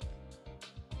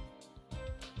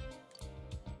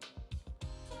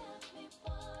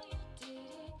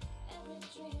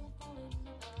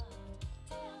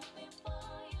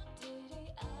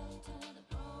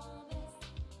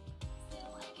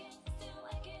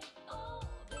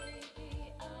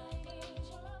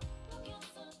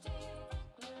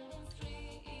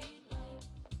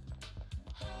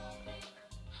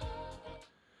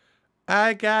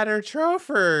 I got her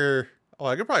trophy. Oh,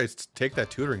 I could probably take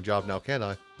that tutoring job now, can't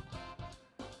I?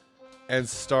 And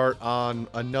start on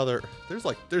another.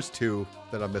 There's two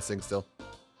that I'm missing still.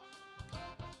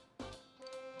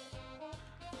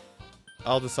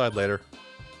 I'll decide later.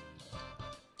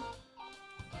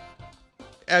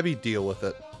 Abby, deal with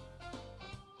it.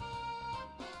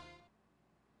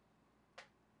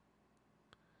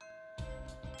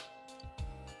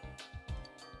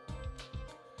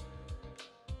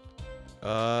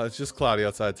 It's just cloudy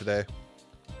outside today.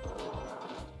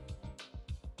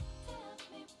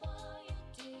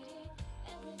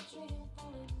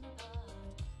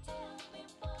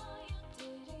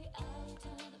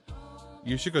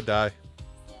 You should go die.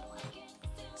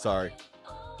 Sorry.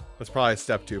 That's probably a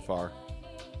step too far.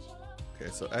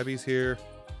 Okay, so Abby's here.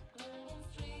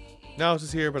 Naos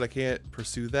is here, but I can't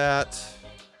pursue that.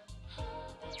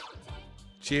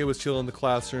 Chie was chilling in the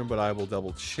classroom, but I will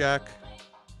double check.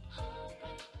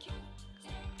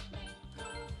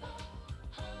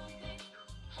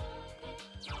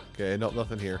 Okay, nope,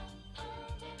 nothing here.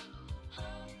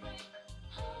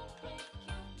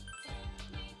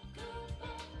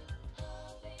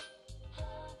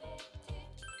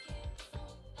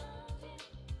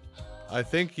 I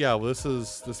think, yeah, well,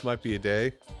 this might be a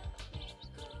day.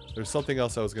 There's something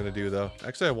else I was gonna do though.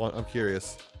 Actually, I'm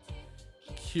curious.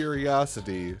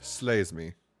 Curiosity slays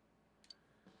me.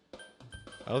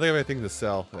 I don't think I have anything to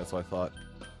sell. That's what I thought.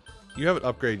 You haven't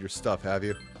upgraded your stuff, have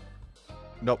you?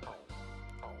 Nope.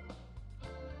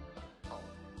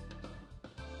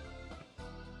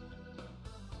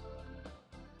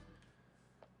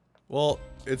 Well,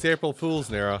 it's April Fool's,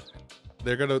 Nara.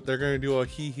 They're gonna do a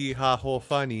hee hee ha ho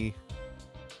funny.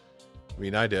 I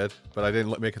mean, I did, but I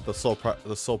didn't make it the sole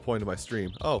point of my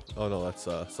stream. Oh no, that's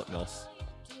something else.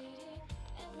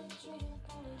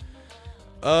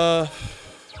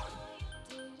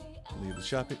 Leave the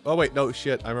shopping. Oh wait, no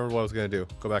shit. I remember what I was gonna do.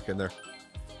 Go back in there.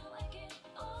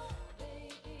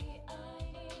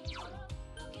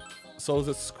 So is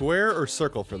it square or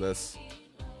circle for this?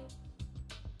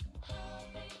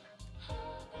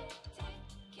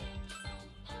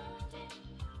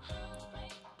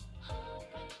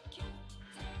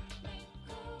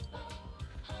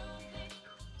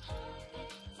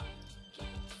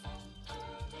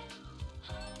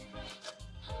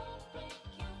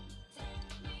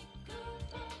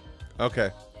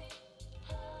 Okay.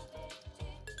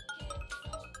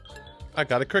 I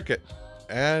got a cricket.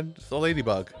 And a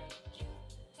ladybug.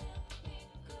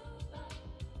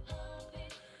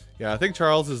 Yeah, I think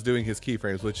Charles is doing his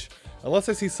keyframes, which, unless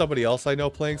I see somebody else I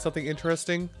know playing something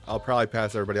interesting, I'll probably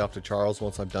pass everybody off to Charles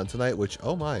once I'm done tonight, which,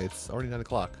 oh my, it's already 9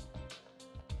 o'clock.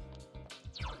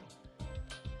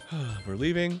 We're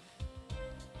leaving.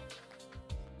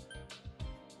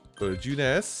 Go to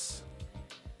Junes.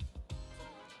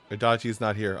 Adachi's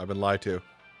not here. I've been lied to.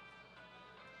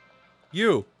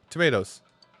 You! Tomatoes.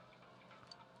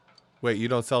 Wait, you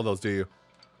don't sell those, do you?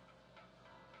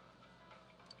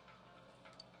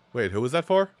 Wait, who was that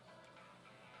for?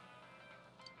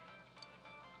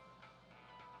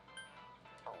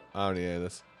 I don't need any of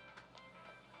this.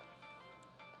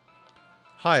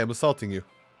 Hi, I'm assaulting you.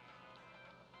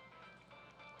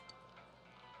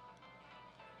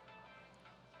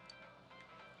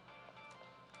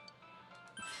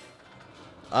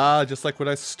 Just like when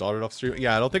I started off streaming.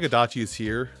 Yeah, I don't think Adachi is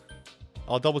here.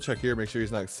 I'll double check here, make sure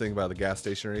he's not sitting by the gas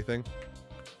station or anything.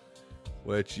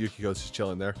 Which, Yukiko's just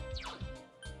chilling there.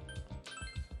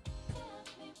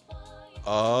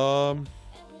 I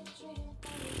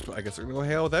guess we're gonna go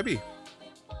hang out with Ebby.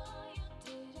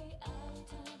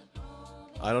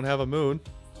 I don't have a moon.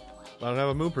 I don't have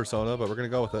a moon persona, but we're gonna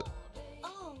go with it.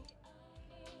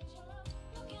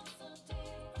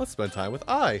 Let's spend time with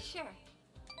I. Sure.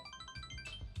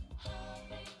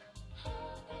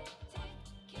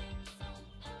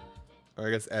 Or I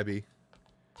guess Ebby.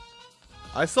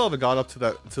 I still haven't gone up to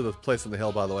the place on the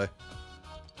hill, by the way.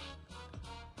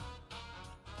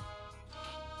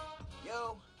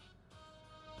 Yo.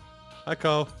 Hi,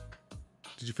 Ko.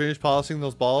 Did you finish polishing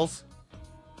those balls?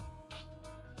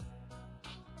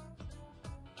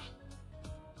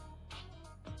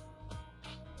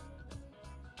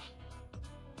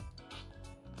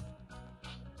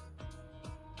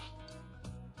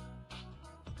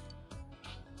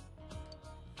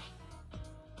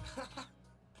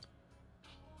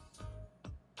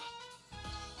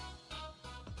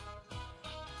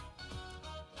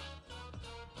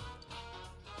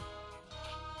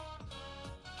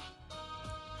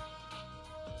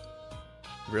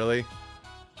 Really?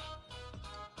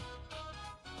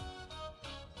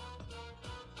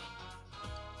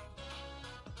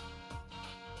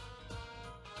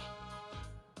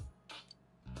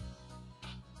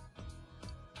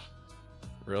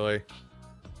 Really?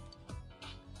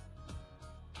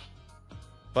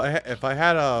 But if I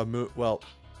had a well,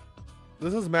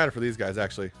 this doesn't matter for these guys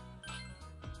actually.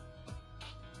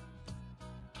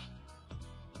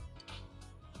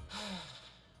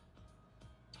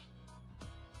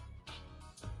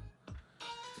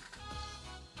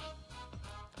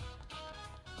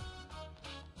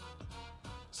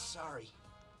 Sorry.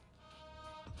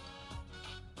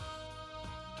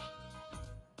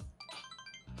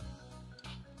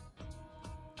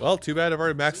 Well, too bad I've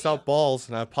already maxed out balls,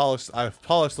 and I've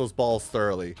polished those balls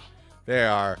thoroughly. They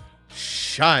are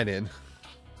shining.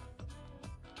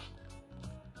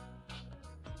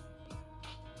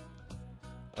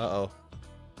 Uh-oh.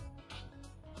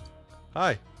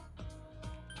 Hi.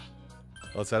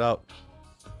 Let's head out.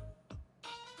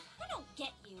 I don't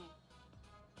get you.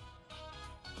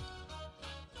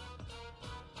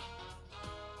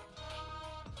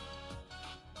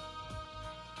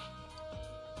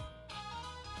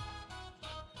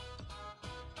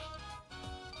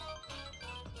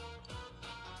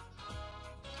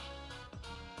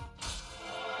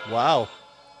 Wow.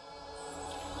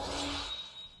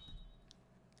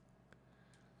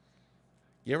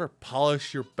 You ever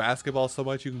polish your basketball so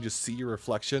much you can just see your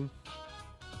reflection?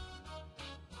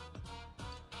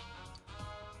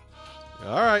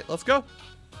 Alright, let's go.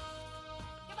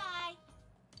 Goodbye.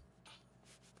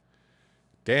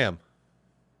 Damn.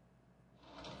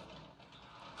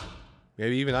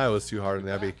 Maybe even I was too hard on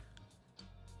Abby.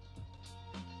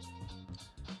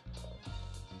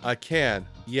 I can.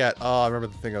 Yet. Oh, I remember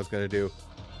the thing I was gonna do.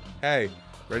 Hey,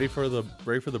 ready for the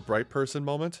bright person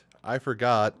moment? I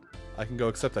forgot. I can go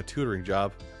accept that tutoring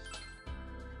job.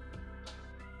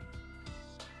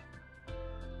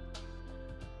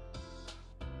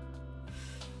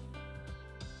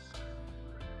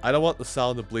 I don't want the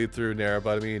sound to bleed through Nara,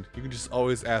 but I mean, you can just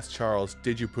always ask Charles,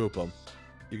 did you poop him?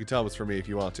 You can tell him it's for me if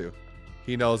you want to.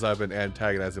 He knows I've been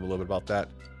antagonizing him a little bit about that.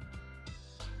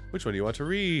 Which one do you want to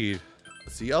read?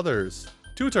 See others.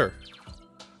 Tutor.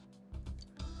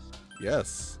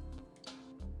 Yes.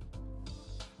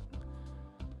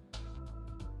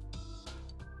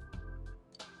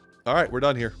 Alright, we're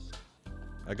done here.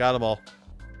 I got them all.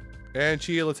 And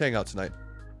Chia, let's hang out tonight.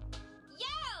 Yo!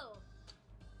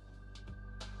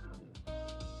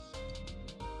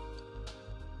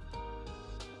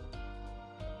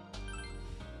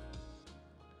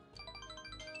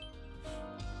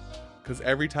 Because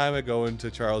every time I go into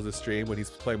Charles' stream when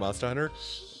he's playing Monster Hunter,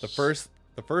 the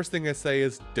first thing I say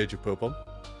is, did you poop him?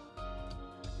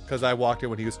 Because I walked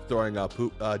in when he was throwing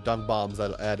dung bombs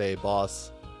at a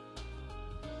boss.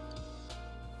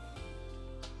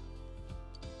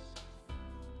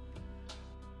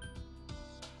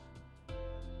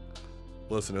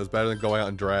 Listen, it was better than going out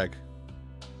and drag.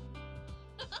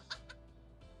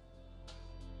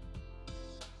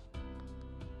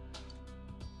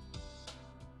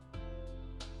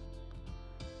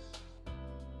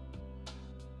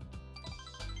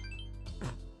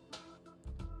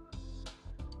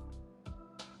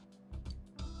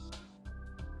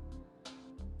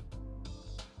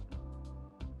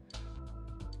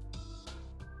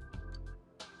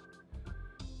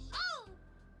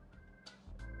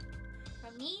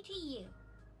 From me to you.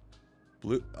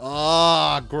 Blue.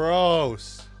 Ah,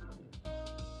 gross.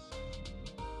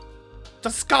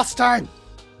 Disgusting.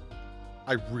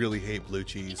 I really hate blue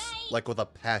cheese. Like with a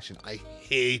passion. I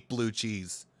hate blue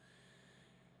cheese.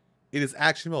 It is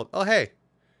action mode. Oh, hey.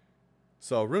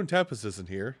 So, Rune Tempest isn't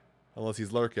here. Unless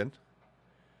he's lurking.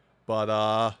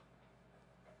 But,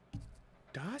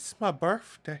 that's my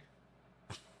birthday.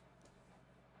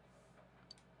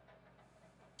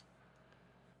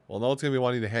 Well, no one's going to be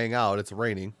wanting to hang out. It's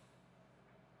raining.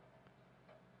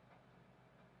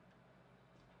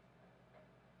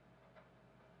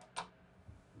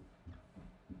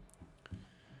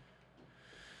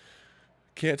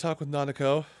 Can't talk with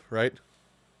Nanako, right?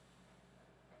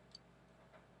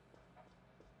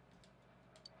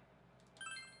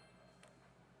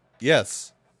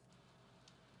 Yes.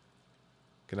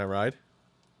 Can I ride?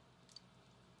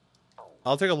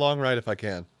 I'll take a long ride if I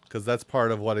can, because that's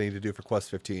part of what I need to do for Quest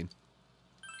 15.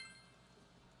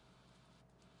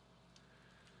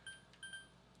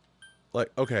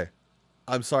 Like, okay.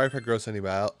 I'm sorry if I gross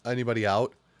anybody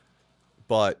out,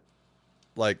 but,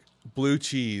 like, blue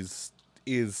cheese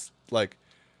is, like,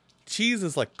 cheese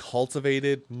is, like,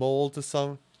 cultivated mold to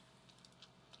some...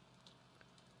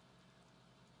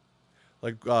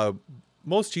 Like,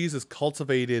 most cheese is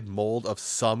cultivated mold of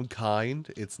some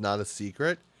kind. It's not a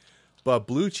secret. But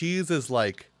blue cheese is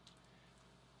like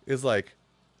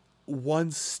one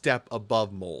step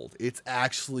above mold. It's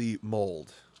actually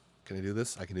mold. Can I do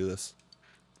this? I can do this.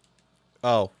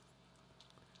 Oh.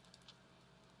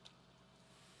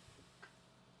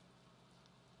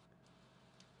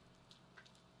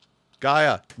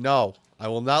 Gaia, no. I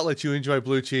will not let you enjoy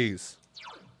blue cheese.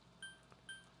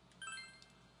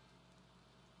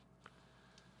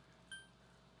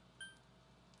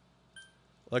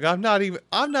 Like, I'm not even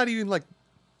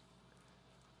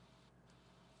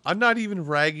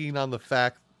ragging on the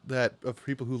fact that of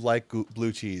people who like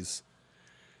blue cheese.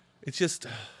 It's just,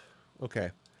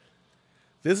 okay.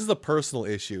 This is a personal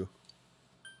issue.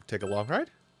 Take a long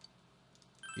ride?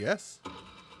 Yes.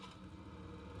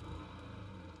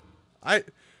 Well,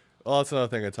 that's another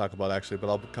thing I talk about actually, but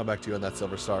I'll come back to you on that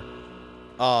Silver Star.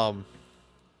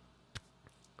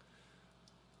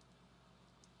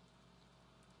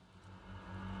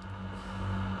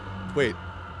 Wait.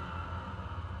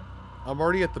 I'm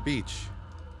already at the beach,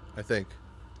 I think.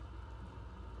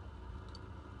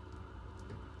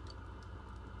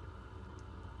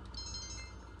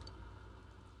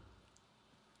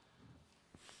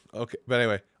 Okay, but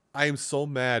anyway, I am so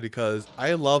mad because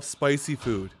I love spicy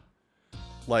food.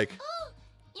 Like, Oh,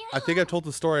 you're I think I've told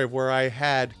the story of where I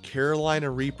had Carolina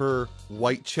Reaper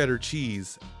white cheddar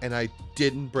cheese and I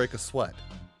didn't break a sweat.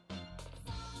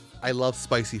 I love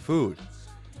spicy food.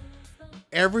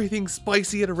 Everything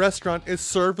spicy at a restaurant is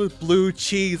served with blue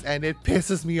cheese and it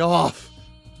pisses me off.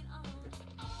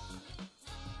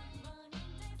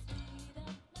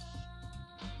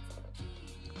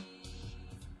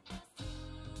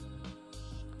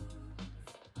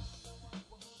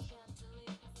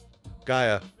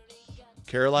 Gaia,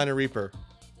 Carolina Reaper.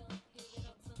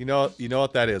 You know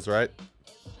what that is, right?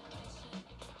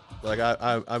 Like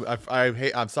I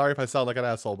hate. I'm sorry if I sound like an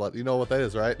asshole, but you know what that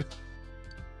is, right?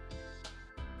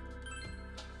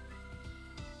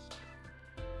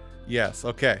 Yes.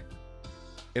 Okay.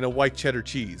 In a white cheddar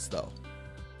cheese, though.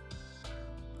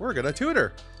 We're gonna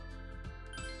tutor.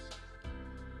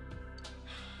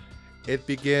 It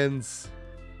begins.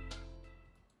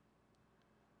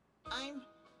 I'm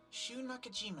Shu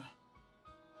Nakajima.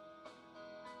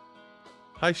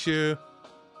 Hi, Shu.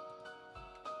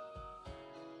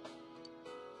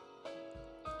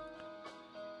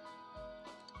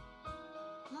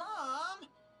 Mom!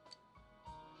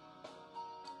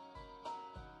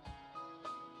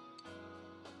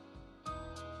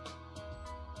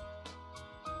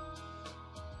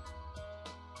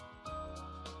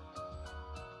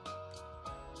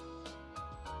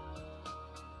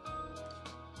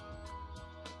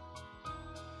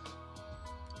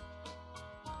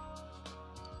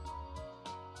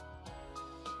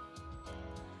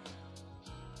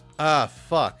 Ah,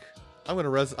 fuck. I'm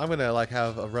gonna like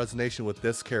have a resonation with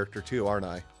this character too, aren't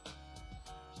I?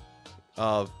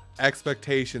 Of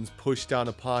expectations pushed down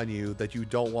upon you that you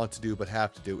don't want to do but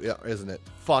have to do, isn't it?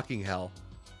 Fucking hell.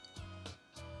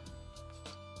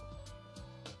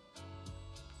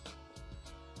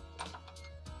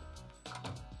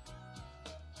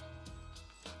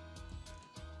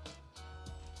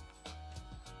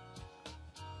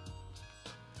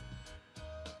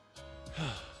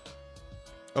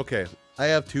 Okay, I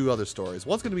have two other stories.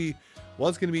 One's gonna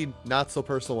be not so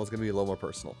personal. One's gonna be a little more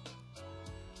personal.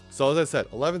 So as I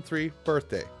said, 11/3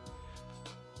 birthday.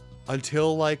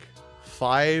 Until like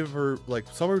 5 or like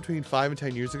somewhere between 5 and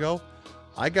 10 years ago,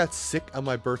 I got sick on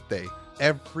my birthday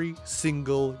every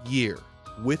single year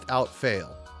without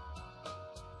fail.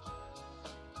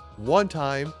 One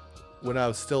time when I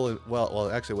was still in, well,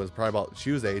 actually it was probably about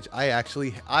Shu's age, I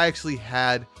actually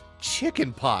had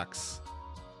chicken pox.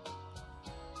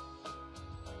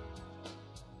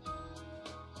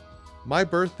 My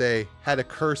birthday had a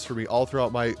curse for me all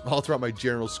throughout my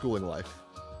general schooling life.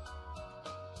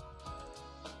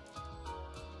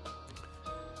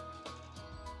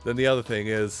 Then the other thing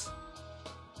is,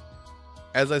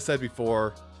 as I said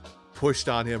before, pushed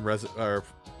on him, or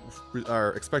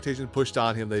expectations pushed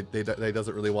on him that he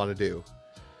doesn't really want to do.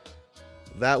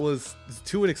 That was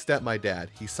to an extent my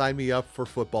dad. He signed me up for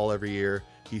football every year.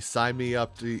 He signed me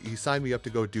up to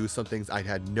go do some things I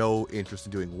had no interest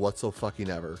in doing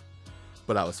whatsoever.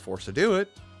 But I was forced to do it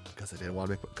because I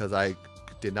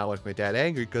did not want to make my dad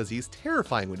angry, because he's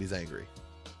terrifying when he's angry.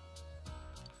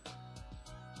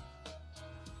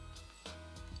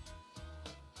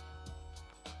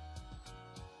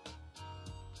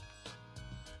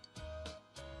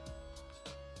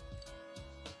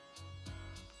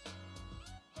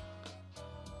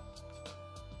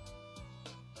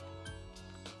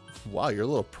 Wow, you're a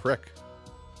little prick.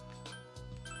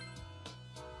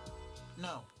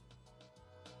 No.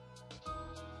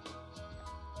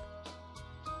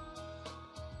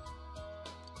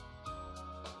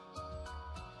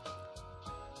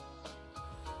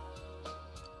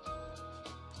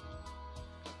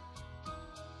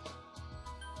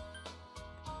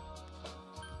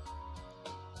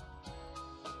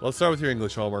 Let's start with your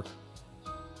English homework.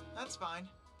 That's fine.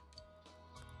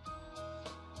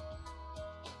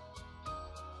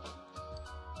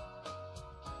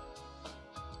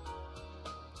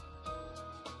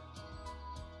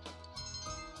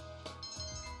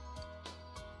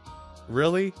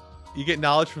 Really? You get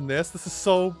knowledge from this? This is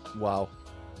so... wow.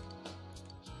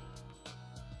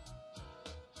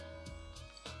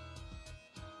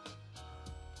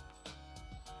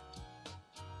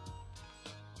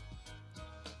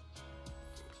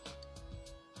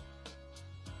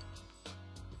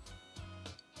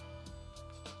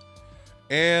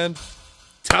 And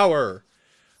Tower.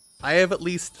 I have at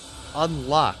least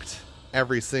unlocked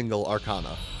every single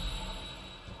Arcana.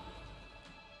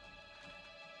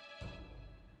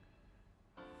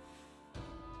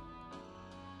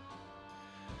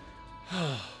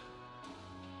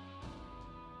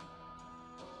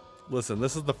 Listen,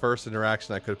 this is the first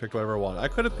interaction. I could have picked whatever I wanted. I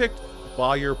could have picked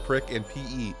Bawyer, Prick, and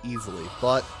PE easily,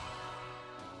 but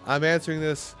I'm answering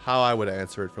this how I would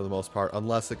answer it for the most part,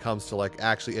 unless it comes to like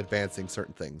actually advancing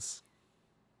certain things.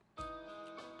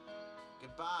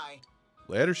 Goodbye.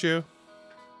 Later, Shu.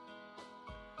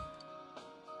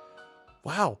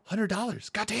 Wow,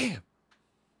 $100. Goddamn.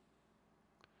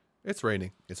 It's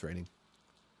raining. It's raining.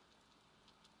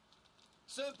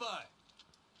 Senpai!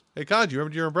 Hey, Kanji, you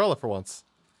remembered your umbrella for once.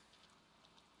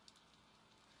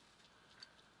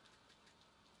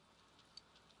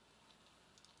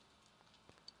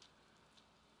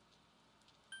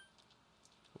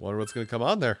 Wonder what's going to come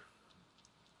on there.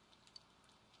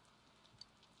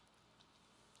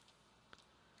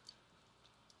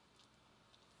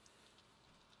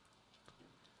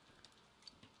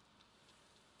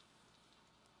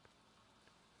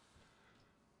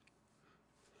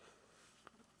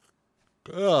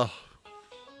 Ugh.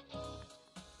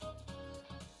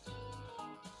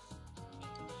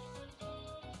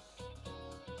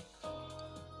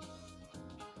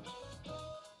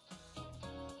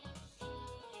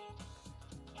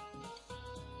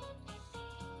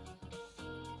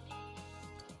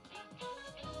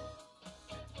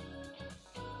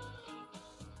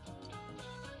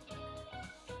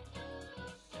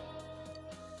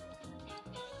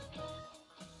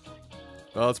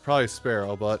 Well, it's probably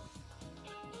Sparrow, but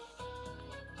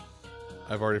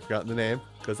I've already forgotten the name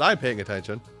because I'm paying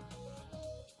attention.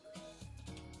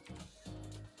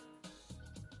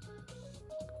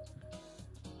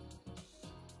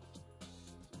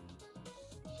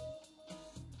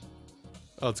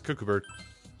 Oh, it's Cuckoo Bird.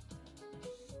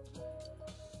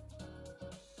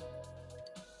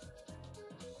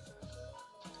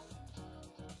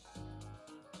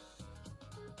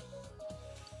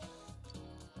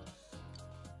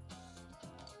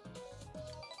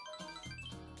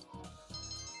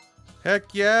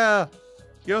 Heck yeah!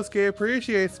 Yosuke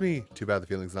appreciates me. Too bad the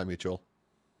feeling's not mutual.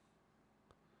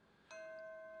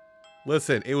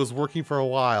 Listen, it was working for a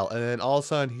while, and then all of a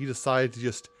sudden he decided to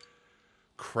just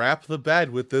crap the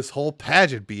bed with this whole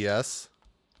pageant BS.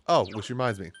 Oh, which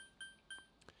reminds me.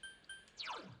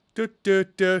 Do do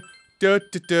do do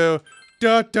do do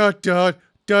do do do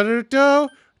do do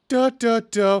do do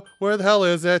do. Where the hell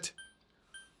is it?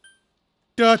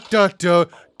 Do do do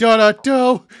do do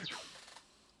do.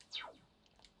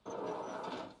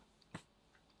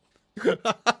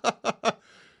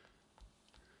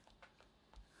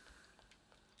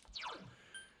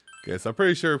 Okay, so I'm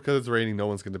pretty sure because it's raining, no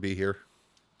one's going to be here.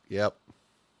 Yep.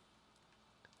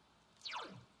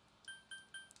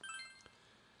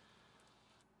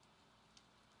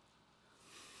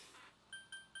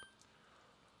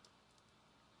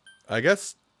 I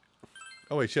guess.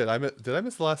 Oh wait, shit! Did I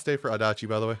miss the last day for Adachi?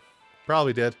 By the way,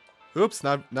 probably did. Oops,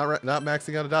 not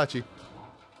maxing out Adachi.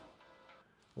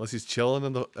 Unless he's chilling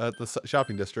in at the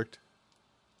shopping district.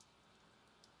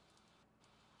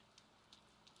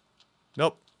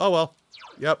 Nope. Oh well.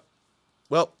 Yep.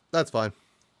 Well, that's fine.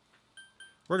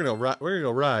 We're gonna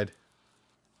go ride.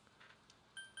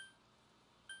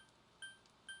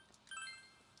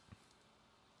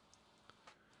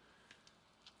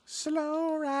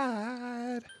 Slow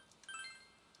ride.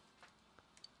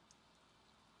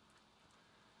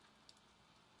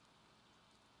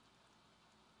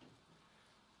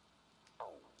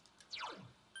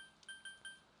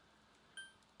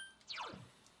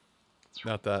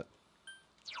 Not that.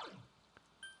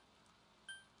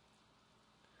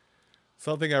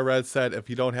 Something I read said if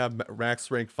you don't have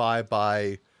max rank 5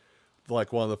 by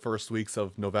like one of the first weeks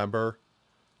of November,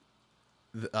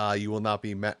 you will not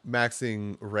be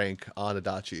maxing rank on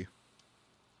Adachi.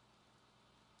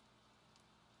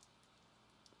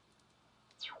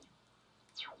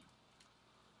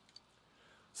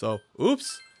 So,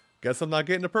 oops. Guess I'm not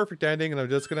getting a perfect ending and I'm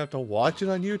just going to have to watch it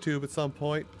on YouTube at some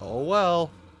point. Oh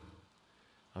well.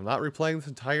 I'm not replaying this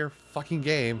entire fucking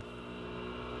game.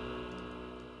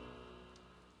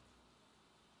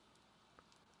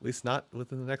 At least not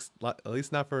within the next... At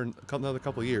least not for another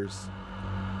couple of years.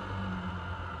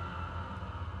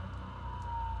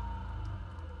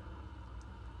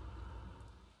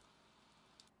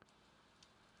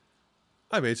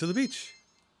 I made it to the beach.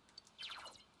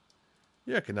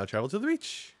 Yeah, I can now travel to the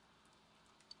beach.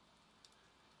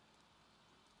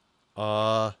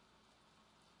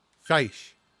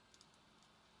 Fish.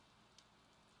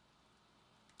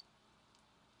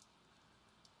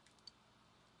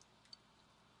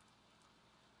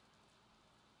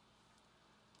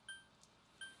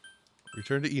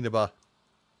 Return to Inaba.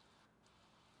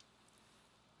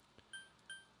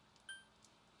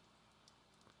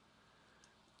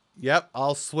 Yep,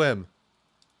 I'll swim.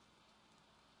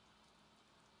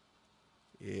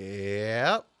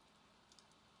 Yep.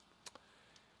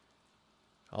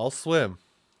 I'll swim.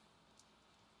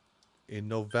 in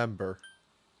November.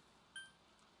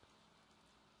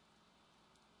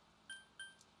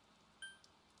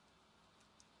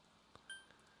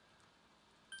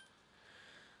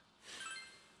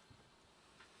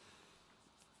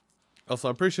 Also,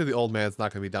 I'm pretty sure the old man's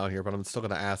not going to be down here, but I'm still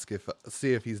going to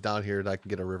see if he's down here and I can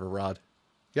get a river rod.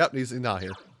 Yep, he's not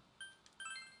here.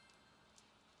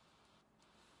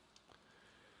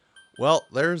 Well,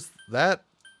 there's that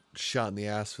shot in the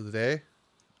ass for the day.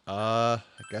 I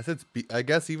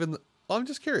guess even... Well, I'm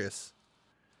just curious.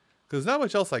 Because there's not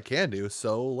much else I can do,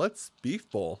 so let's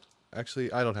beef bowl.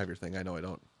 Actually, I don't have your thing. I know I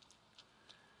don't.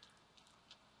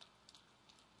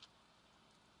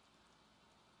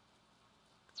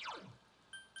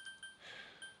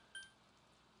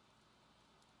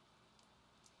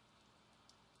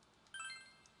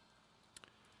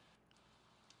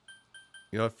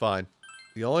 You know what? Fine.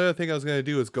 The only other thing I was going to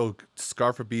do is go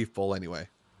scarf a beef bowl anyway.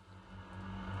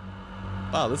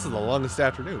 Wow, this is the longest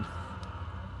afternoon.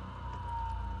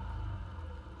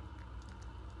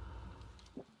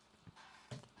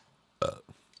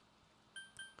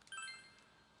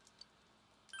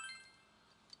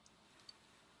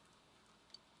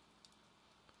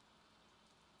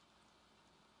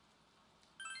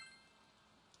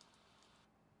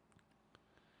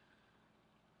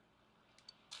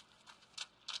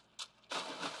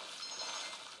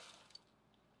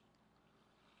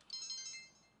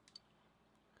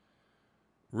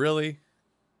 Really?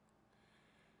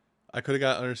 I could have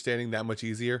got understanding that much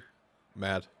easier.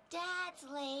 Mad. Dad's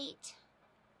late.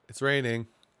 It's raining.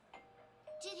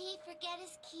 Did he forget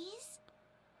his keys?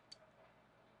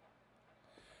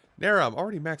 Nara, I'm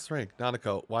already max rank.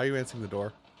 Nanako, why are you answering the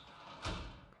door?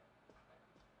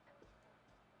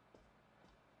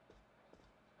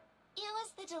 It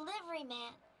was the delivery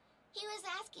man. He was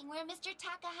asking where Mr.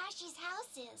 Takahashi's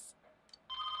house is.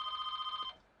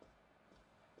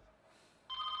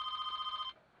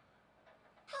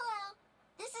 Hello,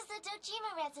 this is the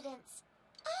Dojima residence.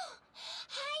 Oh,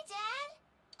 hi,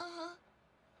 Dad. Uh-huh.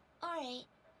 All right.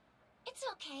 It's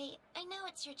okay. I know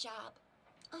it's your job.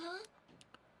 Uh-huh.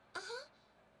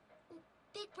 Uh-huh.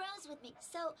 Big Bro's with me,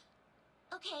 so...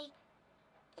 Okay.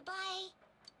 Bye.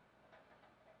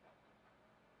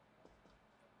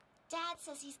 Dad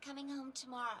says he's coming home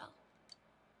tomorrow.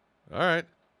 Alright.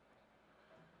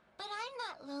 But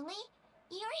I'm not lonely.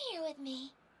 You're here with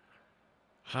me.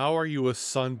 How are you a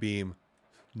sunbeam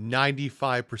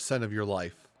 95% of your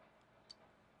life?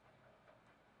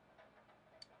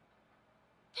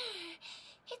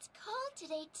 It's cold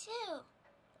today, too.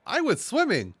 I went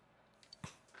swimming.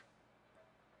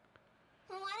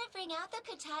 Want to bring out the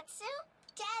kotatsu?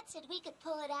 Dad said we could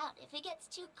pull it out if it gets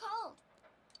too cold.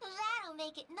 That'll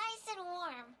make it nice and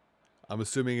warm. I'm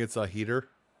assuming it's a heater.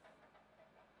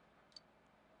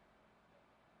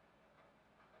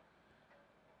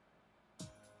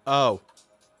 Oh.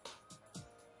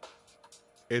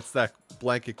 It's that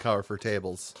blanket cover for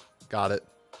tables. Got it.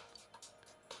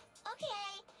 Okay,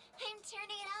 I'm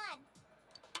turning it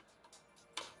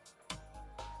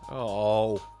on.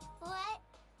 Oh. What?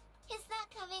 It's not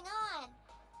coming on.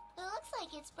 It looks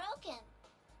like it's broken.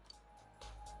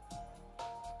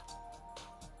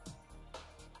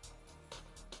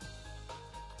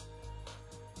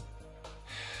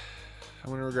 I'm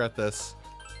gonna regret this.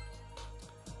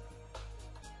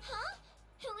 Huh?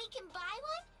 We can buy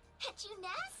one? At Junes?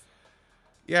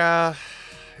 Yeah,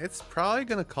 it's probably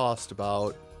gonna cost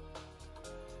about,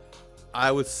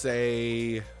 I would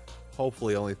say,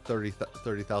 hopefully only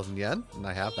 30,000 yen, and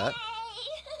I have that.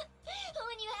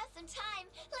 When you have some time,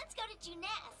 let's go to Junes.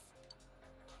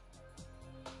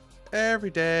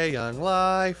 Everyday young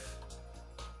life.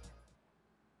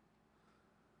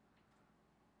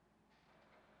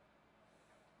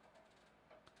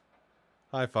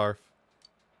 Hi, Farf.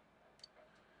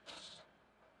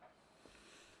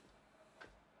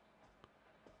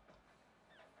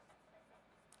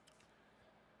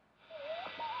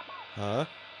 Huh?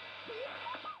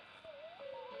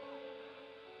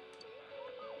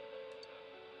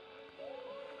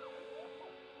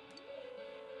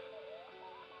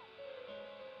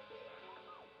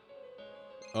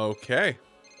 Okay.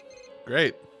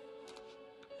 Great.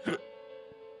 Hey,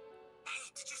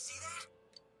 did you see that?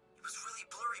 It was really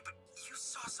blurry, but you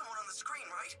saw someone on the screen,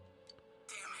 right?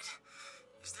 Damn it.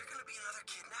 Is there gonna be another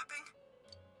kidnapping?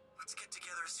 Let's get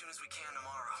together as soon as we can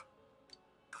tomorrow.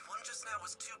 The one just now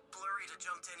was too blurry to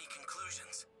jump to any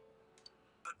conclusions.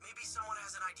 But maybe someone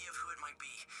has an idea of who it might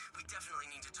be. We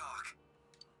definitely need to talk.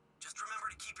 Just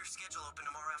remember to keep your schedule open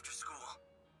tomorrow after school.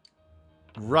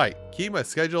 Right. Keep my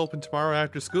schedule open tomorrow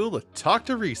after school to talk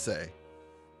to Rise.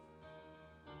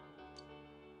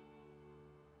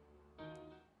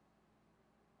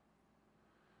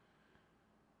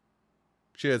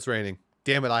 Shit, it's raining.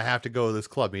 Damn it, I have to go to this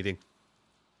club meeting.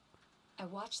 I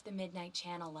watched the Midnight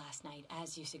Channel last night,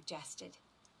 as you suggested.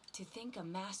 To think a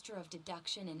master of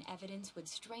deduction and evidence would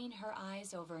strain her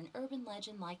eyes over an urban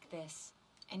legend like this.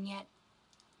 And yet,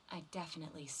 I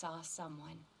definitely saw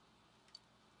someone.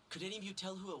 Could any of you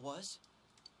tell who it was?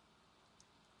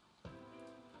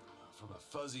 From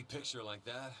a fuzzy picture like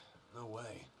that, no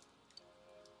way.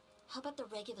 How about the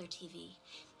regular TV?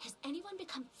 Has anyone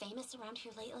become famous around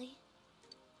here lately?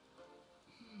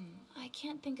 I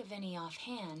can't think of any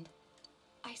offhand.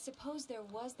 I suppose there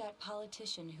was that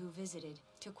politician who visited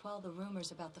to quell the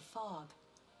rumors about the fog.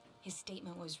 His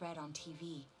statement was read on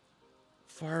TV.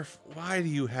 Farf, why do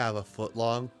you have a foot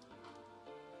long?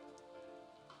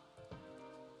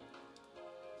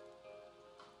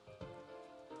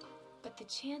 But the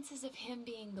chances of him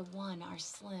being the one are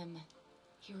slim.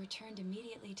 He returned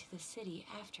immediately to the city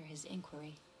after his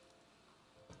inquiry.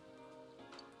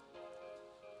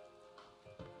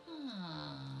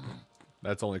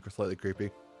 That's only slightly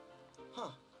creepy. Huh.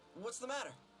 What's the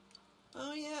matter?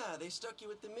 Oh yeah, they stuck you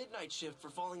with the midnight shift for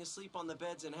falling asleep on the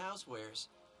beds and housewares.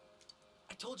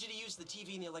 I told you to use the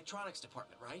TV in the electronics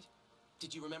department, right?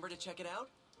 Did you remember to check it out?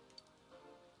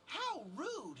 How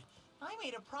rude! I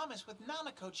made a promise with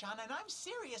Nanako-chan and I'm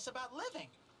serious about living.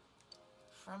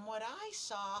 From what I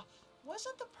saw,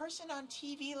 wasn't the person on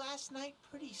TV last night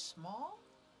pretty small?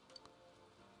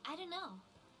 I don't know.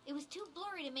 It was too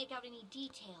blurry to make out any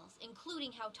details,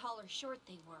 including how tall or short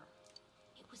they were.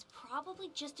 It was probably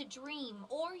just a dream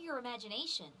or your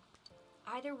imagination.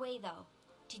 Either way, though,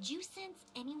 did you sense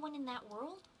anyone in that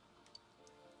world?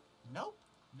 Nope.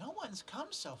 No one's come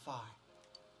so far.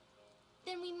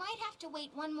 Then we might have to wait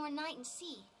one more night and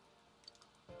see.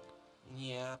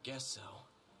 Yeah, guess so.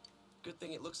 Good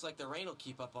thing it looks like the rain will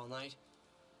keep up all night.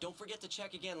 Don't forget to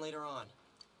check again later on.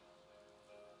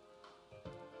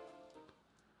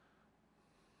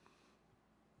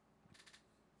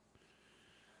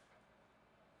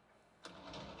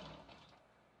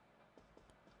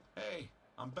 Hey,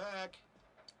 I'm back.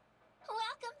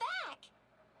 Welcome back!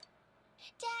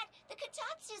 Dad, the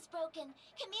Kotatsu's broken.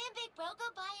 Can me and Big Bro go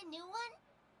buy a new one?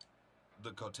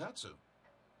 The Kotatsu?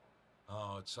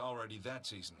 Oh, it's already that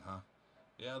season, huh?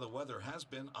 Yeah, the weather has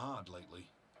been odd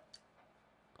lately.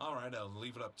 All right, I'll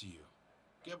leave it up to you.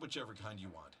 Get whichever kind you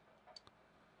want.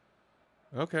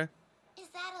 Okay. Is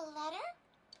that a letter?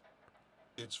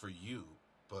 It's for you,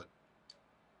 but...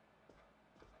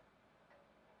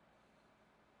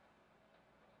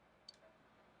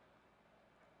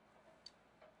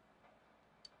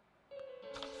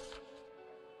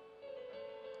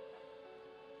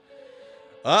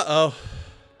 Uh-oh.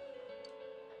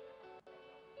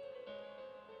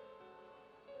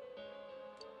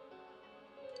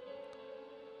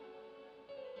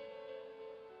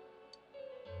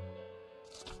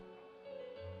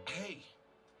 Hey,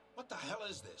 what the hell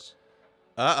is this?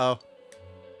 Uh-oh.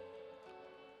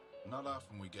 Not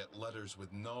often we get letters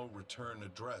with no return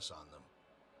address on them.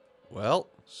 Well.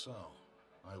 So,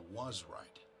 I was right.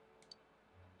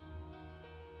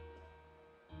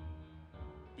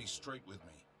 Be straight with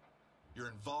me. You're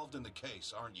involved in the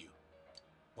case, aren't you?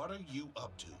 What are you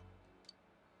up to?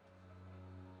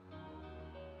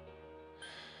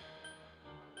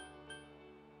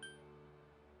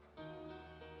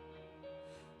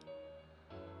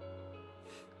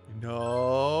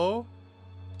 No.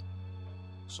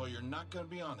 So you're not going to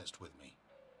be honest with me.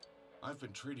 I've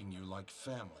been treating you like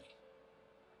family.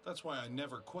 That's why I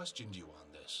never questioned you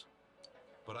on this.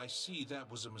 But I see that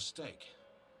was a mistake.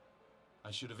 I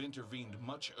should have intervened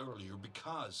much earlier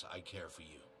because I care for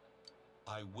you.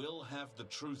 I will have the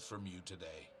truth from you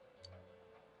today.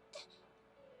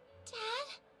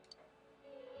 Dad?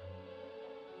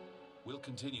 We'll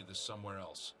continue this somewhere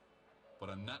else. But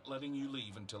I'm not letting you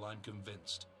leave until I'm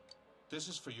convinced. This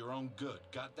is for your own good,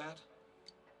 got that?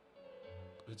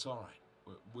 It's all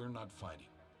right. We're not fighting.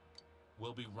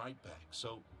 We'll be right back,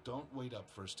 so don't wait up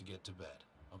for us to get to bed,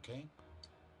 okay?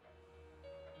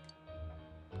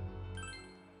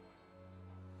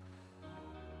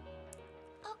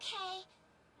 Okay.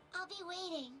 I'll be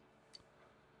waiting.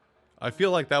 I feel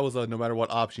like that was a no matter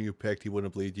what option you picked, he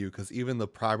wouldn't bleed you, because even the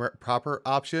proper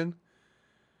option,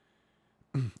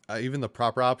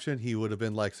 he would have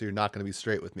been like, so you're not going to be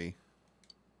straight with me.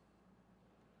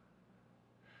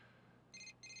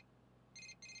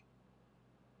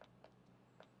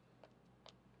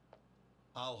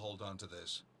 I'll hold on to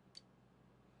this.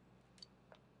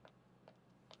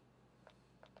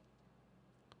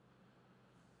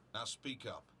 Now speak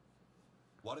up.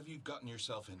 What have you gotten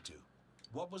yourself into?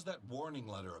 What was that warning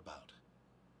letter about?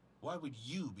 Why would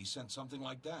you be sent something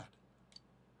like that?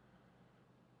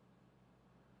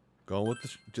 Going with the...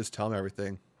 Just tell him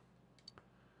everything.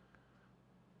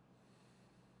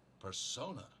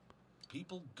 Persona?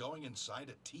 People going inside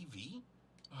a TV?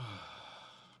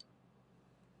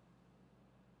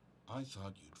 I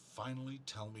thought you'd finally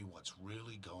tell me what's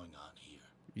really going on here.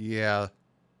 Yeah.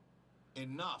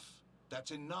 Enough.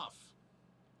 That's enough.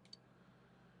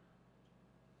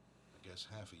 I guess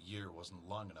half a year wasn't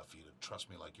long enough for you to trust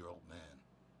me like your old man.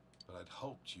 But I'd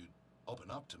hoped you'd open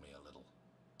up to me a little.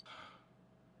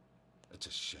 It's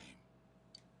a shame.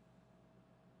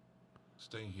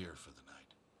 Stay here for the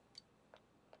night.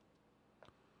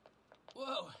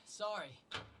 Whoa, sorry.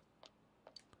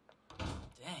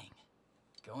 Dang.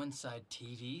 Go inside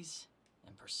TVs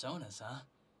and personas, huh?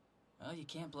 Well, you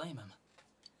can't blame him.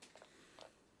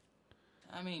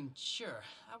 I mean, sure,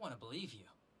 I want to believe you.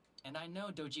 And I know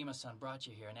Dojima-san brought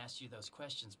you here and asked you those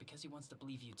questions because he wants to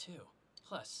believe you too.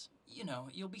 Plus, you know,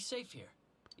 you'll be safe here.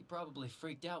 He probably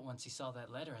freaked out once he saw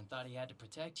that letter and thought he had to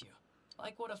protect you.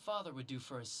 Like what a father would do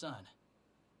for his son.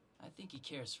 I think he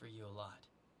cares for you a lot.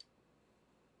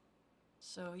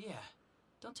 So yeah,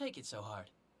 don't take it so hard.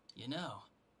 You know,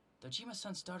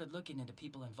 Dojima-san started looking into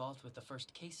people involved with the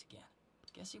first case again.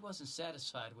 Guess he wasn't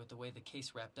satisfied with the way the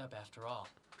case wrapped up after all.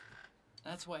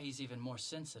 That's why he's even more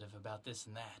sensitive about this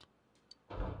and that.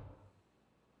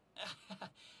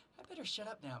 I better shut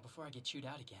up now before I get chewed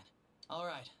out again. All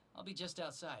right, I'll be just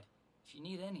outside. If you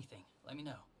need anything, let me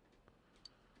know.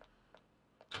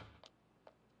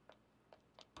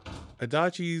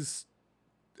 Adachi's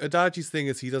thing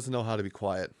is he doesn't know how to be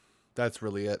quiet. That's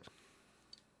really it.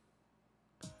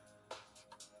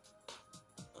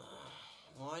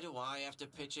 Why do I have to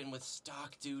pitch in with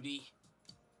stock duty?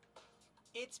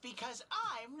 It's because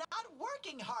I'm not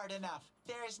working hard enough.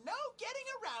 There's no getting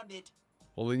around it.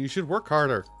 Well, then you should work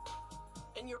harder.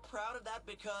 And you're proud of that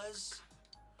because...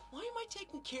 Why am I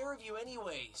taking care of you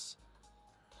anyways?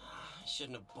 I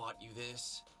shouldn't have bought you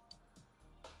this.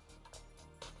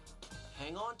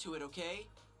 Hang on to it, okay?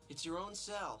 It's your own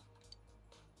cell.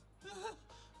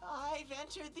 I've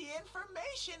entered the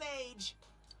information age.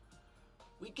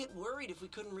 We'd get worried if we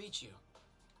couldn't reach you.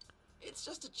 It's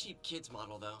just a cheap kid's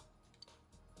model, though.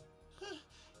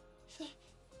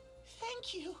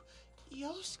 Thank you,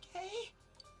 Yosuke.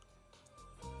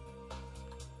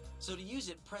 So to use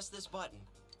it, press this button.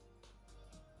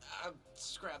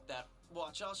 Scrap that.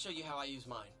 Watch, I'll show you how I use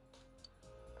mine.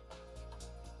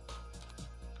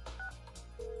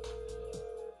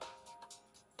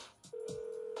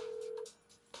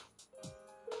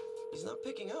 He's not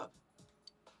picking up.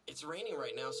 It's raining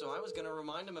right now, so I was gonna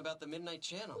remind him about the Midnight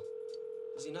Channel.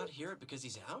 Does he not hear it because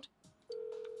he's out?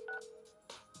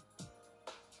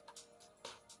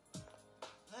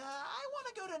 I want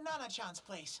to go to Nana-chan's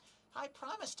place. I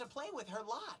promised to play with her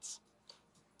lots.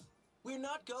 We're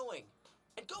not going.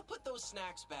 And go put those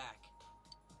snacks back.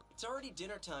 It's already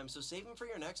dinner time, so save them for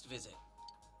your next visit.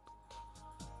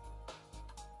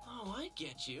 Oh, I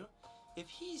get you. If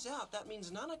he's out, that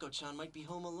means Nanako-chan might be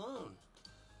home alone.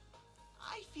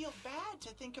 I feel bad to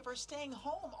think of her staying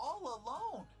home all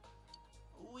alone.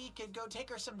 We could go take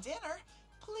her some dinner.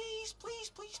 Please, please,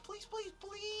 please, please, please,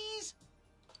 please.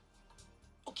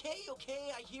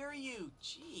 Okay, I hear you.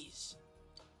 Jeez.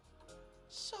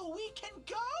 So we can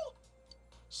go?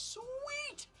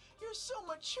 Sweet! You're so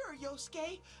mature,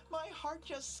 Yosuke. My heart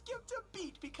just skipped a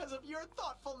beat because of your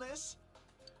thoughtfulness.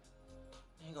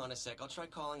 Hang on a sec, I'll try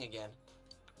calling again.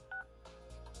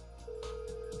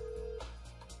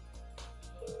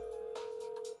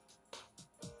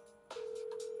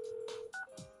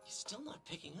 He's still not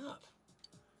picking up.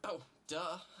 Oh,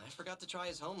 duh. I forgot to try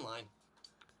his home line.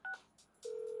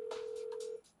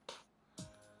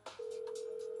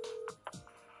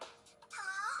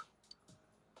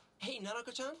 Hey,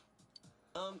 Nanako-chan?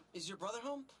 Is your brother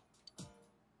home?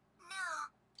 No.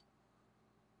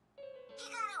 He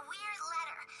got a weird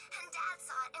letter, and Dad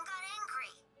saw it and got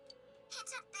angry. He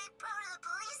took Big Bro to the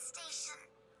police station.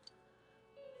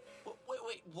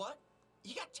 Wait, what?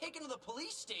 You got taken to the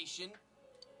police station?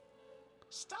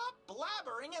 Stop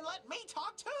blabbering and let me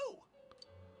talk too!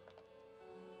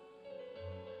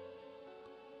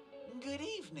 Good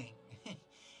evening.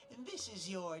 This is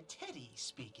your Teddy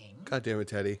speaking. God damn it,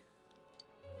 Teddy.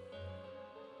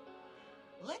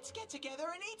 Let's get together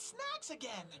and eat snacks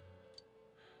again.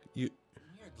 You...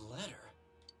 Weird letter.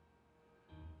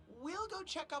 We'll go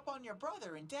check up on your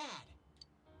brother and Dad.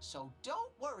 So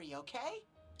don't worry, okay?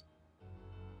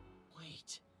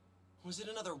 Wait, was it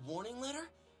another warning letter?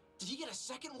 Did he get a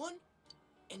second one?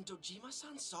 And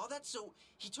Dojima-san saw that, so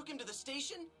he took him to the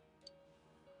station?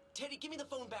 Teddy, give me the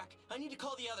phone back. I need to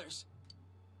call the others.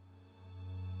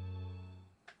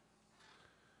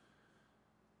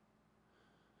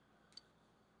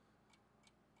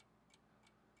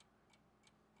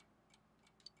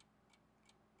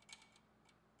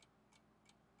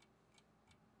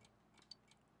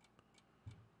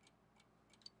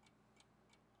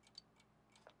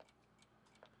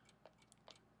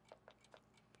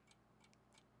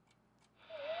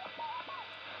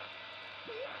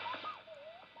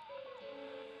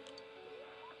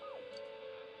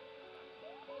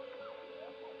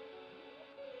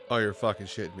 Oh, you're fucking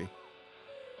shitting me.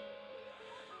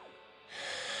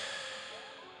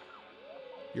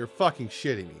 You're fucking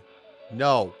shitting me.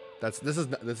 No, this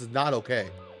is not okay.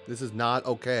 This is not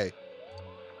okay.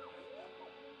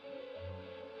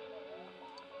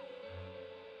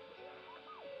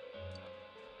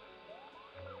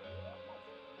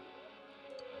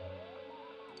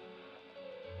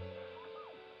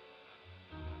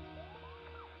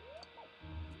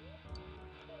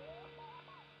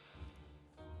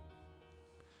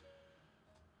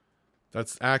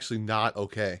 That's actually not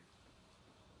okay.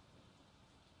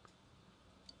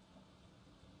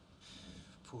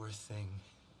 Poor thing.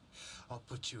 I'll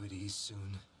put you at ease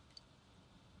soon.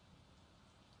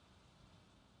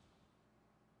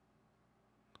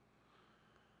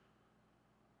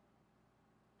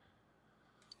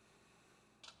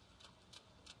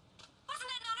 Wasn't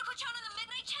that Nanako-chan on the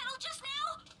Midnight Channel just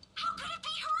now? How could it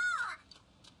be her?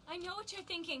 I know what you're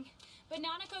thinking, but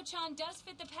Nanako-chan does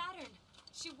fit the pattern.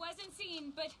 She wasn't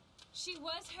seen, but she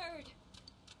was heard.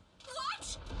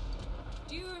 What?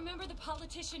 Do you remember the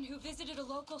politician who visited a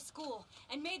local school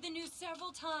and made the news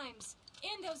several times?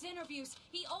 In those interviews,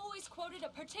 he always quoted a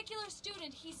particular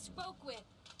student he spoke with.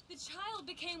 The child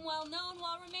became well known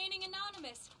while remaining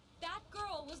anonymous. That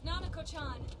girl was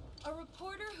Nanako-chan. A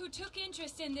reporter who took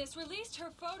interest in this released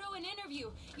her photo and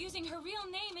interview using her real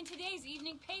name in today's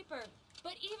evening paper.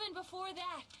 But even before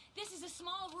that, this is a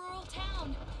small rural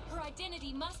town. Her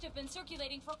identity must have been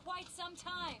circulating for quite some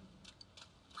time.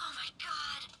 Oh my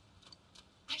god.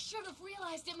 I should have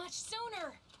realized it much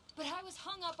sooner. But I was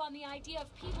hung up on the idea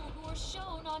of people who were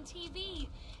shown on TV.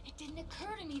 It didn't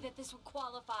occur to me that this would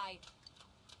qualify.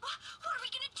 What are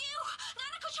we gonna do?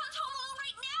 Nanako-chan's home alone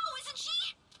right now, isn't she?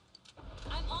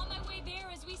 I'm on my way there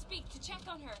as we speak to check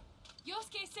on her.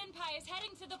 Yosuke-senpai is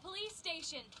heading to the police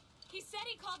station. He said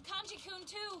he called Kanji-kun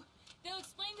too. They'll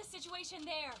explain the situation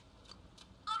there.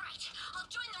 Alright, I'll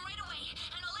join them right away,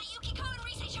 and I'll let Yukiko and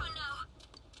Rise-chan know.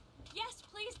 Yes,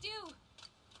 please do.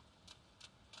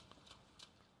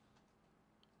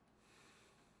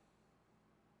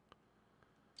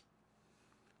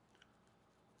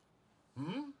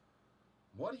 Hmm?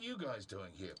 What are you guys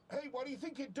doing here? Hey, what do you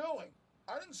think you're doing?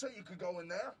 I didn't say you could go in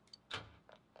there.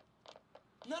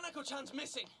 Nanako-chan's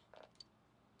missing.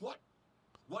 What?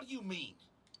 What do you mean?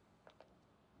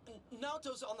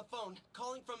 Naoto's on the phone,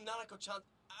 calling from Nanako-chan.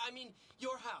 I mean,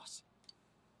 your house.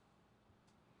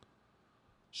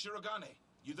 Shirogane,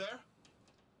 you there?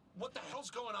 What the hell's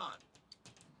going on?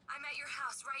 I'm at your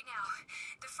house right now.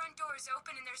 The front door is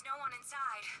open and there's no one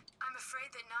inside. I'm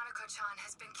afraid that Nanako-chan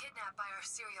has been kidnapped by our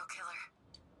serial killer.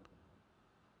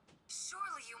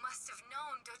 Surely you must have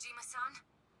known, Dojima-san.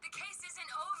 The case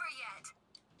isn't over yet.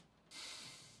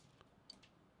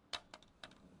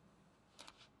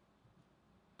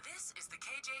 This is the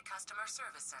KJ Customer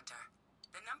Service Center.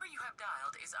 The number you have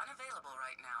dialed is unavailable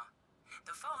right now.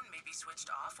 The phone may be switched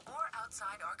off or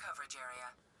outside our coverage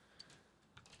area.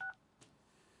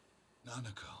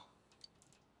 Nanako.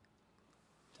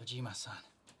 Dojima-san.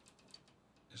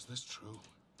 Is this true?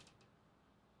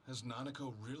 Has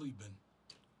Nanako really been...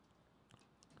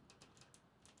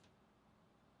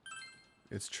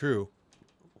 It's true.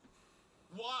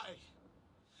 Why?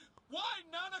 Why,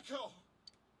 Nanako?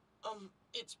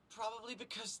 It's probably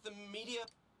because the media...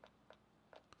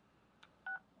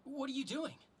 What are you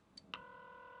doing?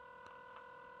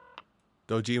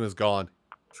 Dojima's gone.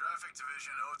 Traffic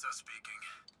Division, Ota speaking.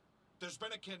 There's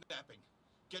been a kidnapping.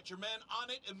 Get your men on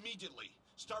it immediately.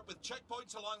 Start with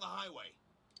checkpoints along the highway.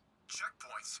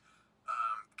 Checkpoints?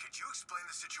 Could you explain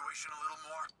the situation a little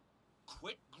more?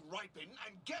 Quit griping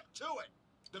and get to it!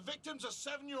 The victim's a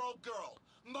 7-year-old girl.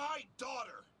 My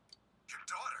daughter! Your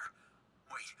daughter?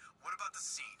 Wait, what about the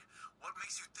scene? What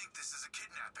makes you think this is a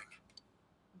kidnapping?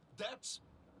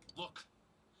 Look,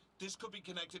 this could be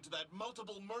connected to that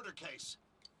multiple murder case.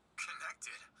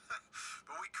 Connected?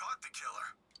 But we caught the killer.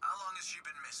 How long has she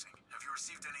been missing? Have you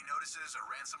received any notices or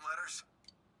ransom letters?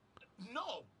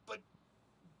 No, but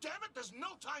damn it, there's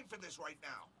no time for this right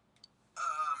now.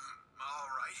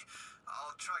 All right.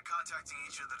 I'll try contacting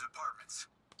each of the departments.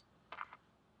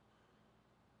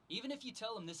 Even if you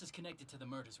tell them this is connected to the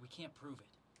murders, we can't prove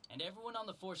it. And everyone on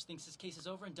the force thinks this case is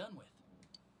over and done with.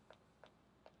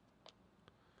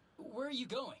 Where are you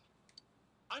going?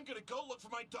 I'm gonna go look for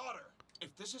my daughter.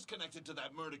 If this is connected to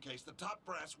that murder case, the top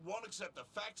brass won't accept the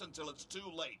facts until it's too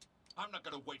late. I'm not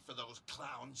gonna wait for those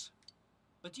clowns.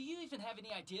 But do you even have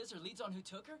any ideas or leads on who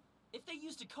took her? If they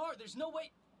used a car, there's no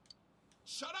way...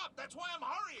 Shut up! That's why I'm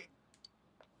hurrying!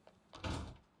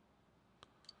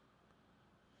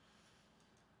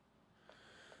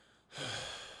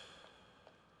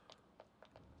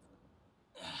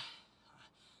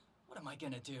 am I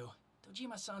gonna do?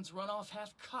 Dojima-san's run off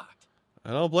half-cocked.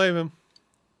 I don't blame him.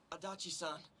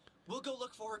 Adachi-san, we'll go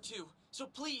look for her too. So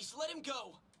please, let him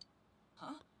go.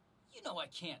 Huh? You know I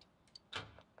can't.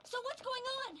 So what's going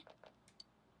on?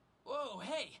 Whoa,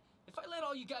 hey! If I let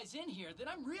all you guys in here, then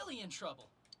I'm really in trouble.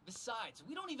 Besides,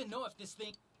 we don't even know if this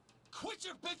thing... Quit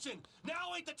your bitching!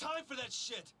 Now ain't the time for that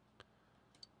shit!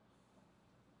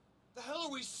 The hell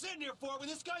are we sitting here for when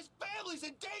this guy's family's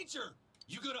in danger?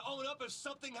 You gonna own up if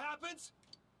something happens?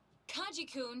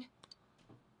 Kaji-kun!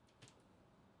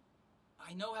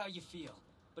 I know how you feel,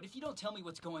 but if you don't tell me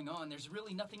what's going on, there's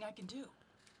really nothing I can do.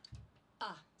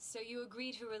 Ah, so you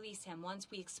agree to release him once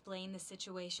we explain the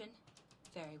situation?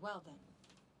 Very well, then.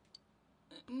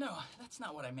 No, that's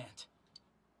not what I meant.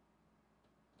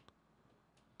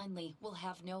 Finally, we'll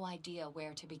have no idea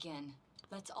where to begin.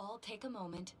 Let's all take a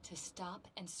moment to stop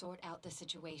and sort out the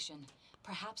situation.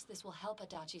 Perhaps this will help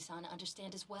Adachi-san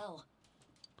understand as well.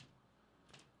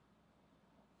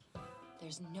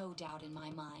 There's no doubt in my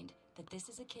mind that this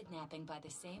is a kidnapping by the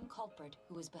same culprit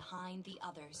who is behind the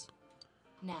others.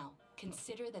 Now,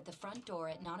 consider that the front door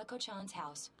at Nanako-chan's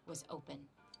house was open.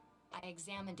 I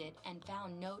examined it and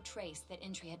found no trace that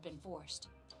entry had been forced.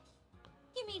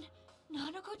 You mean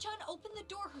Nanako-chan opened the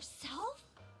door herself?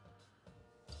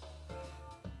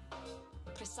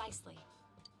 Precisely.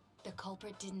 The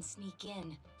culprit didn't sneak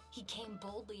in. He came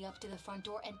boldly up to the front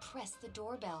door and pressed the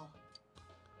doorbell.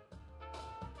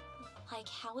 Like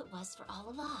how it was for all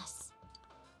of us.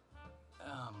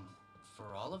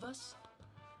 For all of us?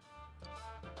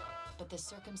 But the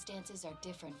circumstances are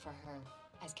different for her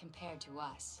as compared to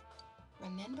us.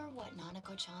 Remember what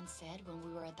Nanako-chan said when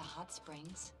we were at the hot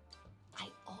springs? I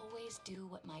always do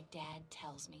what my dad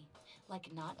tells me,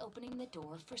 like not opening the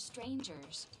door for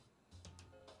strangers.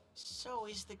 So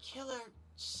is the killer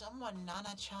someone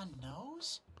Nana-chan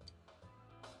knows?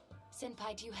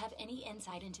 Senpai, do you have any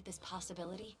insight into this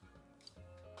possibility?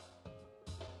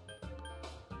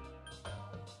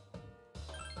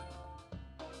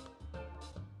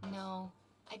 No,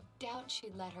 I doubt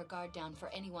she'd let her guard down for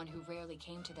anyone who rarely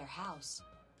came to their house.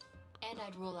 And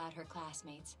I'd rule out her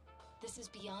classmates. This is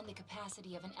beyond the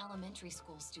capacity of an elementary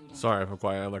school student. Sorry if I'm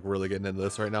quiet. I'm like really getting into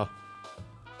this right now.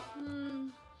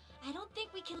 I don't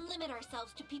think we can limit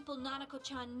ourselves to people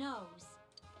Nanako-chan knows.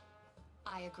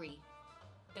 I agree.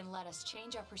 Then let us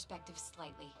change our perspective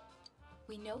slightly.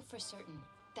 We know for certain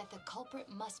that the culprit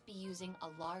must be using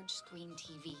a large screen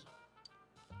TV.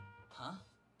 Huh?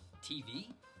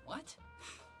 TV? What?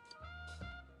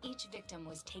 Each victim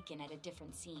was taken at a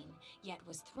different scene, yet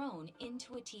was thrown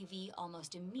into a TV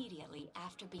almost immediately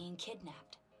after being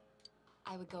kidnapped.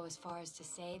 I would go as far as to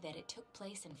say that it took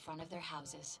place in front of their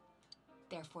houses.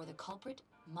 Therefore, the culprit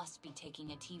must be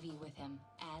taking a TV with him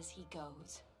as he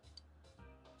goes.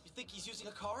 You think he's using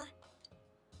a car?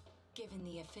 Given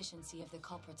the efficiency of the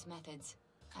culprit's methods,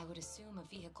 I would assume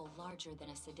a vehicle larger than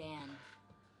a sedan.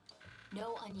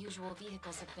 No unusual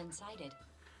vehicles have been sighted.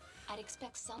 I'd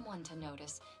expect someone to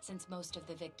notice, since most of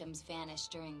the victims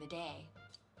vanished during the day.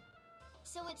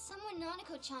 So it's someone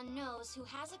Nanako-chan knows who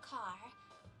has a car,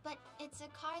 but it's a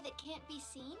car that can't be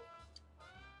seen?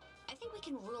 I think we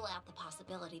can rule out the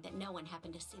possibility that no one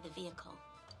happened to see the vehicle.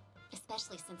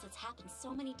 Especially since it's happened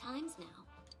so many times now.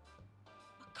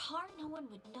 A car no one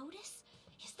would notice?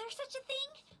 Is there such a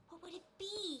thing? What would it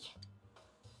be?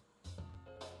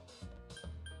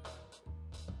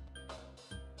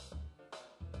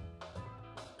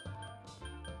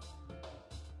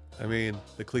 I mean,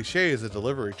 the cliche is a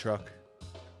delivery truck.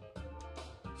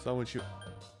 Someone should...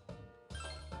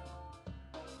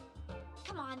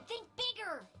 Come on, think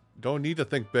bigger! Don't need to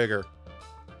think bigger.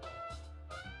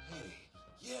 Hey,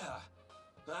 yeah.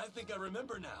 I think I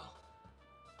remember now.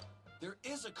 There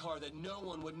is a car that no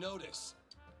one would notice.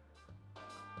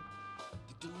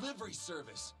 The delivery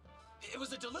service. It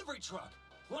was a delivery truck.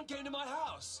 One came to my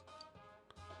house.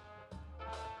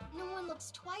 No one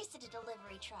looks twice at a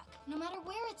delivery truck, no matter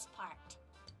where it's parked.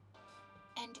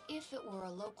 And if it were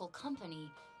a local company,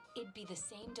 it'd be the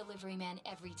same delivery man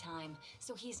every time,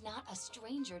 so he's not a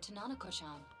stranger to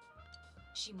Nanako-chan.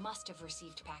 She must have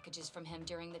received packages from him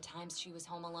during the times she was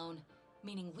home alone,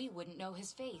 meaning we wouldn't know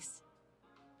his face.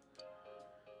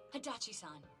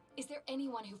 Adachi-san, is there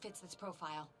anyone who fits this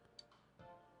profile?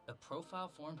 A profile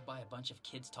formed by a bunch of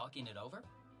kids talking it over?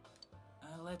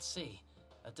 Let's see.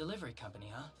 A delivery company,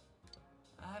 huh?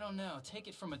 I don't know. Take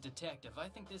it from a detective. I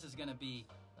think this is gonna be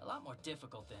a lot more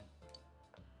difficult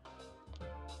than...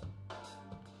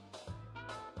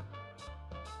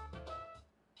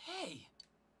 Hey!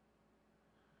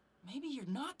 Maybe you're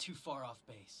not too far off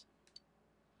base.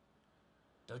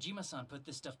 Dojima-san put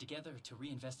this stuff together to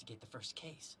reinvestigate the first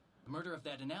case. The murder of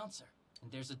that announcer.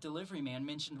 And there's a delivery man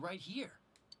mentioned right here.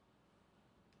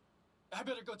 I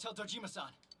better go tell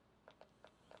Dojima-san.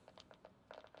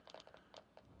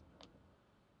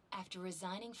 After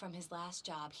resigning from his last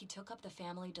job, he took up the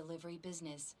family delivery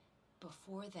business.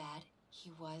 Before that,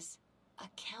 he was a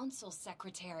council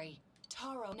secretary.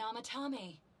 Taro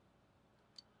Namatame.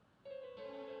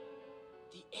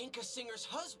 The Anka singer's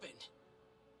husband!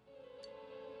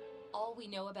 All we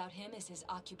know about him is his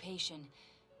occupation,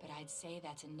 but I'd say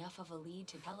that's enough of a lead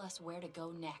to tell us where to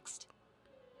go next.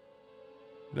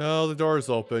 No, the door is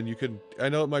open. You can... I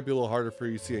know it might be a little harder for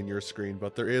you to see on your screen,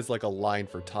 but there is like a line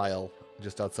for tile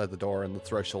just outside the door and the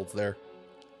threshold's there.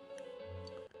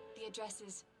 The address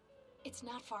is... it's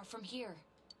not far from here.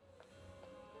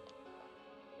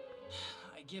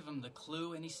 I give him the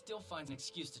clue and he still finds an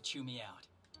excuse to chew me out.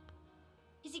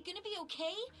 Is he gonna be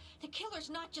okay? The killer's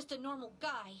not just a normal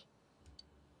guy.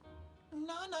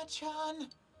 Nana-chan!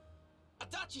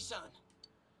 Adachi-san!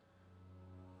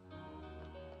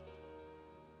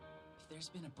 If there's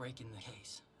been a break in the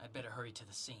case, I'd better hurry to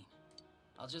the scene.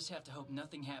 I'll just have to hope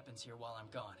nothing happens here while I'm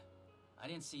gone. I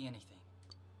didn't see anything.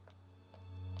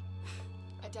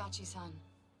 Adachi-san.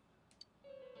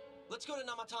 Let's go to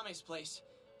Namatame's place.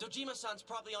 Dojima-san's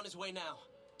probably on his way now.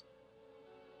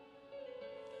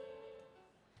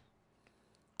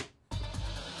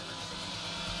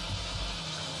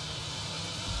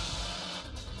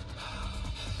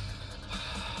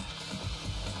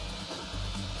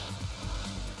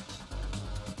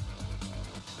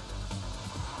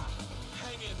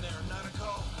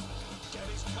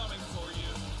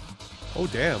 Oh,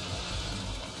 damn.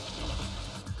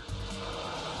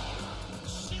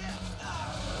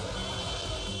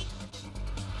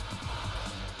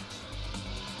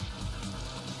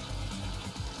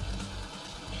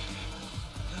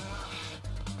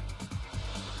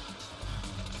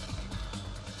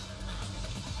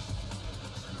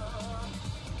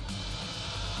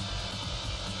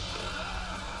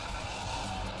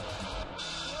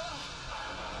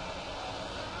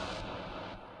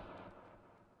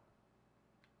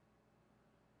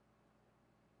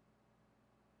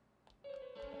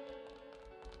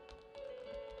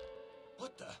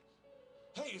 What the?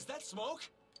 Hey, is that smoke?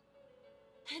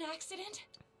 An accident?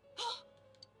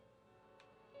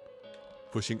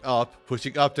 Pushing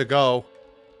up to go.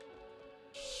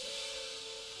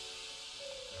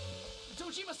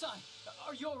 Dojima-san,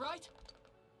 are you alright?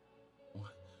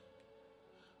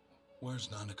 Where's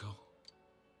Nanako?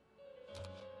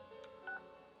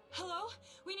 Hello?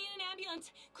 We need an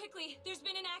ambulance. Quickly, there's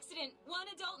been an accident. One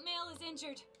adult male is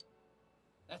injured.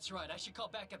 That's right, I should call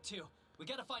backup too. We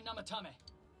gotta find Namatame.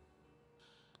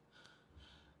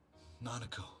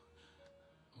 Nanako.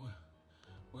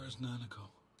 Where's Nanako?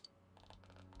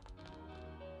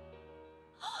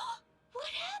 What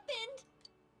happened?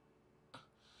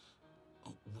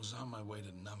 Was on my way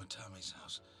to Namatame's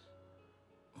house.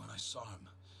 When I saw him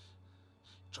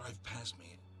drive past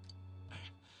me, I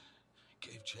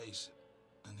gave chase,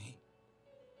 and he...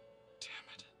 Damn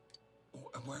it.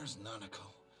 Where's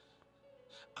Nanako?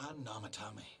 I'm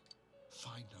Namatame.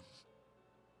 Find him.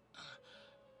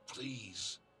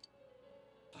 Please.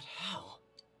 But how?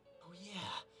 Oh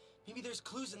yeah, maybe there's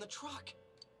clues in the truck.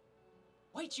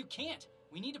 Wait, you can't!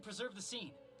 We need to preserve the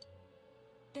scene.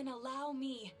 Then allow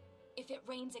me. If it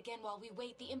rains again while we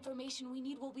wait, the information we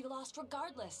need will be lost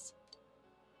regardless.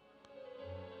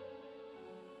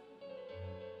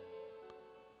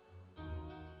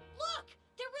 Look!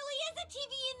 There really is a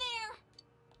TV in there!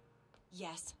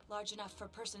 Yes, large enough for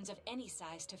persons of any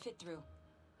size to fit through.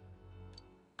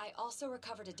 I also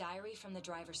recovered a diary from the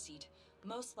driver's seat,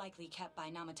 most likely kept by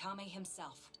Namatame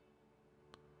himself.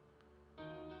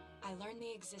 I learned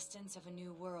the existence of a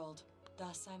new world,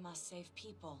 thus I must save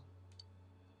people.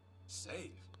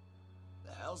 Save?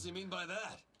 The hell's he mean by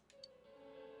that?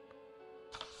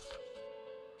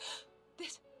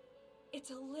 It's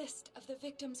a list of the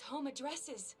victims' home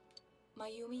addresses.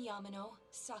 Mayumi Yamano,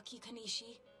 Saki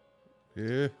Kanishi,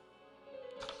 Yeah.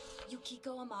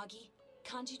 Yukiko Amagi,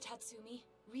 Kanji Tatsumi,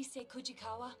 Rise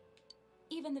Kujikawa.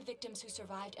 Even the victims who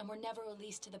survived and were never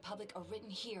released to the public are written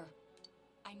here.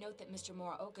 I note that Mr.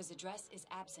 Muraoka's address is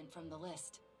absent from the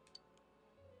list.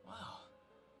 Wow.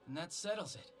 And that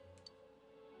settles it.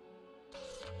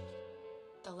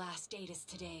 The last date is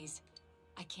today's.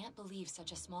 I can't believe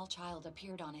such a small child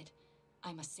appeared on it.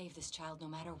 I must save this child no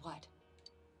matter what.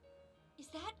 Is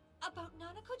that about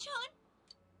Nanako-chan?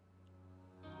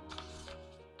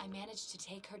 I managed to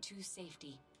take her to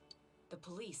safety. The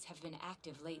police have been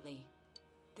active lately.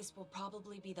 This will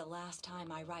probably be the last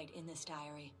time I write in this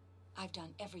diary. I've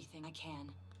done everything I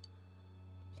can.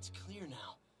 It's clear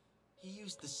now. He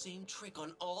used the same trick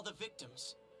on all the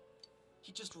victims.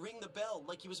 He'd just ring the bell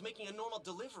like he was making a normal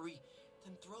delivery,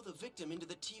 then throw the victim into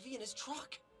the TV in his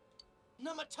truck.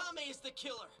 Namatame is the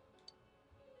killer!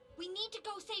 We need to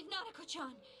go save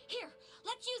Nanako-chan. Here,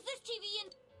 let's use this TV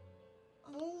and...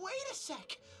 Wait a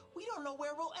sec! We don't know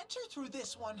where we'll enter through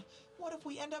this one. What if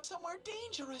we end up somewhere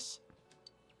dangerous?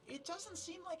 It doesn't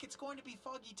seem like it's going to be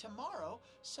foggy tomorrow,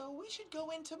 so we should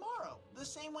go in tomorrow, the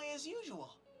same way as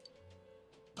usual.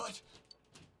 But...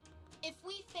 If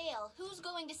we fail, who's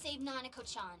going to save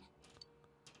Nanako-chan?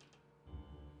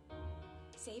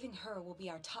 Saving her will be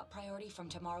our top priority from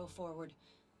tomorrow forward.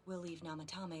 We'll leave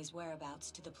Namatame's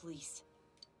whereabouts to the police.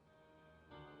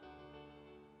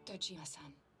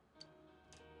 Dojima-san.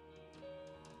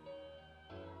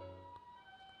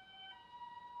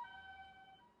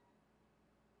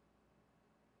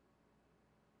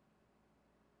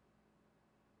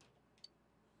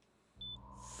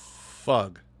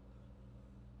 Fug.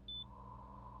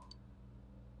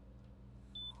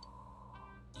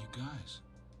 You guys.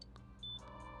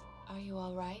 Are you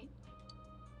all right?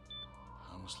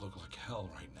 I almost look like hell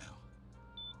right now.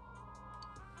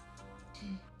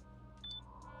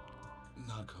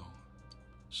 Nako,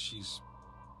 she's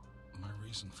my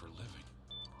reason for living.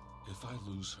 If I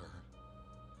lose her,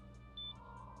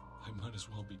 I might as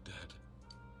well be dead.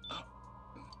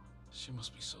 She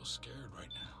must be so scared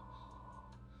right now.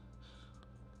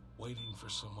 Waiting for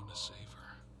someone to save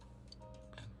her.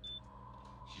 And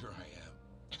here I am.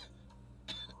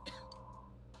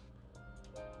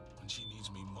 When she needs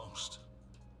me most.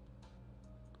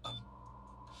 I'm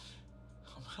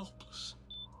helpless.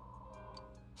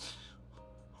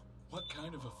 What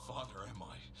kind of a father am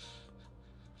I?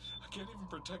 I can't even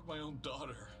protect my own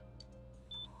daughter.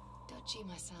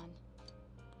 Dojima-san.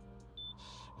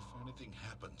 If anything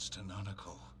happens to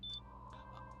Nanako,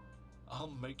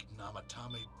 I'll make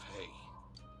Namatame pay.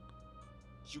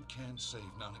 You can save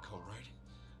Nanako, right?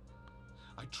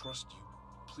 I trust you.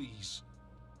 Please,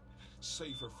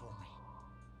 save her for me.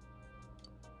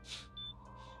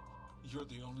 You're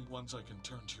the only ones I can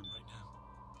turn to right now.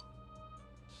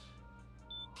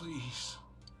 Please.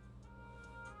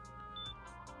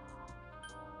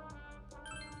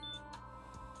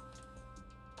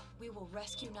 We will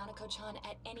rescue Nanako-chan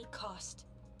at any cost.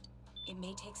 It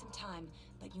may take some time,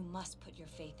 but you must put your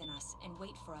faith in us and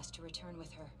wait for us to return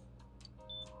with her.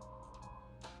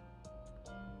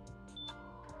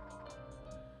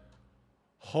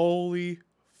 Holy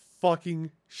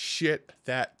fucking shit,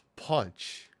 that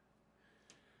punch.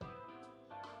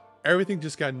 Everything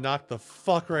just got knocked the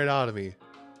fuck right out of me.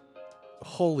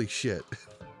 Holy shit.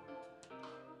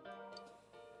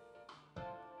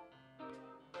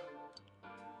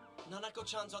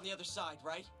 Nanako-chan's on the other side,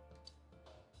 right?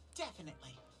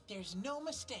 Definitely. There's no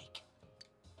mistake.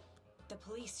 The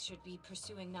police should be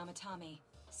pursuing Namatame,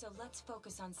 so let's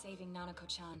focus on saving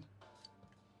Nanako-chan.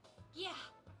 Yeah,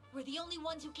 we're the only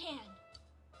ones who can.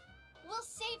 We'll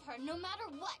save her no matter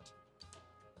what.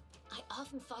 I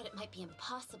often thought it might be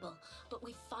impossible, but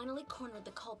we finally cornered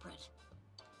the culprit.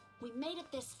 We made it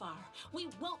this far. We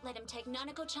won't let him take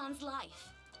Nanako-chan's life.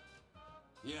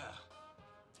 Yeah,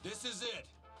 this is it.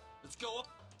 Let's go up.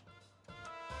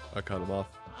 I cut him off.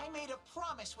 I made a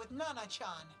promise with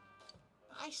Nana-chan.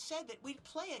 I said that we'd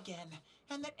play again,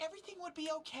 and that everything would be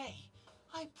okay.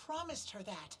 I promised her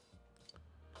that.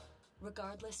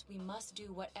 Regardless, we must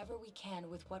do whatever we can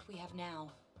with what we have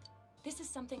now. This is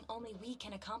something only we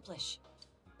can accomplish.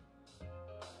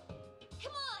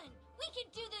 Come on! We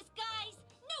can do this, guys!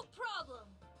 No problem!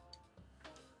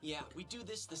 Yeah, we do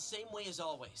this the same way as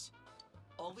always.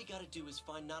 All we gotta do is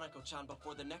find Nanako-chan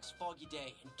before the next foggy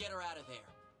day and get her out of there.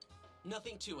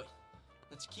 Nothing to it.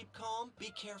 Let's keep calm,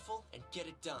 be careful, and get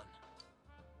it done.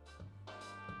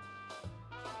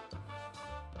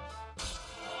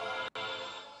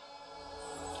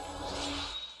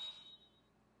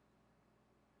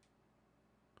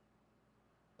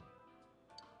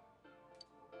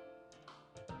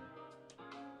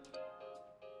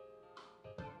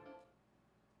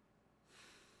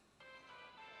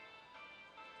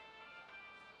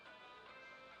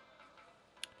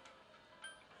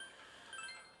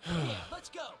 Let's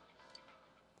go.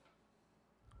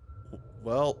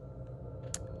 Well,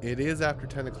 it is after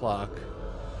 10 o'clock.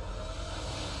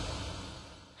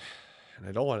 And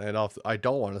I don't want to end off. I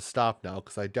don't want to stop now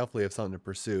because I definitely have something to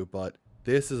pursue, but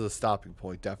this is a stopping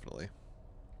point, definitely.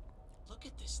 Look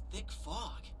at this thick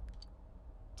fog.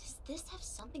 Does this have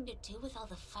something to do with all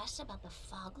the fuss about the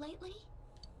fog lately?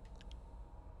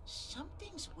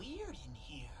 Something's weird in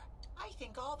here. I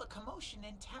think all the commotion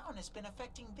in town has been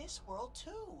affecting this world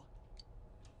too.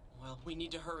 Well, we need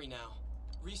to hurry now.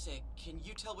 Rise, can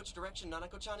you tell which direction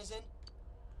Nanako-chan is in?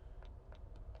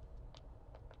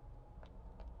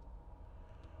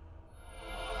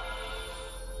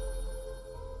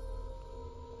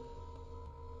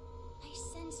 I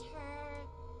sense her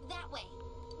that way.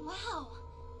 Wow,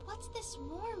 what's this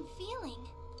warm feeling?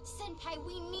 Senpai,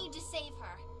 we need to save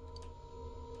her.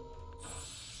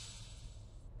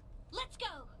 Let's go!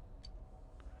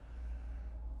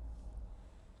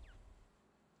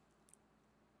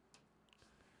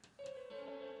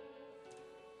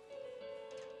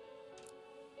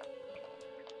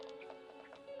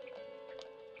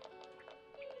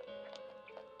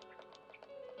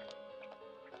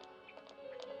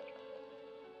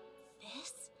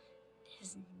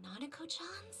 This is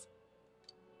Nanako-chan's?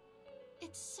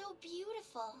 It's so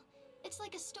beautiful. It's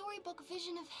like a storybook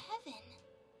vision of heaven.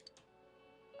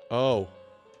 Oh.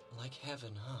 Like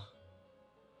heaven, huh?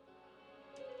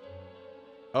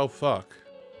 Oh, fuck.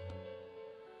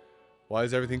 Why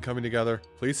is everything coming together?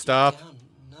 Please stop.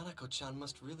 Nanako-chan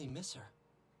must really miss her.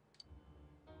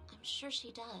 I'm sure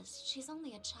she does. She's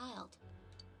only a child.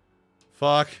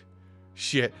 Fuck.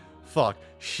 Shit. Fuck.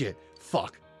 Shit.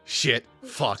 Fuck. Shit.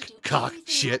 Fuck. Cock.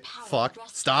 Shit. Fuck.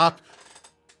 Stop.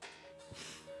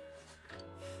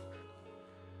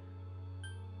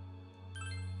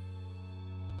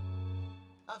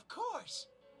 Of course.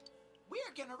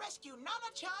 We're gonna rescue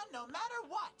Nana-chan no matter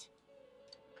what.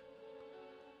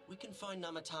 We can find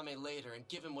Namatame later and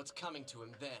give him what's coming to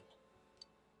him then.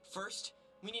 First,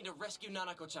 we need to rescue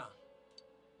Nanako-chan.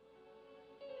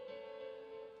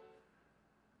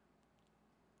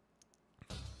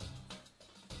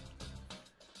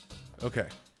 Okay.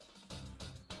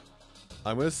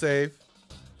 I'm gonna save.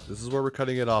 This is where we're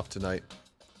cutting it off tonight.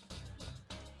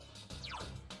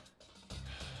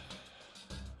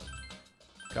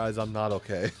 Guys, I'm not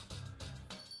okay.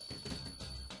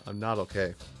 I'm not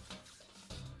okay.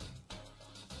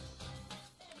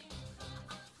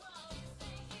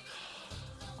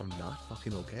 I'm not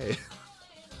fucking okay.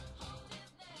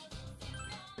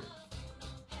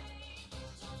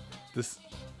 This...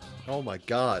 Oh my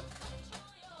god.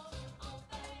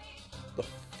 The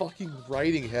fucking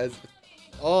writing has...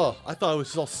 Oh, I thought it was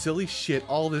just all silly shit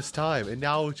all this time. And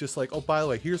now it's just like, oh, by the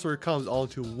way, here's where it comes all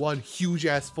into one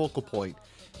huge-ass focal point.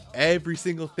 Every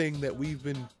single thing that we've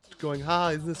been going,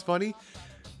 isn't this funny?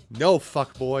 No,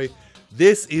 fuck boy.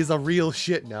 This is a real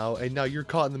shit now, and now you're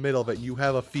caught in the middle of it, and you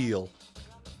have a feel.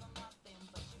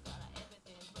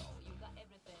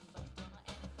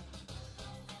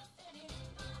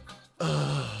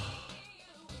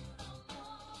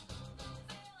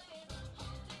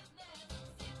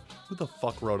 Who the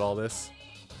fuck wrote all this?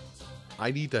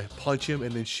 I need to punch him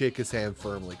and then shake his hand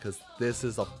firmly, because this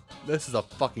is a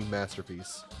fucking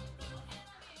masterpiece.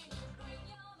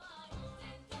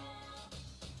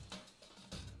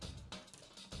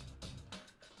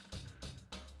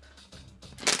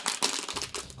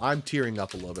 I'm tearing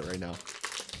up a little bit right now.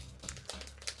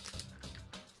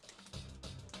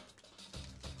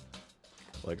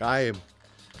 Like, I'm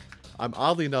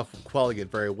oddly enough quelling it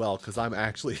very well, because I'm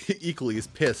actually equally as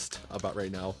pissed about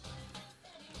right now.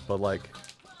 But, like,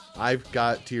 I've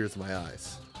got tears in my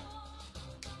eyes.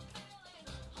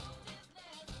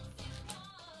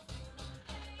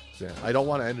 So, yeah, I don't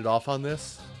want to end it off on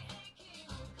this.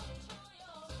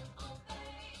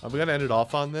 I'm going to end it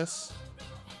off on this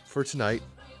for tonight.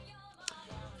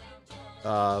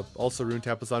 Also, Rune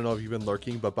Tempest, I don't know if you've been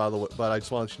lurking, but by the way, I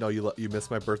just want to let you know you missed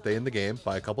my birthday in the game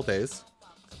by a couple days.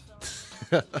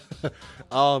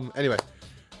 Anyway,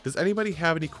 does anybody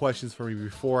have any questions for me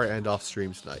before I end off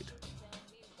stream tonight?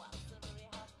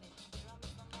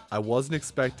 I wasn't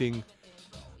expecting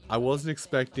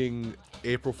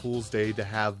April Fool's Day to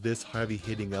have this heavy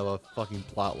hitting of a fucking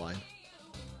plotline.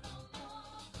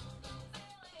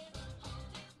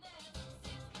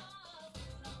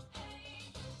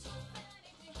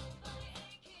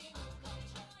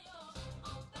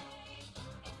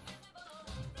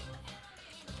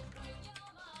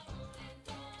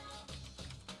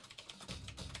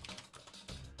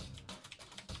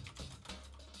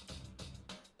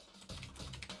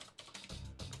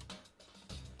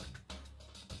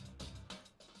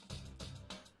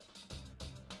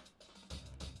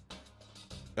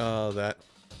 That.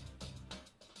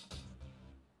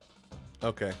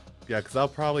 Okay. Yeah, because I'll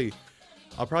probably,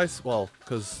 well,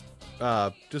 because,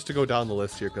 just to go down the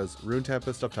list here, because Rune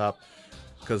Tempest up top,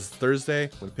 because Thursday,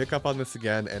 I'm going to pick up on this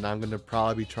again, and I'm going to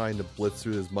probably be trying to blitz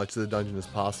through as much of the dungeon as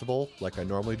possible, like I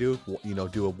normally do, you know,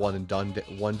 do a one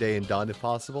day and done if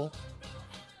possible.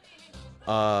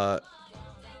 Rafa,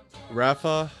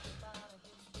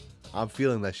 I'm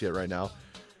feeling that shit right now.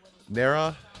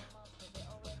 Nara,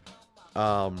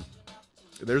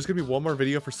 There's gonna be one more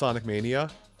video for Sonic Mania.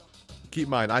 Keep in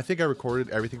mind, I think I recorded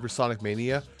everything for Sonic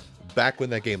Mania back when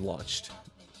that game launched.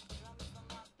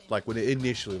 Like when it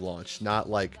initially launched, not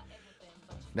like,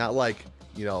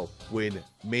 you know, when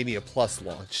Mania Plus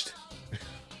launched.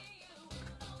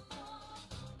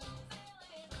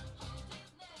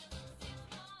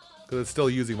 Because it's still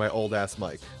using my old ass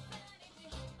mic.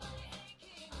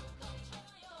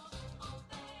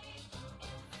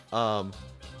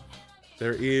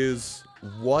 There is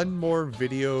one more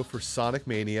video for Sonic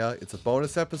Mania. It's a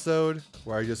bonus episode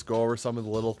where I just go over some of the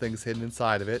little things hidden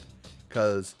inside of it,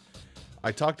 because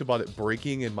I talked about it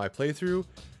breaking in my playthrough.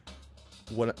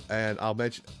 And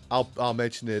I'll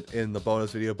mention it in the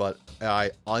bonus video, but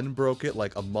I unbroke it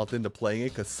like a month into playing it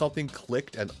because something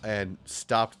clicked and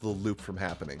stopped the loop from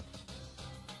happening.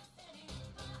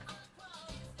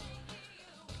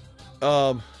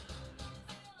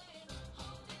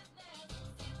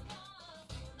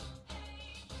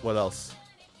 What else?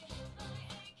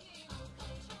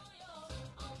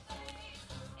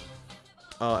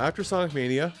 After Sonic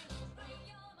Mania,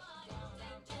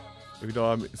 even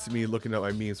though it's me looking at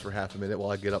my memes for half a minute while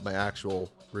I get up my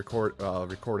actual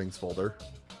recordings folder.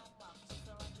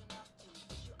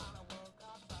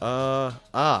 I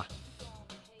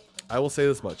will say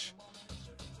this much.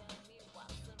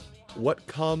 What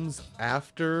comes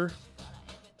after...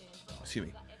 Excuse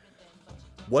me.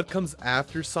 What comes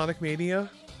after Sonic Mania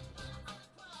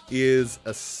is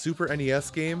a Super NES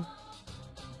game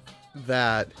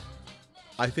that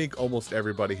I think almost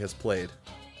everybody has played.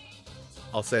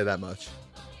 I'll say that much.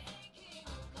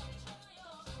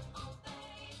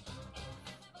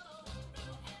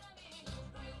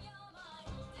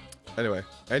 Anyway,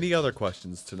 any other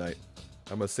questions tonight?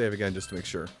 I'm gonna save again just to make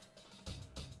sure.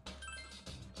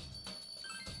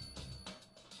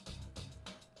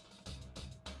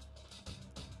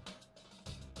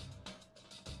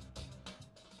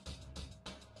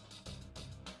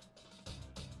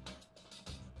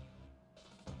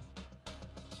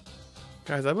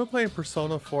 Guys, I've been playing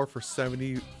Persona 4 for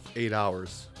 78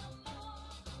 hours.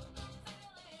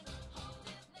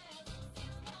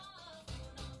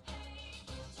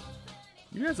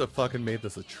 You guys have fucking made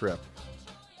this a trip.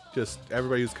 Just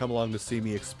everybody who's come along to see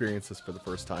me experience this for the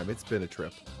first time. It's been a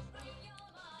trip.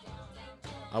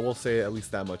 I will say at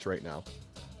least that much right now.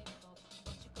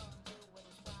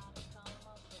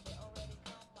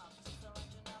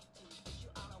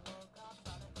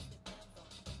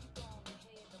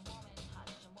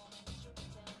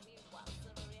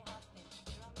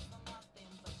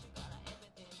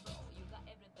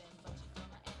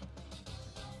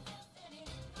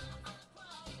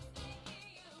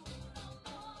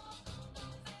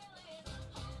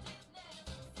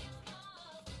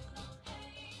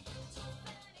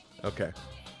 Okay.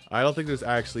 I don't think there's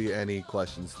actually any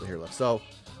questions here left. So,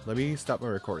 let me stop my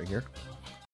recording here.